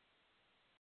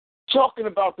talking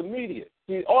about the media,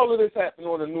 see, all of this happened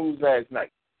on the news last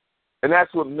night. And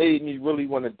that's what made me really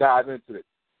want to dive into it.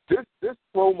 This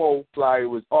promo flyer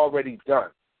was already done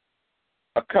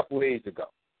a couple days ago,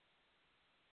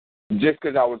 just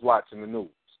because I was watching the news.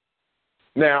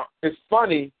 Now, it's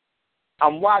funny,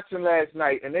 I'm watching last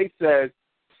night, and they said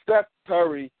Steph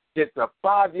Curry gets a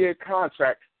 5-year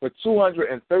contract for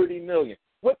 $230 million.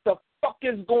 What the fuck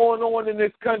is going on in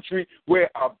this country where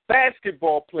a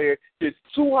basketball player gets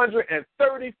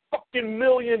 $230 fucking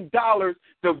million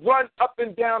to run up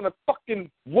and down the fucking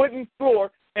wooden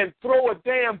floor and throw a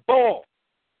damn ball?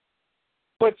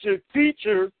 But your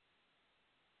teachers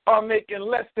are making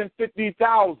less than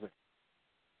 $50,000.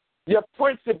 Your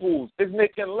principals is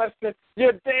making less than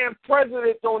your damn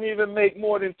president. Don't even make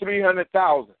more than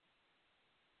 $300,000,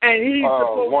 and he's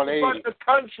supposed to run the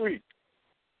country.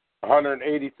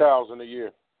 $180,000 a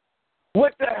year.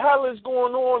 What the hell is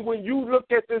going on when you look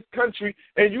at this country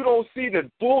and you don't see the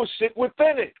bullshit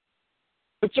within it?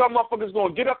 But y'all motherfuckers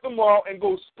gonna get up tomorrow and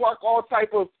go spark all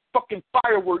type of fucking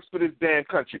fireworks for this damn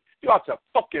country. You out your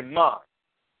fucking mind.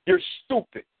 You're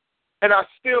stupid. And I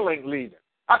still ain't leaving.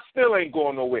 I still ain't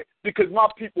going nowhere because my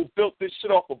people built this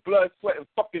shit off of blood, sweat, and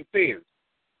fucking tears.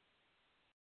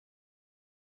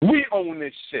 We own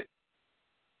this shit.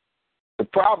 The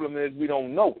problem is we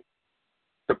don't know it.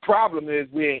 The problem is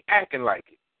we ain't acting like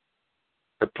it.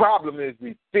 The problem is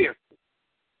we fearful.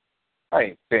 I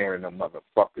ain't fearing them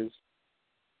motherfuckers.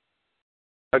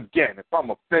 Again, if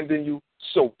I'm offending you,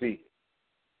 so be it.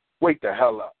 Wake the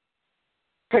hell up.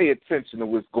 Pay attention to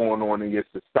what's going on in your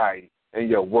society and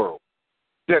your world.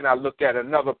 Then I look at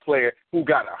another player who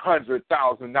got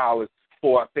 $100,000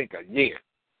 for, I think, a year.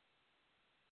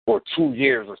 Or 2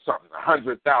 years or something.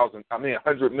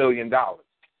 $100 million.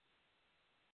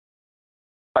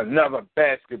 Another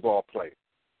basketball player.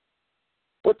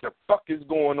 What the fuck is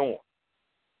going on?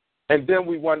 And then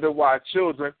we wonder why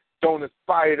children don't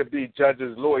aspire to be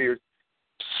judges, lawyers,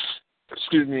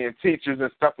 and teachers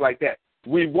and stuff like that.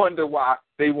 We wonder why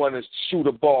they want to shoot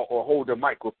a ball or hold a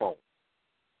microphone.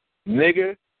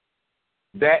 Nigga,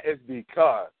 that is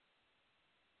because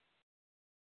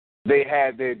they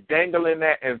had their dangling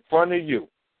that in front of you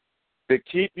to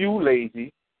keep you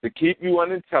lazy, to keep you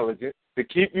unintelligent, to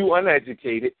keep you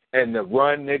uneducated, and to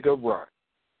run, nigga, run.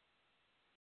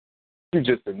 You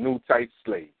just a new type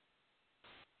slave.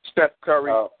 Steph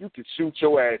Curry, you can shoot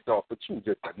your ass off, but you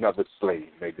just another slave,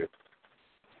 nigga.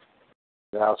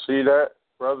 Now, see that,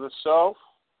 Brother Self?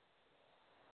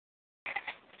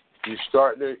 You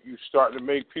starting to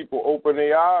make people open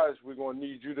their eyes. We're going to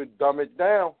need you to dumb it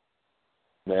down.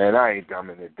 Man, I ain't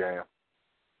dumbing it down.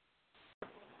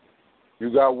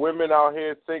 You got women out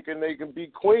here thinking they can be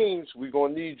queens. We're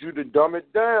going to need you to dumb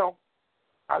it down.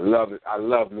 I love it. I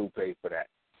love Lupe for that.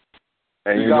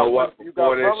 And you know what? You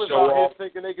got brothers out here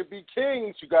thinking they can be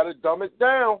kings. You got to dumb it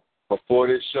down. Before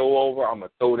this show over, I'm going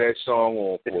to throw that song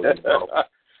on for you, bro.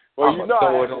 Well, I'm going to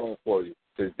throw it on for you.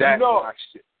 Because that's my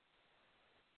shit.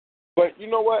 But you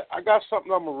know what? I got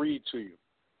something I'm going to read to you.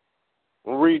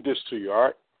 I'm going to read this to you, all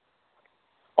right?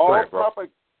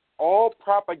 All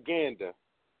propaganda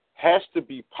has to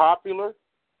be popular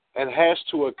and has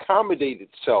to accommodate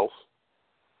itself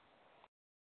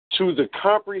to the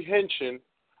comprehension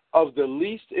of the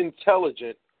least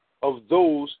intelligent of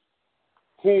those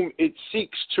whom it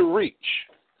seeks to reach.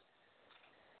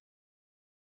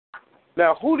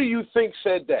 Now, who do you think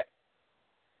said that?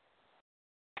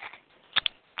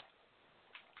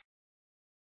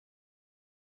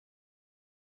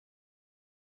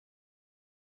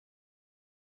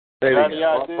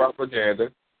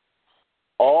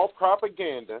 All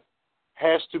propaganda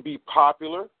has to be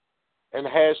popular and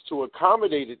has to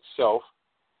accommodate itself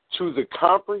to the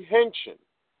comprehension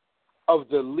of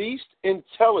the least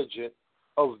intelligent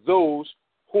of those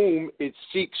whom it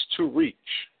seeks to reach.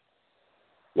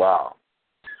 Wow.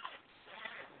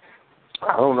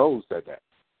 I don't know who said that.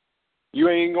 You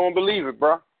ain't going to believe it,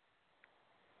 bro.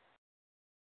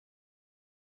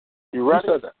 You ready?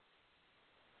 Who said that?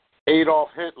 Adolf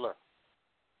Hitler.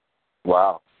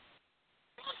 Wow.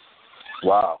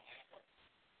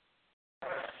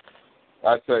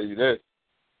 I tell you this.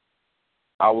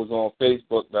 I was on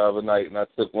Facebook the other night and I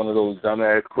took one of those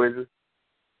dumbass quizzes.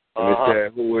 And it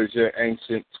said, who is your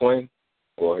ancient twin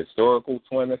or historical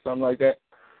twin or something like that?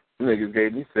 The niggas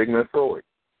gave me Sigmund Freud.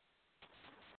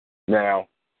 Now,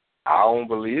 I don't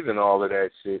believe in all of that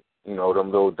shit. You know,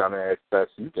 them little dumbass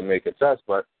tests. You can make a test,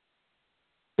 but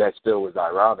that still was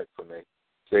ironic for me.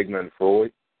 Sigmund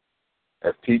Freud.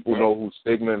 If people know who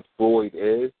Sigmund Freud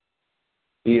is,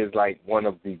 he is like one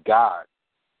of the gods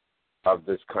of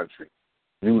this country.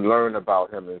 You learn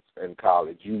about him in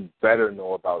college. You better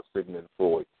know about Sigmund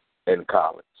Freud in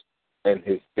college and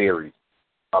his theories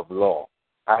of law.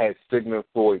 I had Sigmund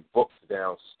Freud books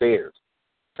downstairs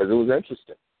because it was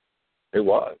interesting. It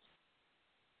was.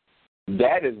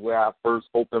 That is where I first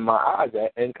opened my eyes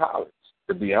at in college,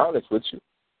 to be honest with you.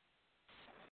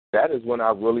 That is when I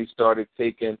really started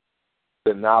taking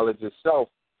the knowledge of self,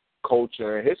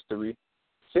 culture, and history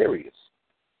serious.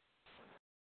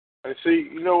 And see,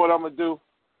 you know what I'm going to do?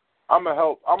 I'm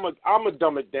going to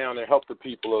dumb it down and help the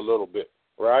people a little bit,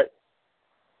 right?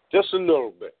 Just a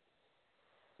little bit.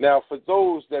 Now, for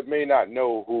those that may not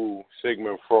know who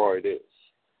Sigmund Freud is,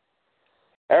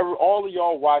 all of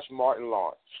y'all watch Martin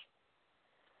Lawrence.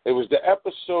 It was the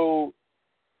episode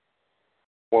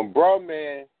when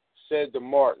Brumman said to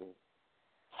Martin,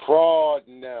 fraud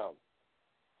now,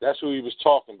 that's who he was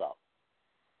talking about.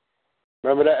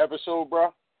 Remember that episode,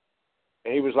 bro?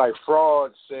 And he was like,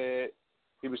 fraud said,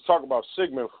 he was talking about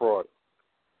Sigmund Freud.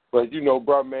 But, you know,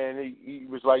 Brumman, he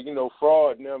was like, you know,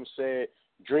 fraud and them said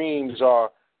dreams are,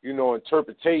 you know,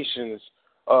 interpretations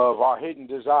of our hidden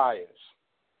desires.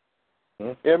 You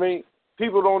know what I mean?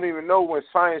 People don't even know when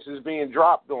science is being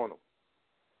dropped on them.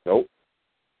 Nope.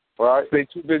 Right? They're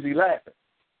too busy laughing.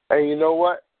 And you know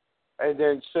what? And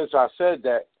then since I said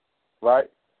that, right,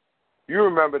 you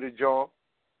remember the John,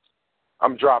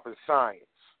 I'm dropping science.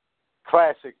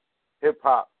 Classic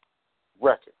hip-hop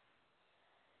record.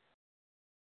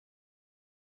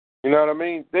 You know what I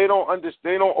mean? They don't understand.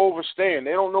 They don't understand.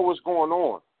 They don't know what's going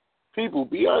on. People,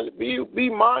 be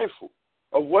mindful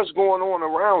of what's going on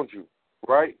around you,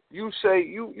 right? You say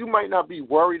you might not be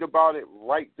worried about it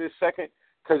right this second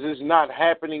because it's not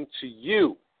happening to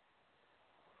you,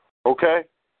 okay?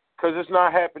 Because it's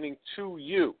not happening to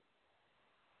you.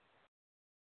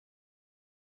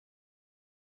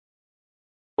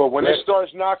 But when it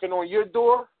starts knocking on your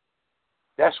door,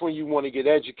 that's when you want to get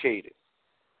educated.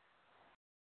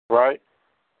 Right?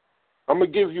 I'm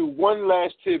going to give you one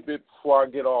last tidbit before I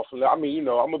get off. I mean, you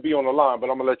know, I'm going to be on the line, but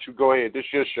I'm going to let you go ahead. This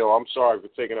is your show. I'm sorry for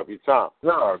taking up your time.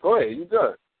 No, go ahead. You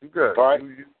good. You good. All right?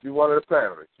 You one of the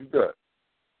panelists. You good.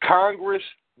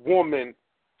 Congresswoman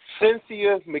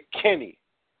Cynthia McKinney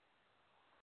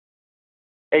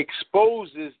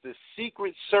exposes the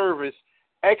Secret Service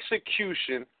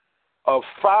execution of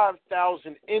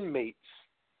 5,000 inmates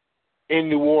in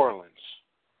New Orleans.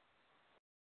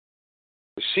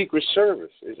 The Secret Service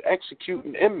is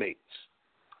executing inmates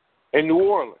in New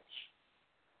Orleans.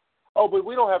 Oh, but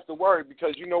we don't have to worry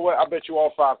because you know what? I bet you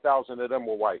all 5,000 of them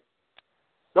were white.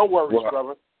 Don't worry,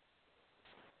 brother.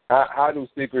 How do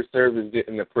Secret Service get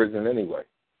into prison anyway?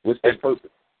 What's their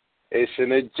purpose? It's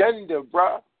an agenda,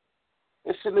 bro.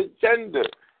 It's an agenda.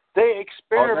 They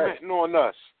experimenting on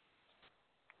us.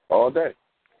 All day.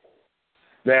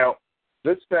 Now,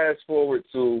 let's fast forward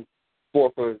to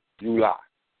 4th of July.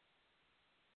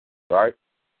 Right?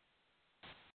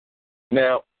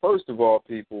 Now, first of all,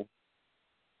 people,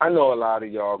 I know a lot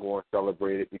of y'all going to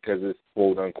celebrate it because it's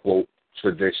quote-unquote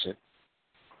tradition.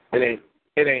 It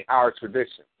ain't our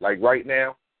tradition. Like right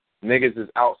now, niggas is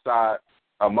outside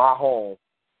of my home.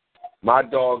 My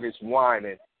dog is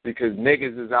whining because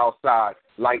niggas is outside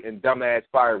lighting dumbass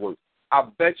fireworks. I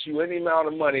bet you any amount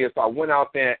of money if I went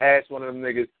out there and asked one of them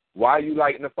niggas, why you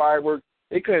lighting the fireworks,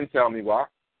 they couldn't tell me why.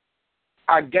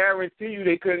 I guarantee you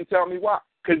they couldn't tell me why,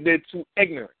 because they're too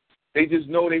ignorant. They just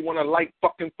know they want to light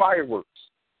fucking fireworks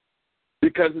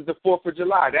because it's the 4th of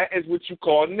July. That is what you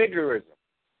call niggerism.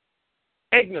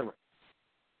 Ignorant.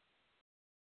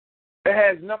 It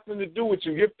has nothing to do with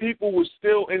you. Your people were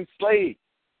still enslaved.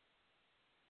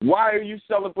 Why are you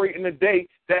celebrating a day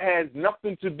that has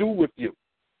nothing to do with you?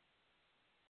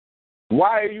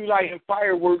 Why are you lighting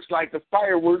fireworks like the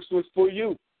fireworks was for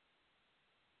you?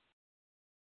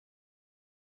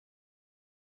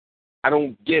 I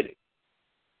don't get it.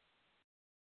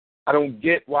 I don't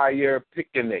get why you're a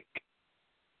picnic,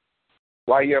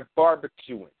 why you're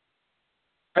barbecuing.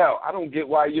 Hell, I don't get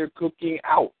why you're cooking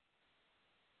out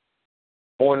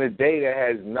on a day that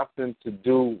has nothing to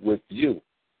do with you.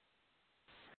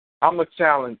 I'm going to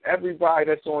challenge everybody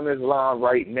that's on this line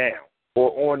right now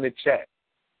or on the chat.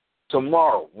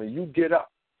 Tomorrow, when you get up,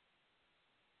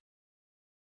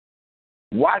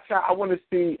 watch how I want to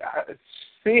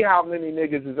see how many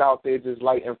niggas is out there just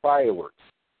lighting fireworks.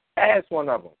 Ask one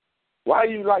of them, why are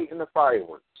you lighting the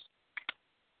fireworks?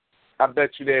 I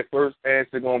bet you their first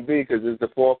answer going to be because it's the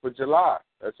 4th of July.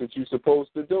 That's what you're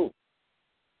supposed to do.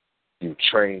 You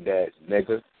trained ass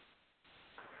nigga.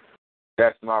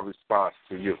 That's my response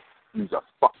to you. You's a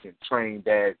fucking trained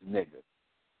ass nigga.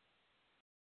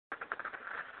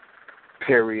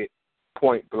 Period.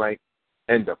 Point blank.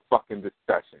 End of fucking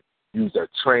discussion. You's a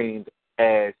trained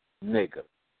ass nigga.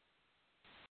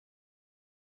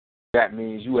 That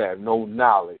means you have no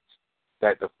knowledge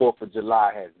that the 4th of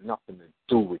July has nothing to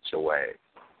do with your ass.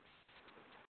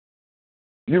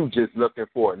 You just looking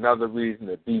for another reason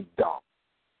to be dumb.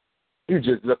 You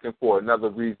just looking for another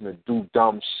reason to do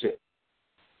dumb shit.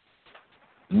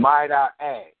 Might I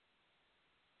add,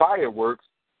 fireworks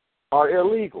are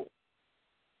illegal.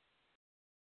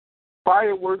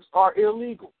 Fireworks are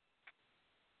illegal.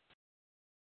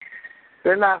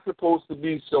 They're not supposed to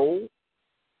be sold.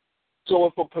 So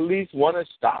if a police want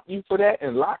to stop you for that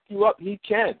and lock you up, he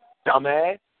can,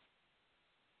 dumbass.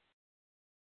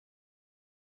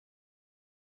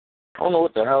 I don't know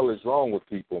what the hell is wrong with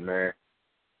people, man.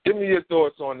 Give me your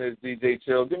thoughts on this, DJ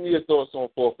Chill. Give me your thoughts on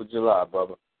 4th of July,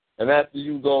 brother. And after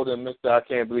you go to Mr. I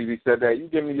can't believe he said that, you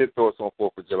give me your thoughts on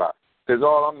 4th of July. Because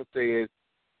all I'm going to say is,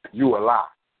 you a lie.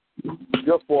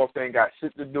 Your 4th ain't got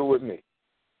shit to do with me.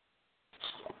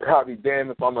 I'll be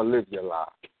damned if I'm going to live your lie.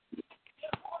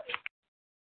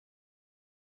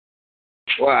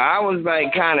 Well, I was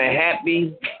like kind of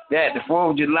happy that the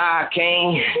 4th of July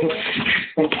came.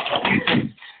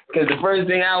 Because the first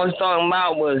thing I was talking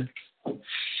about was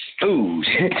food.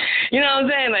 You know what I'm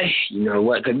saying? Like, you know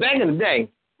what? Because back in the day,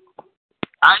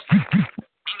 I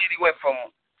immediately went from,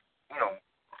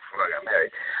 before I got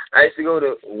married, I used to go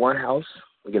to one house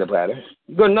and get a platter.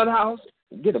 Go to another house,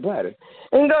 get a platter.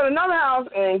 And go to another house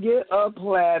and get a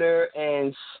platter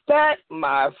and stack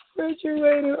my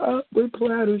refrigerator up with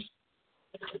platters.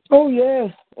 Oh, yeah.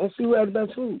 And see who has the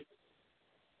best food.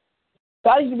 So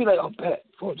I used to be like, oh, Pat,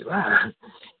 4th of July.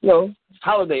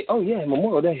 Holiday. Oh, yeah,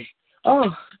 Memorial Day. Oh.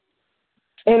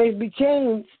 And it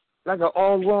became like an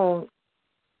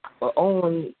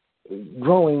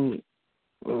growing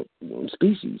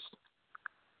species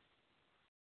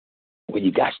where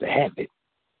you got to have it.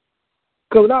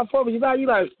 Because without 4th of July, you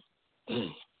like,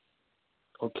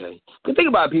 okay. But think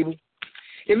about it, people.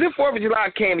 If this 4th of July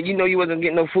came and you wasn't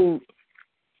getting no food,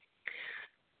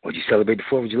 would you celebrate the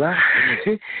 4th of July?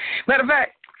 Matter of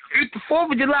fact, if the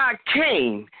 4th of July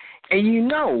came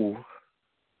and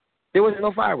there wasn't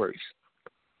no fireworks,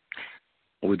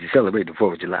 would you celebrate the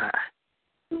 4th of July?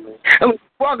 I mean,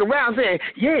 walk around saying,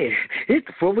 yeah, it's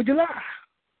the 4th of July.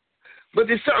 But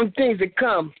there's certain things that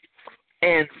come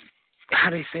and, how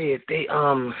they say it, they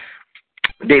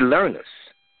learn us.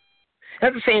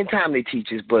 At the same time, they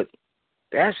teach us, but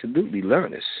they absolutely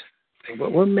learn us.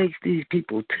 But what makes these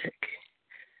people tick?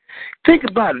 Think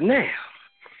about it now.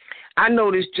 I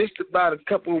noticed just about a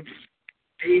couple of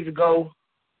days ago,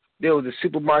 there was a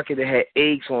supermarket that had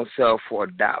eggs on sale for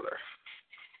 $1.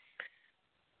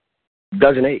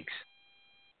 Dozen eggs.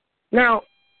 Now,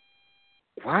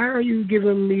 why are you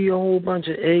giving me a whole bunch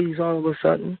of eggs all of a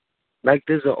sudden? Like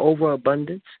there's an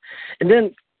overabundance? And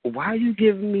then why are you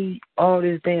giving me all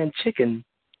this damn chicken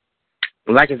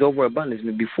like it's overabundance?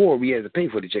 And before we had to pay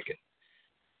for the chicken.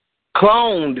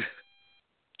 Cloned.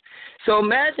 So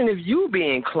imagine if you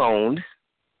being cloned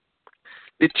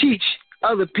to teach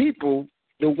other people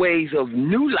the ways of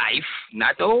new life,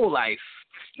 not the old life,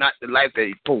 not the life that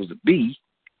it's supposed to be,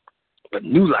 but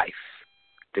new life,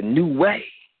 the new way,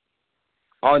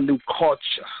 our new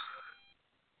culture,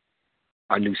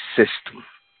 our new system.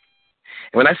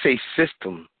 And when I say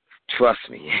system, trust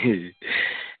me,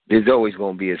 there's always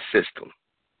going to be a system.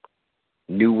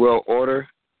 New World Order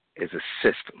is a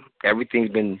system.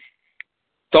 Everything's been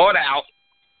thought out,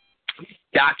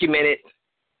 documented,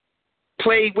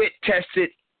 played with, tested,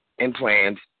 and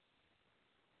planned.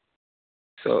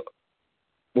 So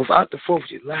without the 4th of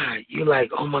July, you're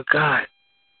like, oh, my God.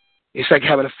 It's like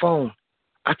having a phone.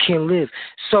 I can't live.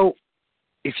 So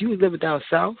if you live down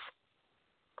south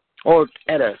or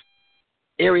at a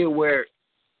area where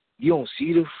you don't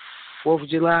see the 4th of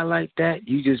July like that,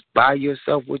 you just by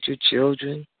yourself with your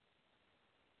children,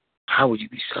 how would you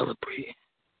be celebrating?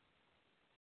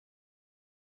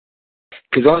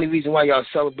 Because the only reason why y'all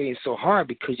celebrating so hard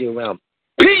because you're around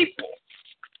people.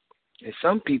 And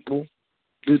some people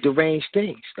do deranged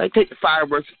things. Like take the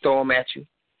fireworks and throw them at you.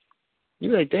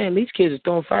 You're like, damn, these kids are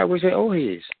throwing fireworks at old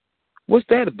heads. What's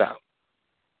that about?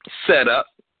 Set up.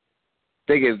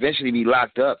 They can eventually be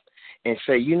locked up and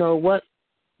say, you know what?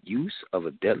 Use of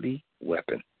a deadly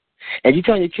weapon. And you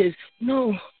telling your kids,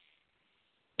 no,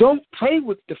 don't play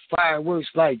with the fireworks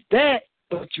like that,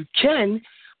 but you can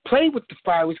play with the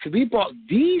fireworks because we bought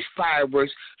these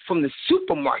fireworks from the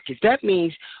supermarkets. That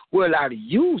means we're allowed to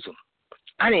use them.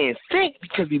 I didn't think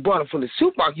because we bought them from the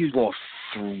supermarket, you was going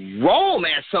to throw them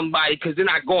at somebody because they're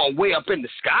not going way up in the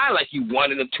sky like you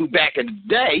wanted them to back in the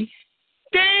day.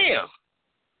 Damn.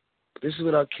 But this is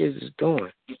what our kids is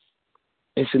doing.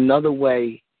 It's another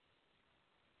way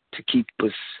to keep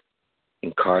us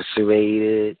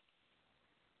incarcerated,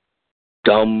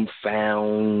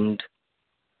 dumbfounded,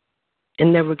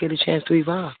 and never get a chance to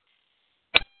evolve.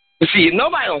 But see,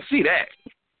 nobody don't see that.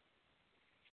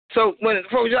 So when the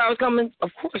 4th of July was coming, of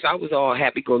course I was all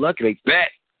happy-go-lucky. Like,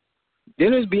 bet,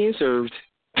 dinner's being served.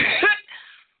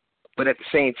 But at the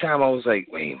same time, I was like,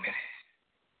 wait a minute.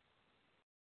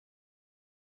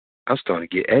 I'm starting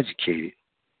to get educated.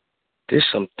 There's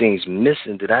some things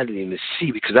missing that I didn't even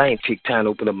see because I didn't take time to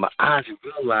open up my eyes and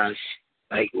realize,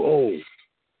 like, whoa,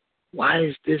 why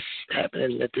is this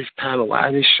happening at this time, and why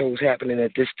are this show's happening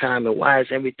at this time, and why is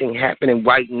everything happening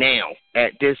right now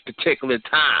at this particular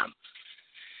time?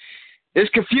 There's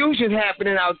confusion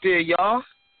happening out there, y'all.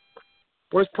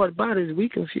 Worst part about it is we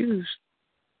confused.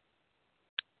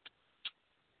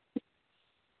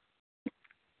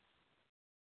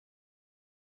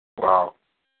 Wow.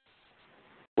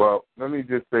 Well, let me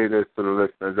just say this to the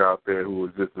listeners out there who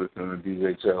was just listening to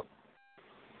DJ Cho.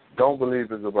 Don't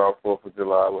believe it's about 4th of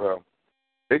July with him.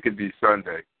 It could be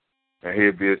Sunday, and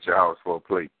he'll be at your house for a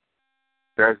plate.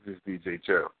 That's just DJ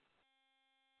Cho.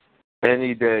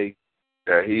 Any day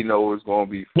that he knows it's going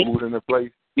to be food in the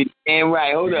place. Damn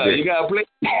right. Hold on. You got a plate?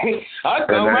 I'll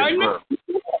come right now.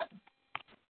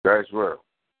 That's real.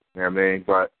 You know what I mean?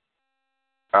 But,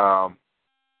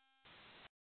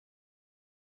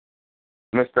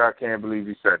 Mr. I can't believe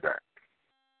he said that.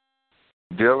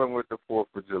 Dealing with the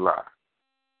 4th of July.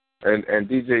 And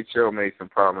DJ Chill made some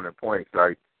prominent points,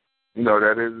 like, you know,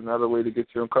 that is another way to get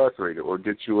you incarcerated or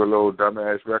get you a little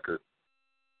dumbass record.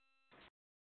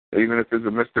 Even if it's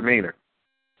a misdemeanor.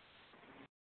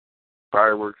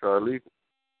 Fireworks are illegal.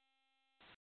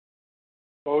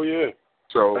 Oh, yeah.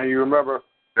 So, and you remember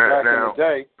back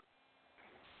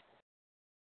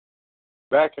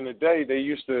in the day, they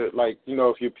used to, like, you know,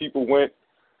 if your people went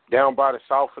down by the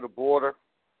south of the border,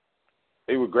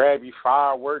 they would grab you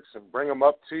fireworks and bring them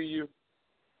up to you.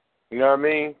 You know what I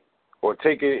mean? Or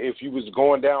take it, if you was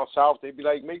going down south, they'd be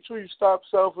like, make sure you stop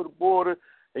south of the border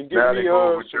and give now me they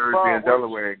go over some Jersey fireworks. and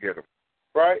Delaware and get them.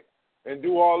 Right? And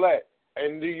do all that.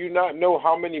 And do you not know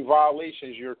how many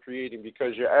violations you're creating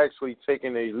because you're actually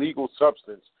taking a legal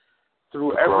substance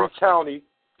through every county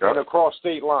and across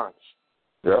state lines?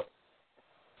 Yep.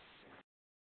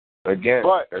 Again,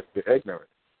 that's the ignorance.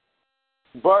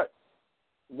 But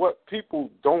what people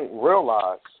don't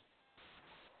realize,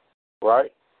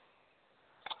 right,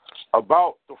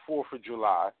 about the 4th of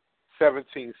July,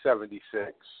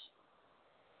 1776,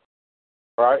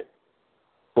 right?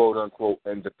 Quote, unquote,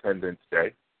 Independence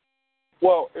Day.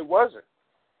 Well, it wasn't.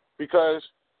 Because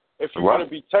if you want to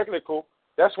be technical,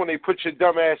 that's when they put your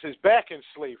dumb asses back in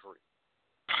slavery.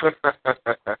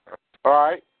 All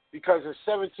right? Because in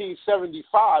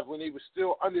 1775, when they were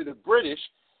still under the British,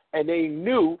 and they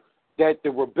knew that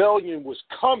the rebellion was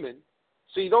coming.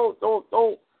 See, don't.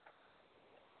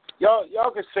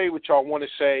 Y'all can say what y'all want to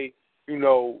say, you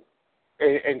know,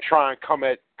 and try and come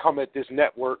at this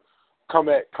network, come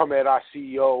at our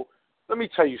CEO. Let me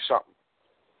tell you something.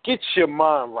 Get your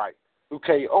mind right,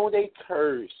 okay? Oh, they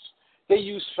curse. They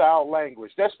use foul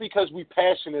language. That's because we're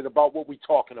passionate about what we're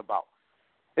talking about.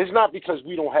 It's not because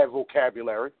we don't have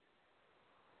vocabulary.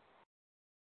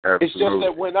 Absolutely. It's just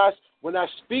that when I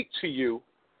speak to you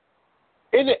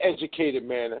in an educated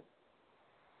manner,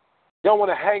 you don't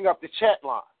want to hang up the chat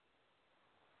line.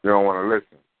 You don't want to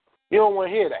listen. You don't want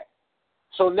to hear that.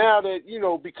 So now that, you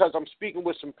know, because I'm speaking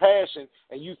with some passion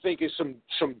and you think it's some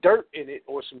dirt in it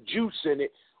or some juice in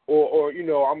it or you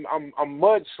know, I'm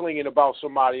mudslinging about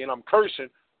somebody and I'm cursing,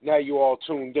 now you all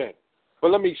tuned in. But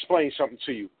let me explain something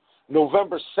to you.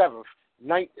 November 7th,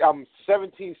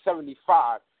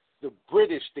 1775, the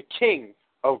British, the king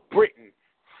of Britain,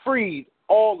 freed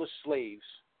all the slaves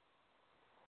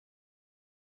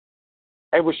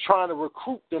and was trying to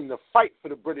recruit them to fight for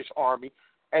the British Army,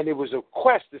 and it was a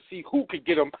quest to see who could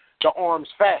get them the arms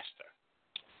faster.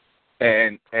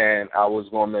 And I was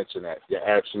going to mention that. You're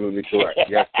absolutely correct.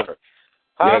 Yes, sir.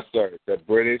 Yes, sir. The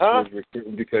British was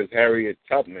recruiting because Harriet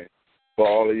Tubman, for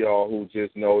all of y'all who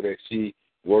just know that she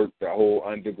worked the whole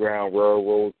Underground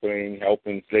Railroad thing,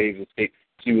 helping slaves escape,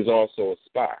 she was also a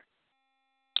spy.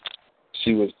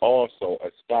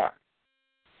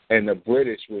 And the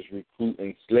British was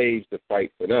recruiting slaves to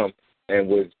fight for them and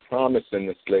was promising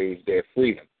the slaves their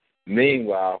freedom.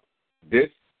 Meanwhile, this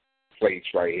place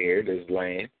right here, this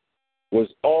land,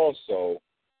 was also,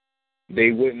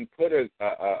 they wouldn't put a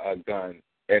gun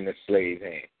in the slave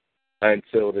hand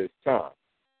until this time.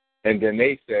 And then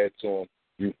they said to them,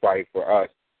 you fight for us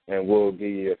and we'll give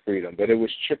you your freedom. But it was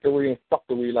trickery and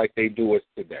fuckery like they do us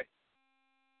today.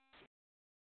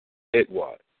 It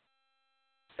was.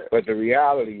 But the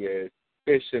reality is,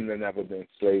 it shouldn't have never been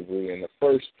slavery in the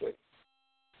first place.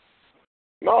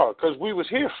 No, because we was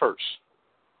here first.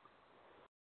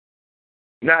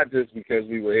 Not just because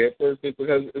we were here first, it's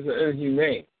because it's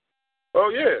inhumane. Oh,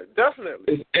 yeah, definitely.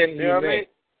 It's inhumane. You know what I mean?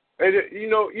 And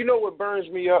you know what burns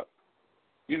me up?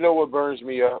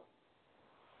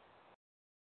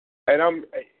 And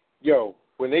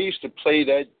when they used to play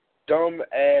that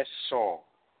dumb-ass song,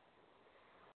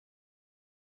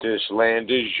 this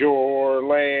land is your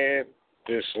land,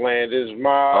 this land is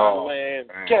my land,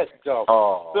 man. Get the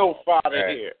filth out of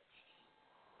here.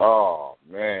 Oh,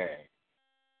 man.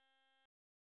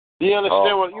 You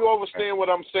understand you understand what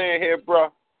I'm saying here,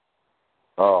 bro?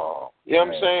 Oh, you know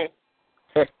what I'm saying?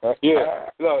 Yeah,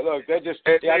 look, that just,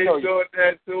 And I they know doing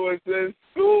that to us in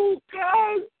school,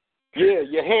 guys. Yeah,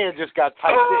 your hand just got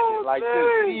tight in it, like man.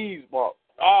 this knees ball.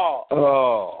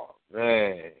 Oh,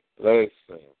 man,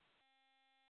 listen.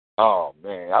 Oh,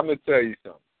 man, I'm going to tell you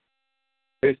something.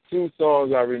 There's 2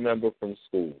 songs I remember from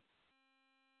school.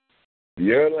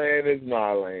 Your Land is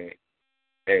My Land,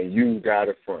 and You Got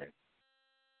a Friend.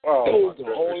 Those are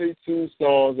the only 2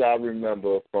 songs I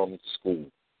remember from school.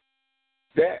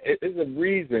 That is a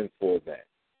reason for that.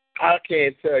 I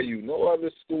can't tell you no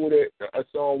other school that a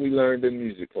song we learned in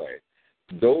music class.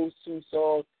 Those 2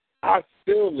 songs, I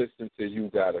still listen to You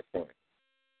Got a Friend.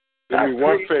 do me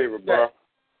one favor, bro.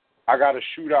 I got to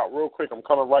shoot out real quick. I'm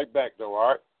coming right back, though, all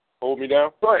right? Hold me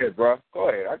down. Go ahead, bro. Go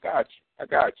ahead. I got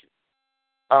you.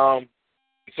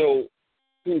 So,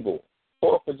 people,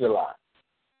 4th of July.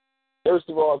 First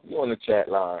of all, if you're on the chat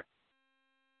line,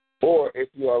 or if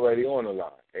you're already on the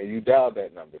line, and you dial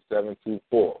that number,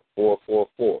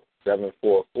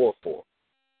 724-444-7444,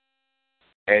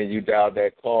 and you dial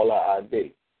that caller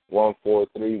ID,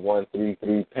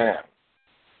 143133#,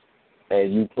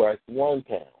 and you press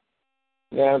 1#.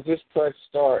 Now, just press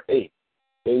 *8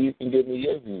 so you can give me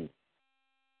your view.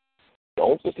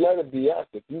 Don't just let it be us.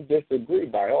 If you disagree,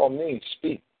 by all means,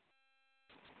 speak.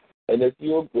 And if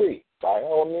you agree, by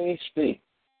all means, speak.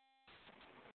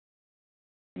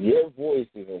 Your voice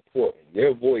is important.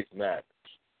 Your voice matters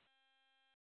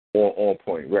on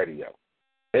OnPoint Radio.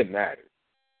 It matters,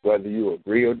 whether you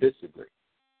agree or disagree.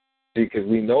 Because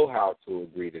we know how to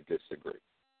agree to disagree.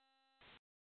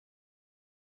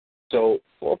 So,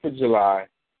 4th of July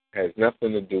has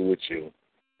nothing to do with you,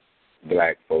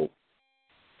 black folk.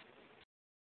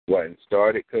 Wasn't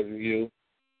started because of you.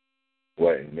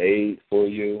 Wasn't made for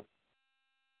you.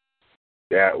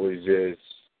 That was just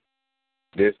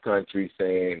this country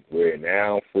saying we're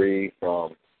now free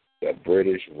from the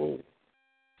British rule.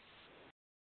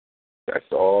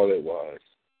 That's all it was.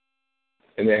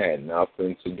 And it had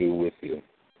nothing to do with you.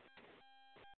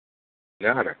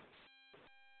 Nada.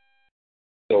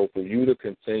 So for you to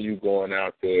continue going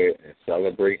out there and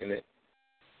celebrating it,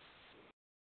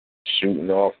 shooting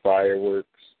off fireworks,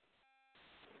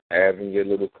 having your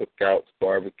little cookouts,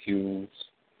 barbecues,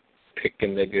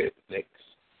 picking nicks,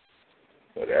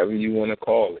 whatever you want to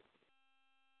call it,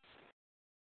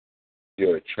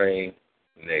 you're a trained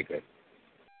nigger.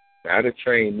 Not a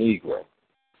trained Negro.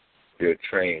 You're a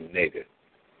trained nigger.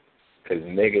 Because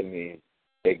nigger means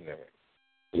ignorant,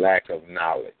 lack of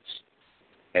knowledge.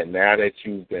 And now that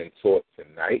you've been taught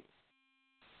tonight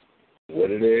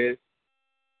what it is,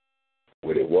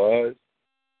 what it was,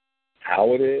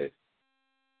 how it is,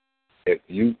 if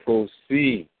you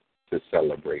proceed to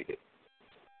celebrate it,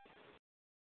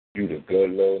 you the good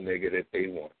little nigga that they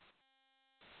want.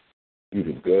 You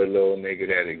the good little nigga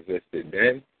that existed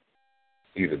then.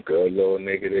 You the good little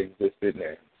nigga that existed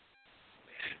now.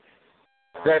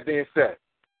 That being said,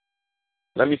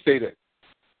 let me say this.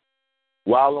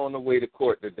 While on the way to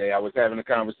court today, I was having a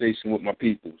conversation with my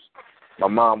peoples. My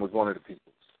mom was one of the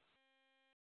peoples.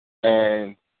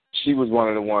 And she was one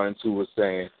of the ones who was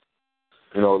saying,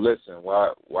 listen,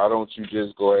 why don't you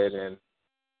just go ahead and,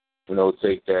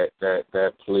 take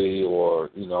that plea or,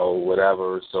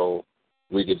 whatever, so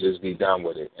we could just be done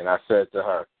with it. And I said to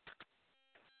her,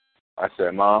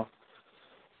 Mom,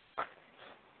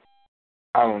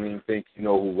 I don't even think you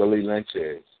know who Willie Lynch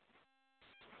is.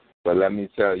 But let me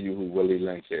tell you who Willie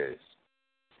Lynch is.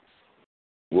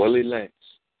 Willie Lynch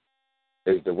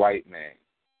is the white man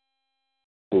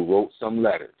who wrote some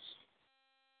letters.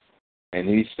 And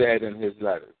he said in his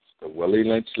letters, the Willie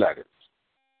Lynch letters,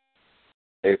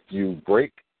 if you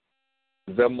break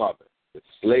the mother, the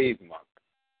slave mother,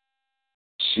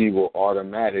 she will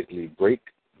automatically break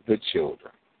the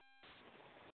children.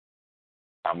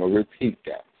 I'm going to repeat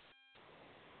that.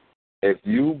 If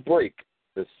you break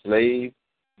the slave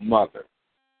mother,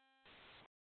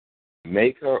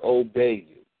 make her obey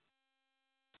you,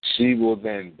 she will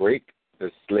then break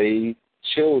the slave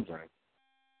children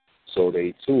so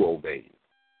they too obey you.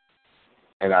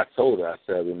 And I told her, I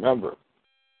said, remember,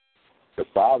 the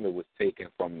father was taken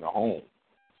from the home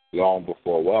long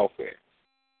before welfare.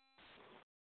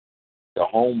 The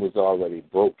home was already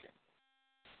broken.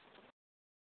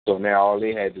 So now all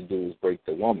they had to do was break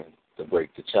the woman to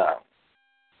break the child.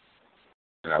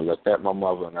 And I looked at my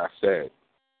mother and I said,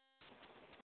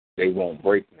 they won't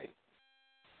break me.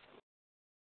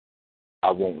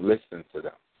 I won't listen to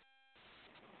them.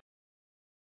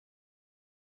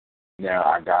 Now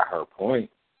I got her point.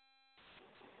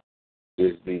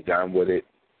 Just be done with it.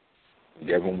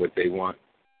 Give them what they want.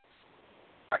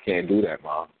 I can't do that,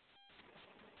 Mom.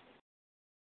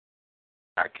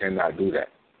 I cannot do that.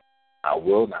 I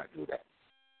will not do that.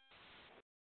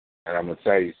 And I'm going to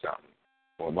tell you something.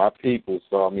 When my people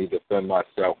saw me defend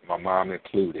myself, my mom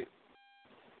included,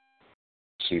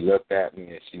 she looked at me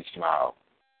and she smiled.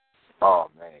 Oh,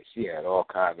 man, she had all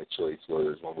kinds of choice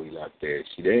words when we left there.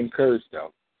 She didn't curse,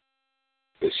 though.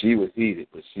 But she was heated,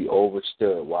 but she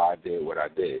understood why I did what I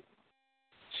did.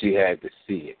 She had to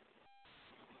see it.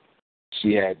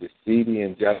 She had to see the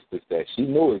injustice that she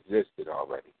knew existed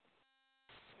already.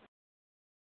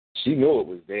 She knew it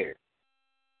was there.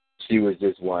 She was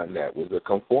just one that was a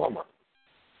conformer.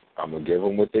 I'm going to give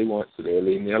them what they want so they'll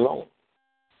leave me alone.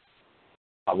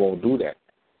 I won't do that.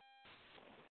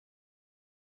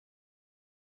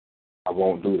 I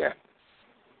won't do that.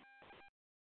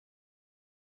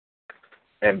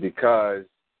 And because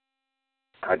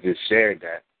I just shared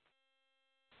that,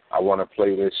 I want to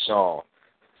play this song.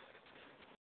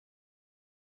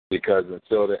 Because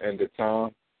until the end of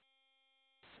time,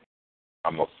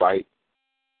 I'm going to fight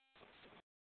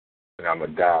and I'm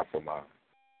going to die for mine.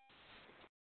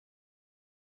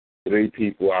 3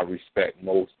 people I respect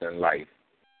most in life.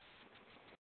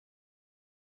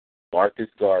 Marcus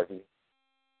Garvey,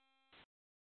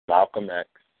 Malcolm X,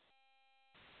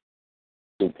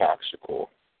 Tupac Shakur.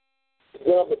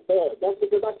 Well, that's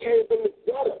because I came from the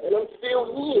gutter and I'm still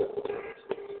here.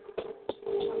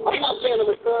 I'm not saying I'm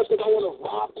a thug because I want to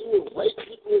rob you and rape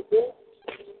people and things.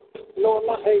 No, I'm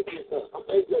not angry, son. I'm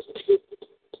angry at the system.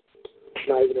 It's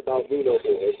not even about me no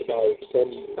more. It's about some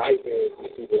nightmares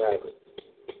these people having.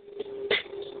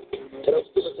 But I'm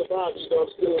still a survivor, you know, I'm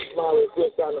still smiling,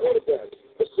 still trying to hold it back.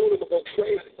 As soon as I go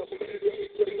crazy,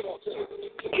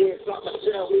 inside my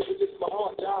jail, it's my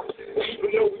heart down. Even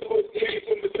though we both came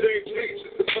from the same place,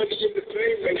 the money in the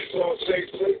same place, it's all same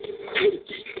place.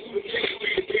 We can't be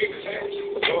the game is at.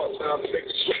 All time, take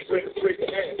the shit, break the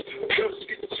hand. Never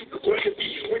get the super when you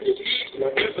leave, when you leave.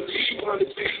 Never leave, on the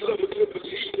things of the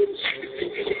believe.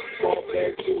 All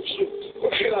bad cool shit.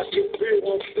 What can I do? Real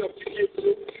on stuff to get to.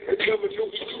 And never do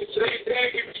we do the same thing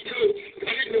if we could.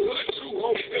 It's in the hood too,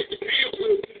 homie, make it feel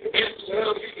good. Every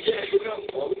time we jack it up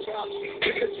all the time. We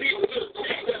can see the little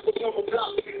things that become a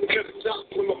block. Never stop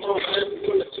when my mom asked me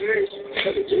for the change.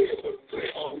 Never did, but they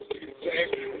always be the same.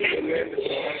 And then the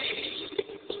time.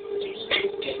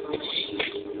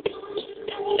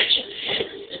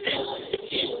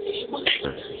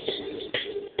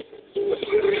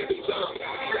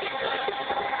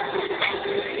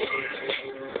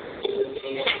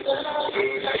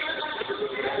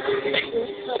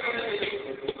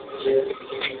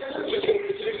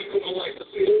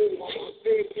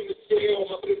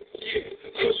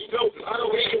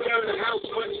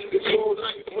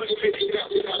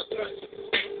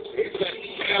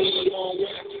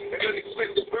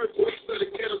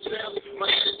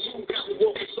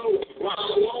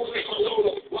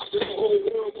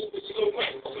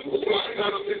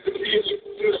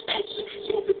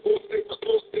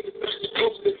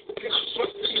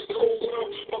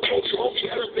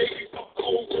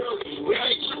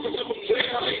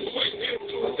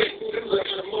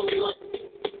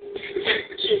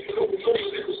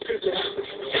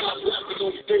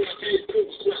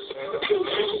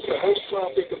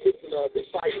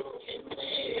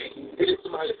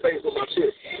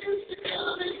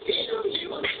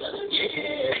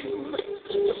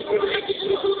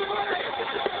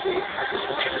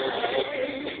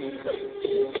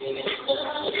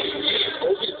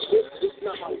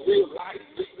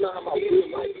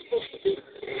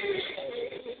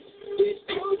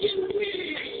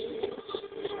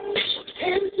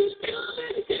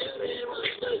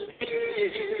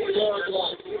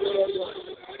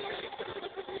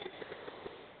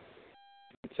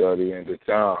 Until the end of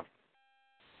time,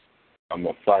 I'm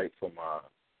going to fight for mine.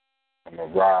 I'm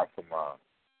going to ride for mine.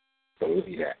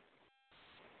 Believe that.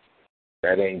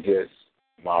 That ain't just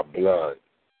my blood.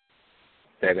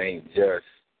 That ain't just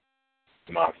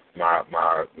my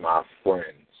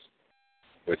friends,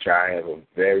 which I have a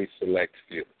very select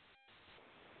few.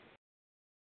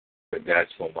 But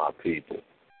that's for my people.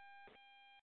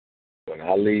 When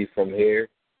I leave from here,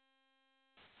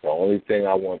 the only thing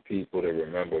I want people to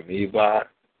remember me by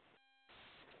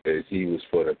is he was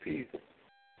for the people.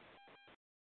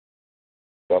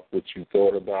 Fuck what you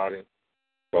thought about him.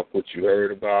 Fuck what you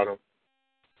heard about him.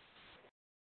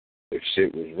 If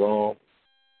shit was wrong,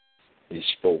 he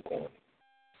spoke on it.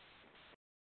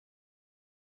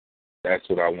 That's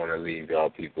what I want to leave y'all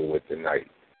people with tonight.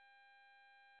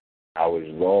 I was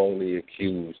wrongly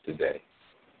accused today,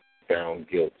 found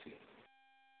guilty,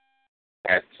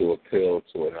 had to appeal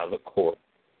to another court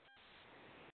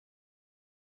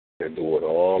to do it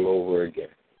all over again.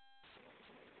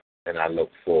 And I look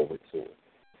forward to it.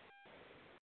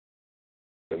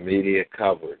 the media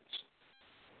coverage,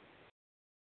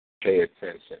 pay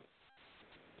attention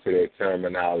to their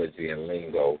terminology and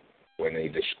lingo when they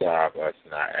describe us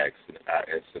and our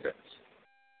incidents.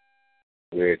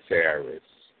 We're terrorists.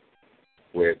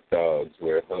 We're thugs.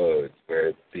 We're hoods.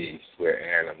 We're beasts. We're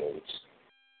animals.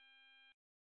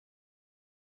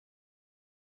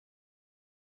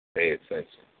 Pay attention.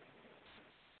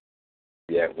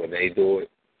 Yet when they do it,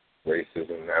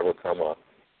 racism never come up.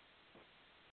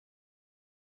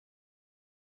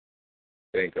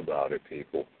 Think about it,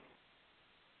 people.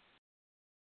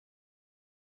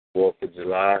 4th of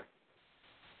July,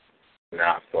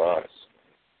 not for us.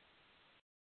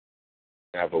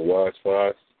 Never was for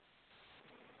us.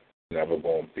 Never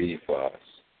going to be for us.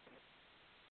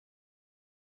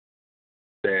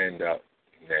 Stand up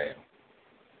now.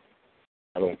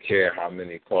 I don't care how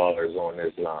many callers on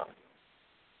this line.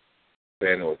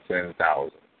 10 or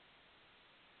 10,000.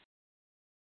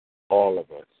 All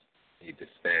of us need to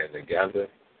stand together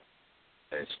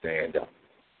and stand up.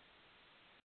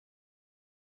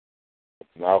 If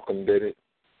Malcolm did it,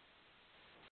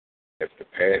 if the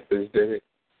Panthers did it,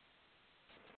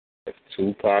 if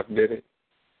Tupac did it,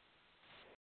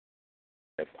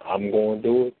 if I'm going to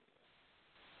do it,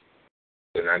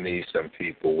 then I need some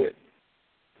people with me.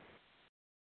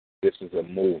 This is a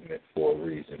movement for a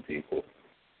reason, people.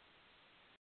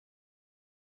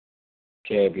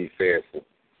 Can't be fearful.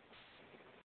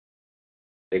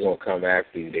 They're going to come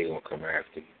after you. They're going to come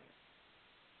after you.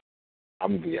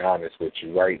 I'm going to be honest with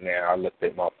you. Right now, I looked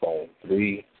at my phone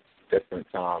 3 different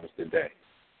times today.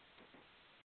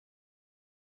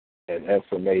 And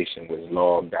information was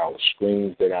logged out.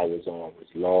 Screens that I was on was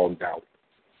logged out.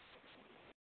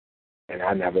 And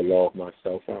I never logged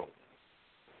myself out.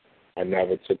 I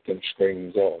never took them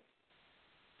screens off.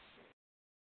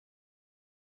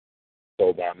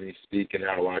 So by me speaking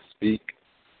how I speak,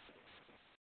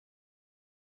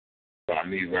 by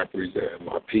me representing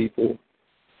my people,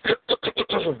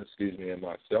 excuse me, and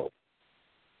myself,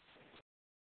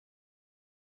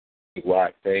 do I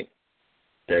think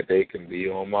that they can be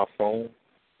on my phone?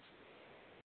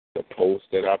 The post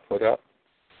that I put up?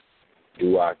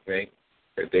 Do I think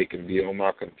that they can be on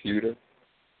my computer?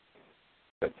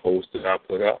 The post that I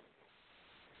put up?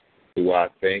 Do I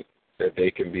think that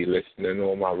they can be listening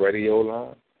on my radio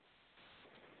line?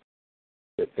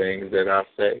 The things that I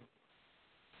say?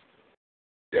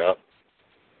 Yep.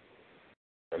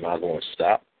 Am I going to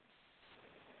stop?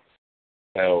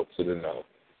 Hell to the no.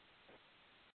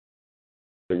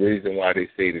 The reason why they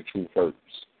say the truth hurts.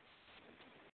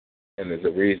 And there's a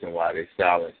reason why they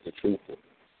silence the truthful.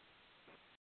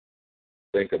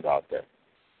 Think about that.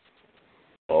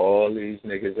 All these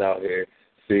niggas out here,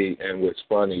 see, and what's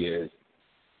funny is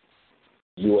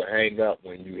you will hang up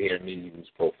when you hear me use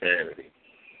profanity.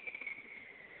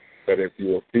 But if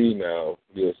you're a female,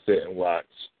 you'll sit and watch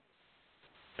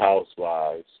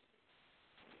Housewives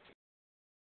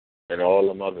and all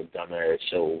them other dumbass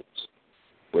shows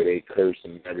where they curse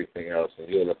and everything else, and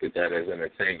you'll look at that as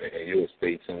entertainment, and you'll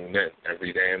stay tuned in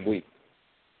every damn week.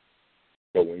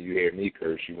 But when you hear me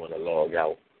curse, you want to log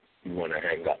out. You want to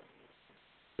hang up.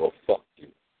 Well, fuck you.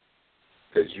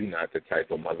 Because you're not the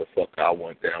type of motherfucker I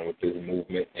want down with this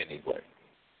movement anyway.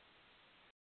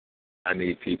 I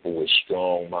need people with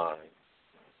strong mind,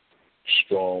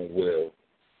 strong will,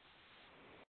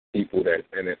 people that's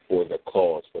in it for the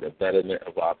cause, for the betterment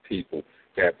of our people,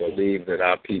 that believe that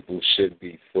our people should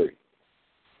be free,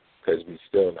 because we're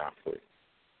still not free.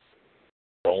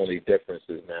 The only difference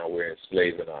is now we're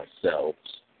enslaving ourselves.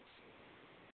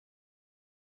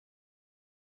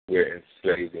 We're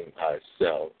enslaving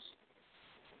ourselves.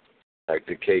 Like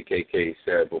the KKK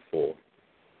said before,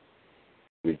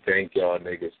 we thank y'all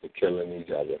niggas for killing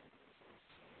each other.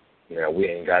 Now we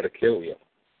ain't got to kill y'all.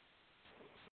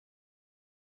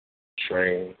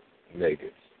 Train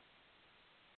niggas.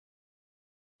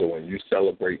 So when you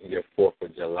celebrating your 4th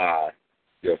of July,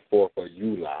 your 4th of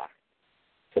July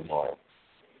tomorrow,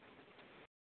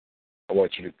 I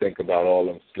want you to think about all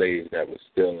them slaves that were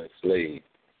still enslaved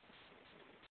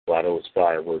while those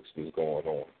fireworks was going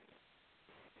on.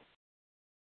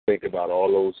 Think about all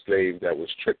those slaves that was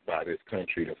tricked by this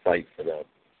country to fight for them,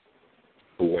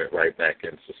 who went right back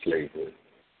into slavery.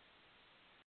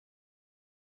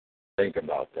 Think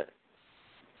about that.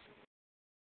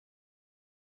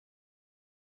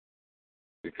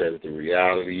 Because the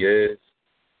reality is,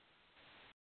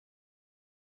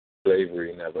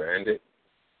 slavery never ended.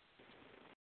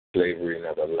 Slavery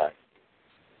never left.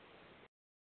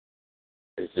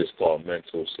 It's just called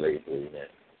mental slavery now.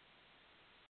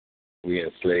 We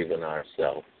enslaving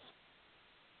ourselves.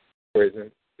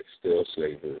 Prison is still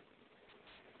slavery.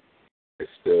 It's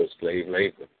still slave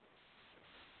labor.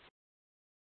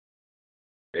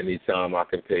 Anytime I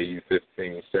can pay you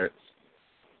 15 cents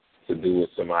to do what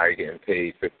somebody getting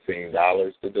paid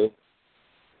 $15 to do,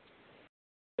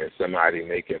 and somebody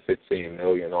making $15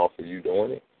 million off of you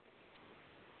doing it,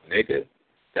 nigga,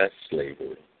 that's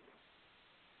slavery.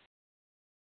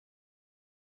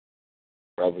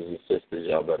 Brothers and sisters,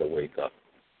 y'all better wake up.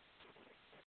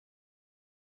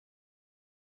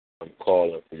 I'm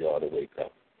calling for y'all to wake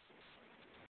up.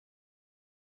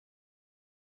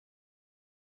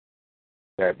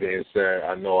 That being said,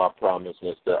 I know I promised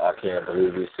Mr. I can't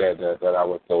believe he said that I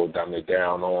would throw Dumb It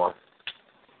Down on,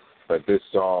 but this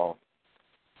song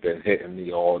been hitting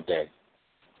me all day.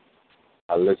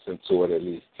 I listen to it at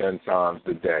least 10 times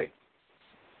a day,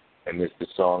 and it's the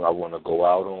song I want to go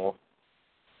out on,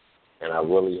 and I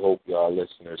really hope y'all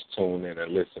listeners tune in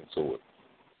and listen to it,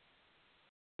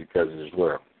 because it's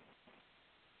real.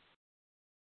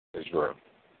 It's real.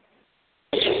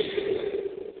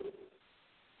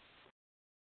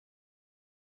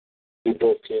 We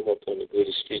both came up on the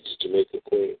greatest streets of Jamaica,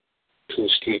 Queen. Two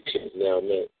street kids now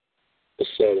met. It's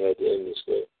sad I had to end this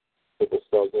way. But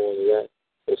before I go into that,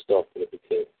 let's start from the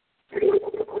beginning.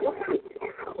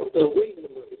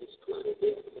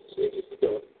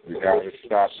 We gotta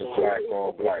stop the black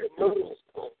on black.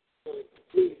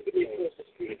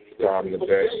 Time to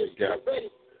bed together.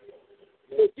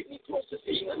 Get me close to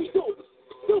see. Let me go.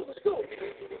 Let's go.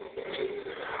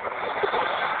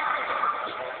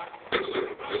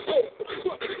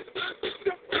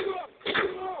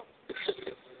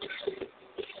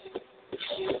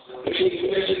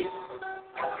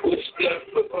 Which step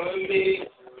upon me,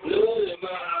 losing my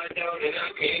heart down and I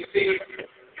can't see.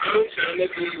 I'm trying to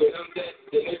be what I'm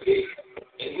destined to be,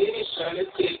 and then it's trying to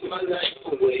take my life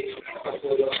away. I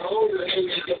put a whole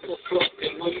range up for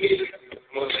fucking with me.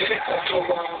 My man talk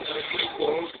around and you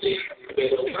won't see.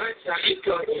 But on my time you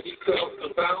talk when you talk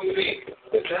about me,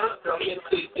 but I'm coming to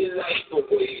take your life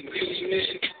away. Many men.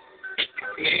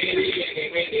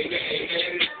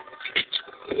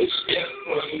 Which step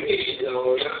from me,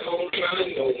 Lord, I don't cry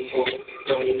no more.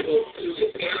 Don't look to the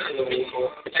sky no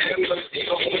more. Have mercy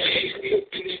on me.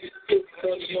 Niggas put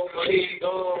money on my head.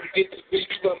 Get the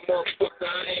bitch from motherfucker,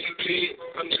 I ain't big.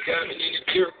 I'm the diamond in the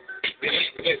dirt. It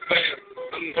ain't been found.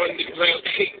 I'm underground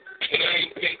king, and I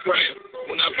ain't been crowned.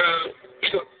 When I rhyme,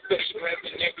 something special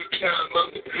happen every time I'm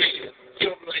the greatest.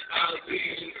 Something like Ali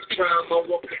in the crime. I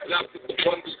walk the block with the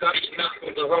wonders. I be knocking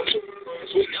on the humble.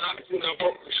 Sweet the ops when I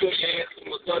walk, show your ass to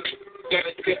my gun.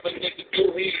 Gotta tip a nigga to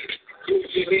his. Lose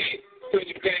your head. Turn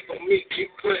your back on me. Get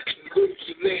clapped and lose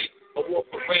your leg. I walk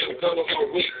around, gun on my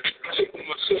way. Chip on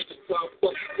my shoulder, so I'm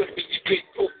fucking flipping your big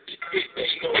poke. Your big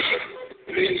ain't no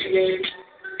man.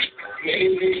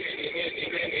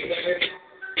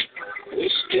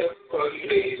 Which step from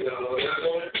me, Lord, I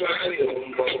don't cry no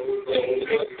more. Don't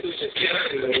look to the sky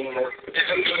no more.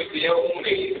 Have mercy on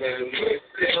me, have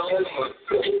mercy on my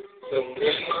soul. Don't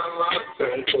let my heart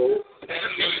turn cold.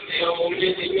 Have mercy on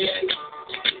many men.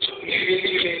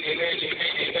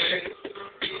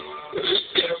 Which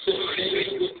step from me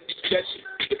wouldn't be catching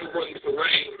if it wasn't for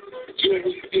rain. You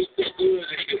wouldn't feel so good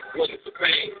if it wasn't for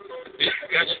pain. This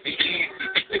gotta be easy.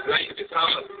 This life is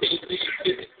hard. Physically,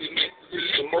 mentally,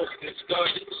 emotionally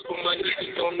scarred. For my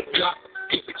niggas on the block,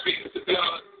 it's the treatment of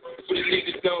God. For the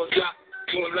niggas down block,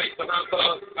 doing life behind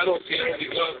bars. I don't see only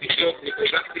God be judging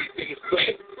because I see things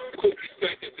clear. Quick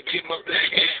perspective to get my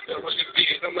black ass 100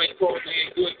 years. I might call me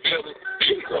a good fellow.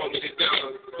 You can call me the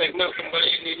Don. Like nothing by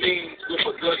any means with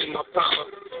my gun in my palm.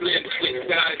 Let the slick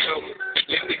guys on me.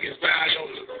 Let niggas ride on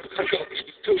me. I thought this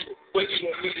was too. But you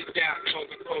want me to die on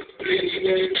the phone.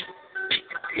 Many.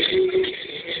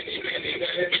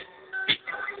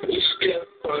 Which step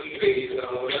from me,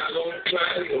 Lord, I don't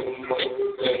cry no more.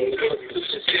 Don't look to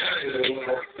the sky no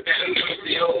more. Have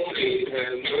mercy on me,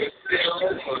 have mercy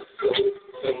on my soul.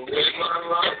 Don't let my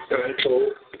heart turn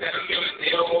cold. Have mercy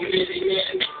on many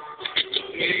men.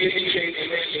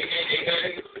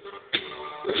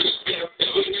 Which step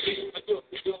from me,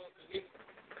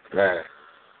 Man,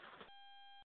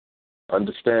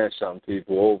 understand something,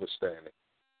 people overstand it.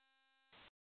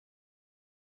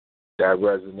 That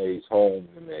resonates home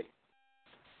to me.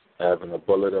 Having a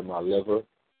bullet in my liver,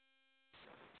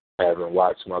 having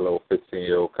watched my little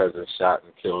 15-year-old cousin shot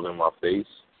and killed in my face,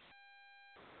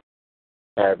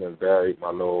 having buried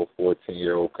my little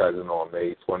 14-year-old cousin on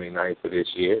May 29th of this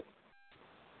year.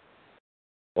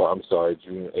 Well, I'm sorry,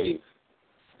 June 8th.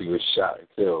 He was shot and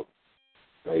killed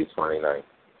May 29th.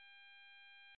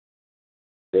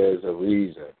 There's a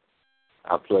reason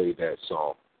I played that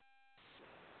song.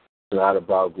 It's not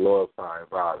about glorifying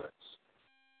violence.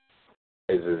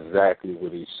 It's exactly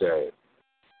what he said.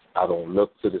 I don't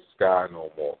look to the sky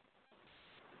no more.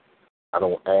 I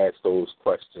don't ask those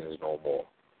questions no more.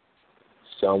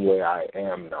 Somewhere I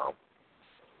am now.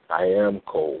 I am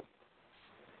cold.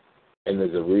 And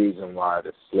there's a reason why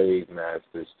the slave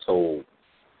masters told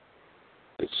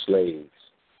the slaves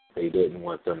they didn't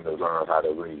want them to learn how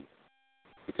to read,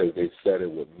 because they said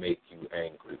it would make you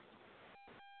angry.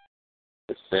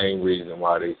 The same reason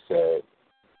why they said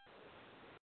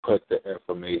put the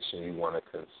information you want to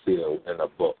conceal in a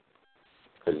book,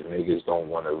 because niggas don't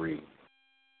want to read.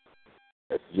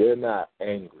 If you're not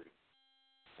angry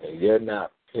and you're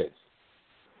not pissed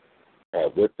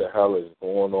at what the hell is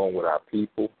going on with our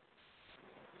people,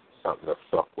 something the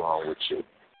fuck wrong with you.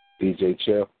 DJ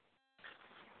Chill?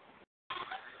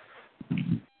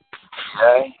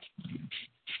 Okay.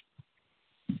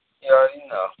 You already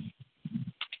know.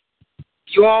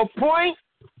 You on point?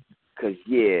 'Cause,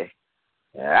 yeah,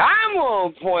 I'm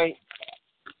on point.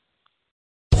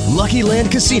 Lucky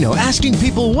Land Casino, asking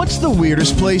people, what's the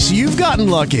weirdest place you've gotten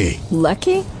lucky?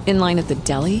 Lucky? In line at the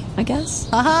deli, I guess?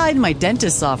 Aha, in my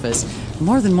dentist's office.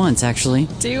 More than once, actually.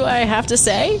 Do I have to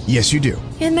say? Yes, you do.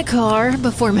 In the car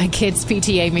before my kids'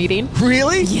 PTA meeting.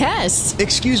 Really? Yes.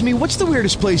 Excuse me, what's the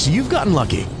weirdest place you've gotten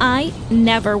lucky? I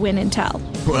never win and tell.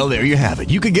 Well, there you have it.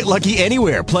 You can get lucky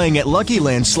anywhere, playing at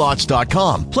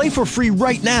LuckyLandSlots.com. Play for free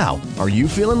right now. Are you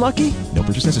feeling lucky? No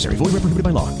purchase necessary. Void where prohibited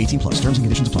by law. 18+. Terms and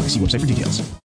conditions apply. See website for details.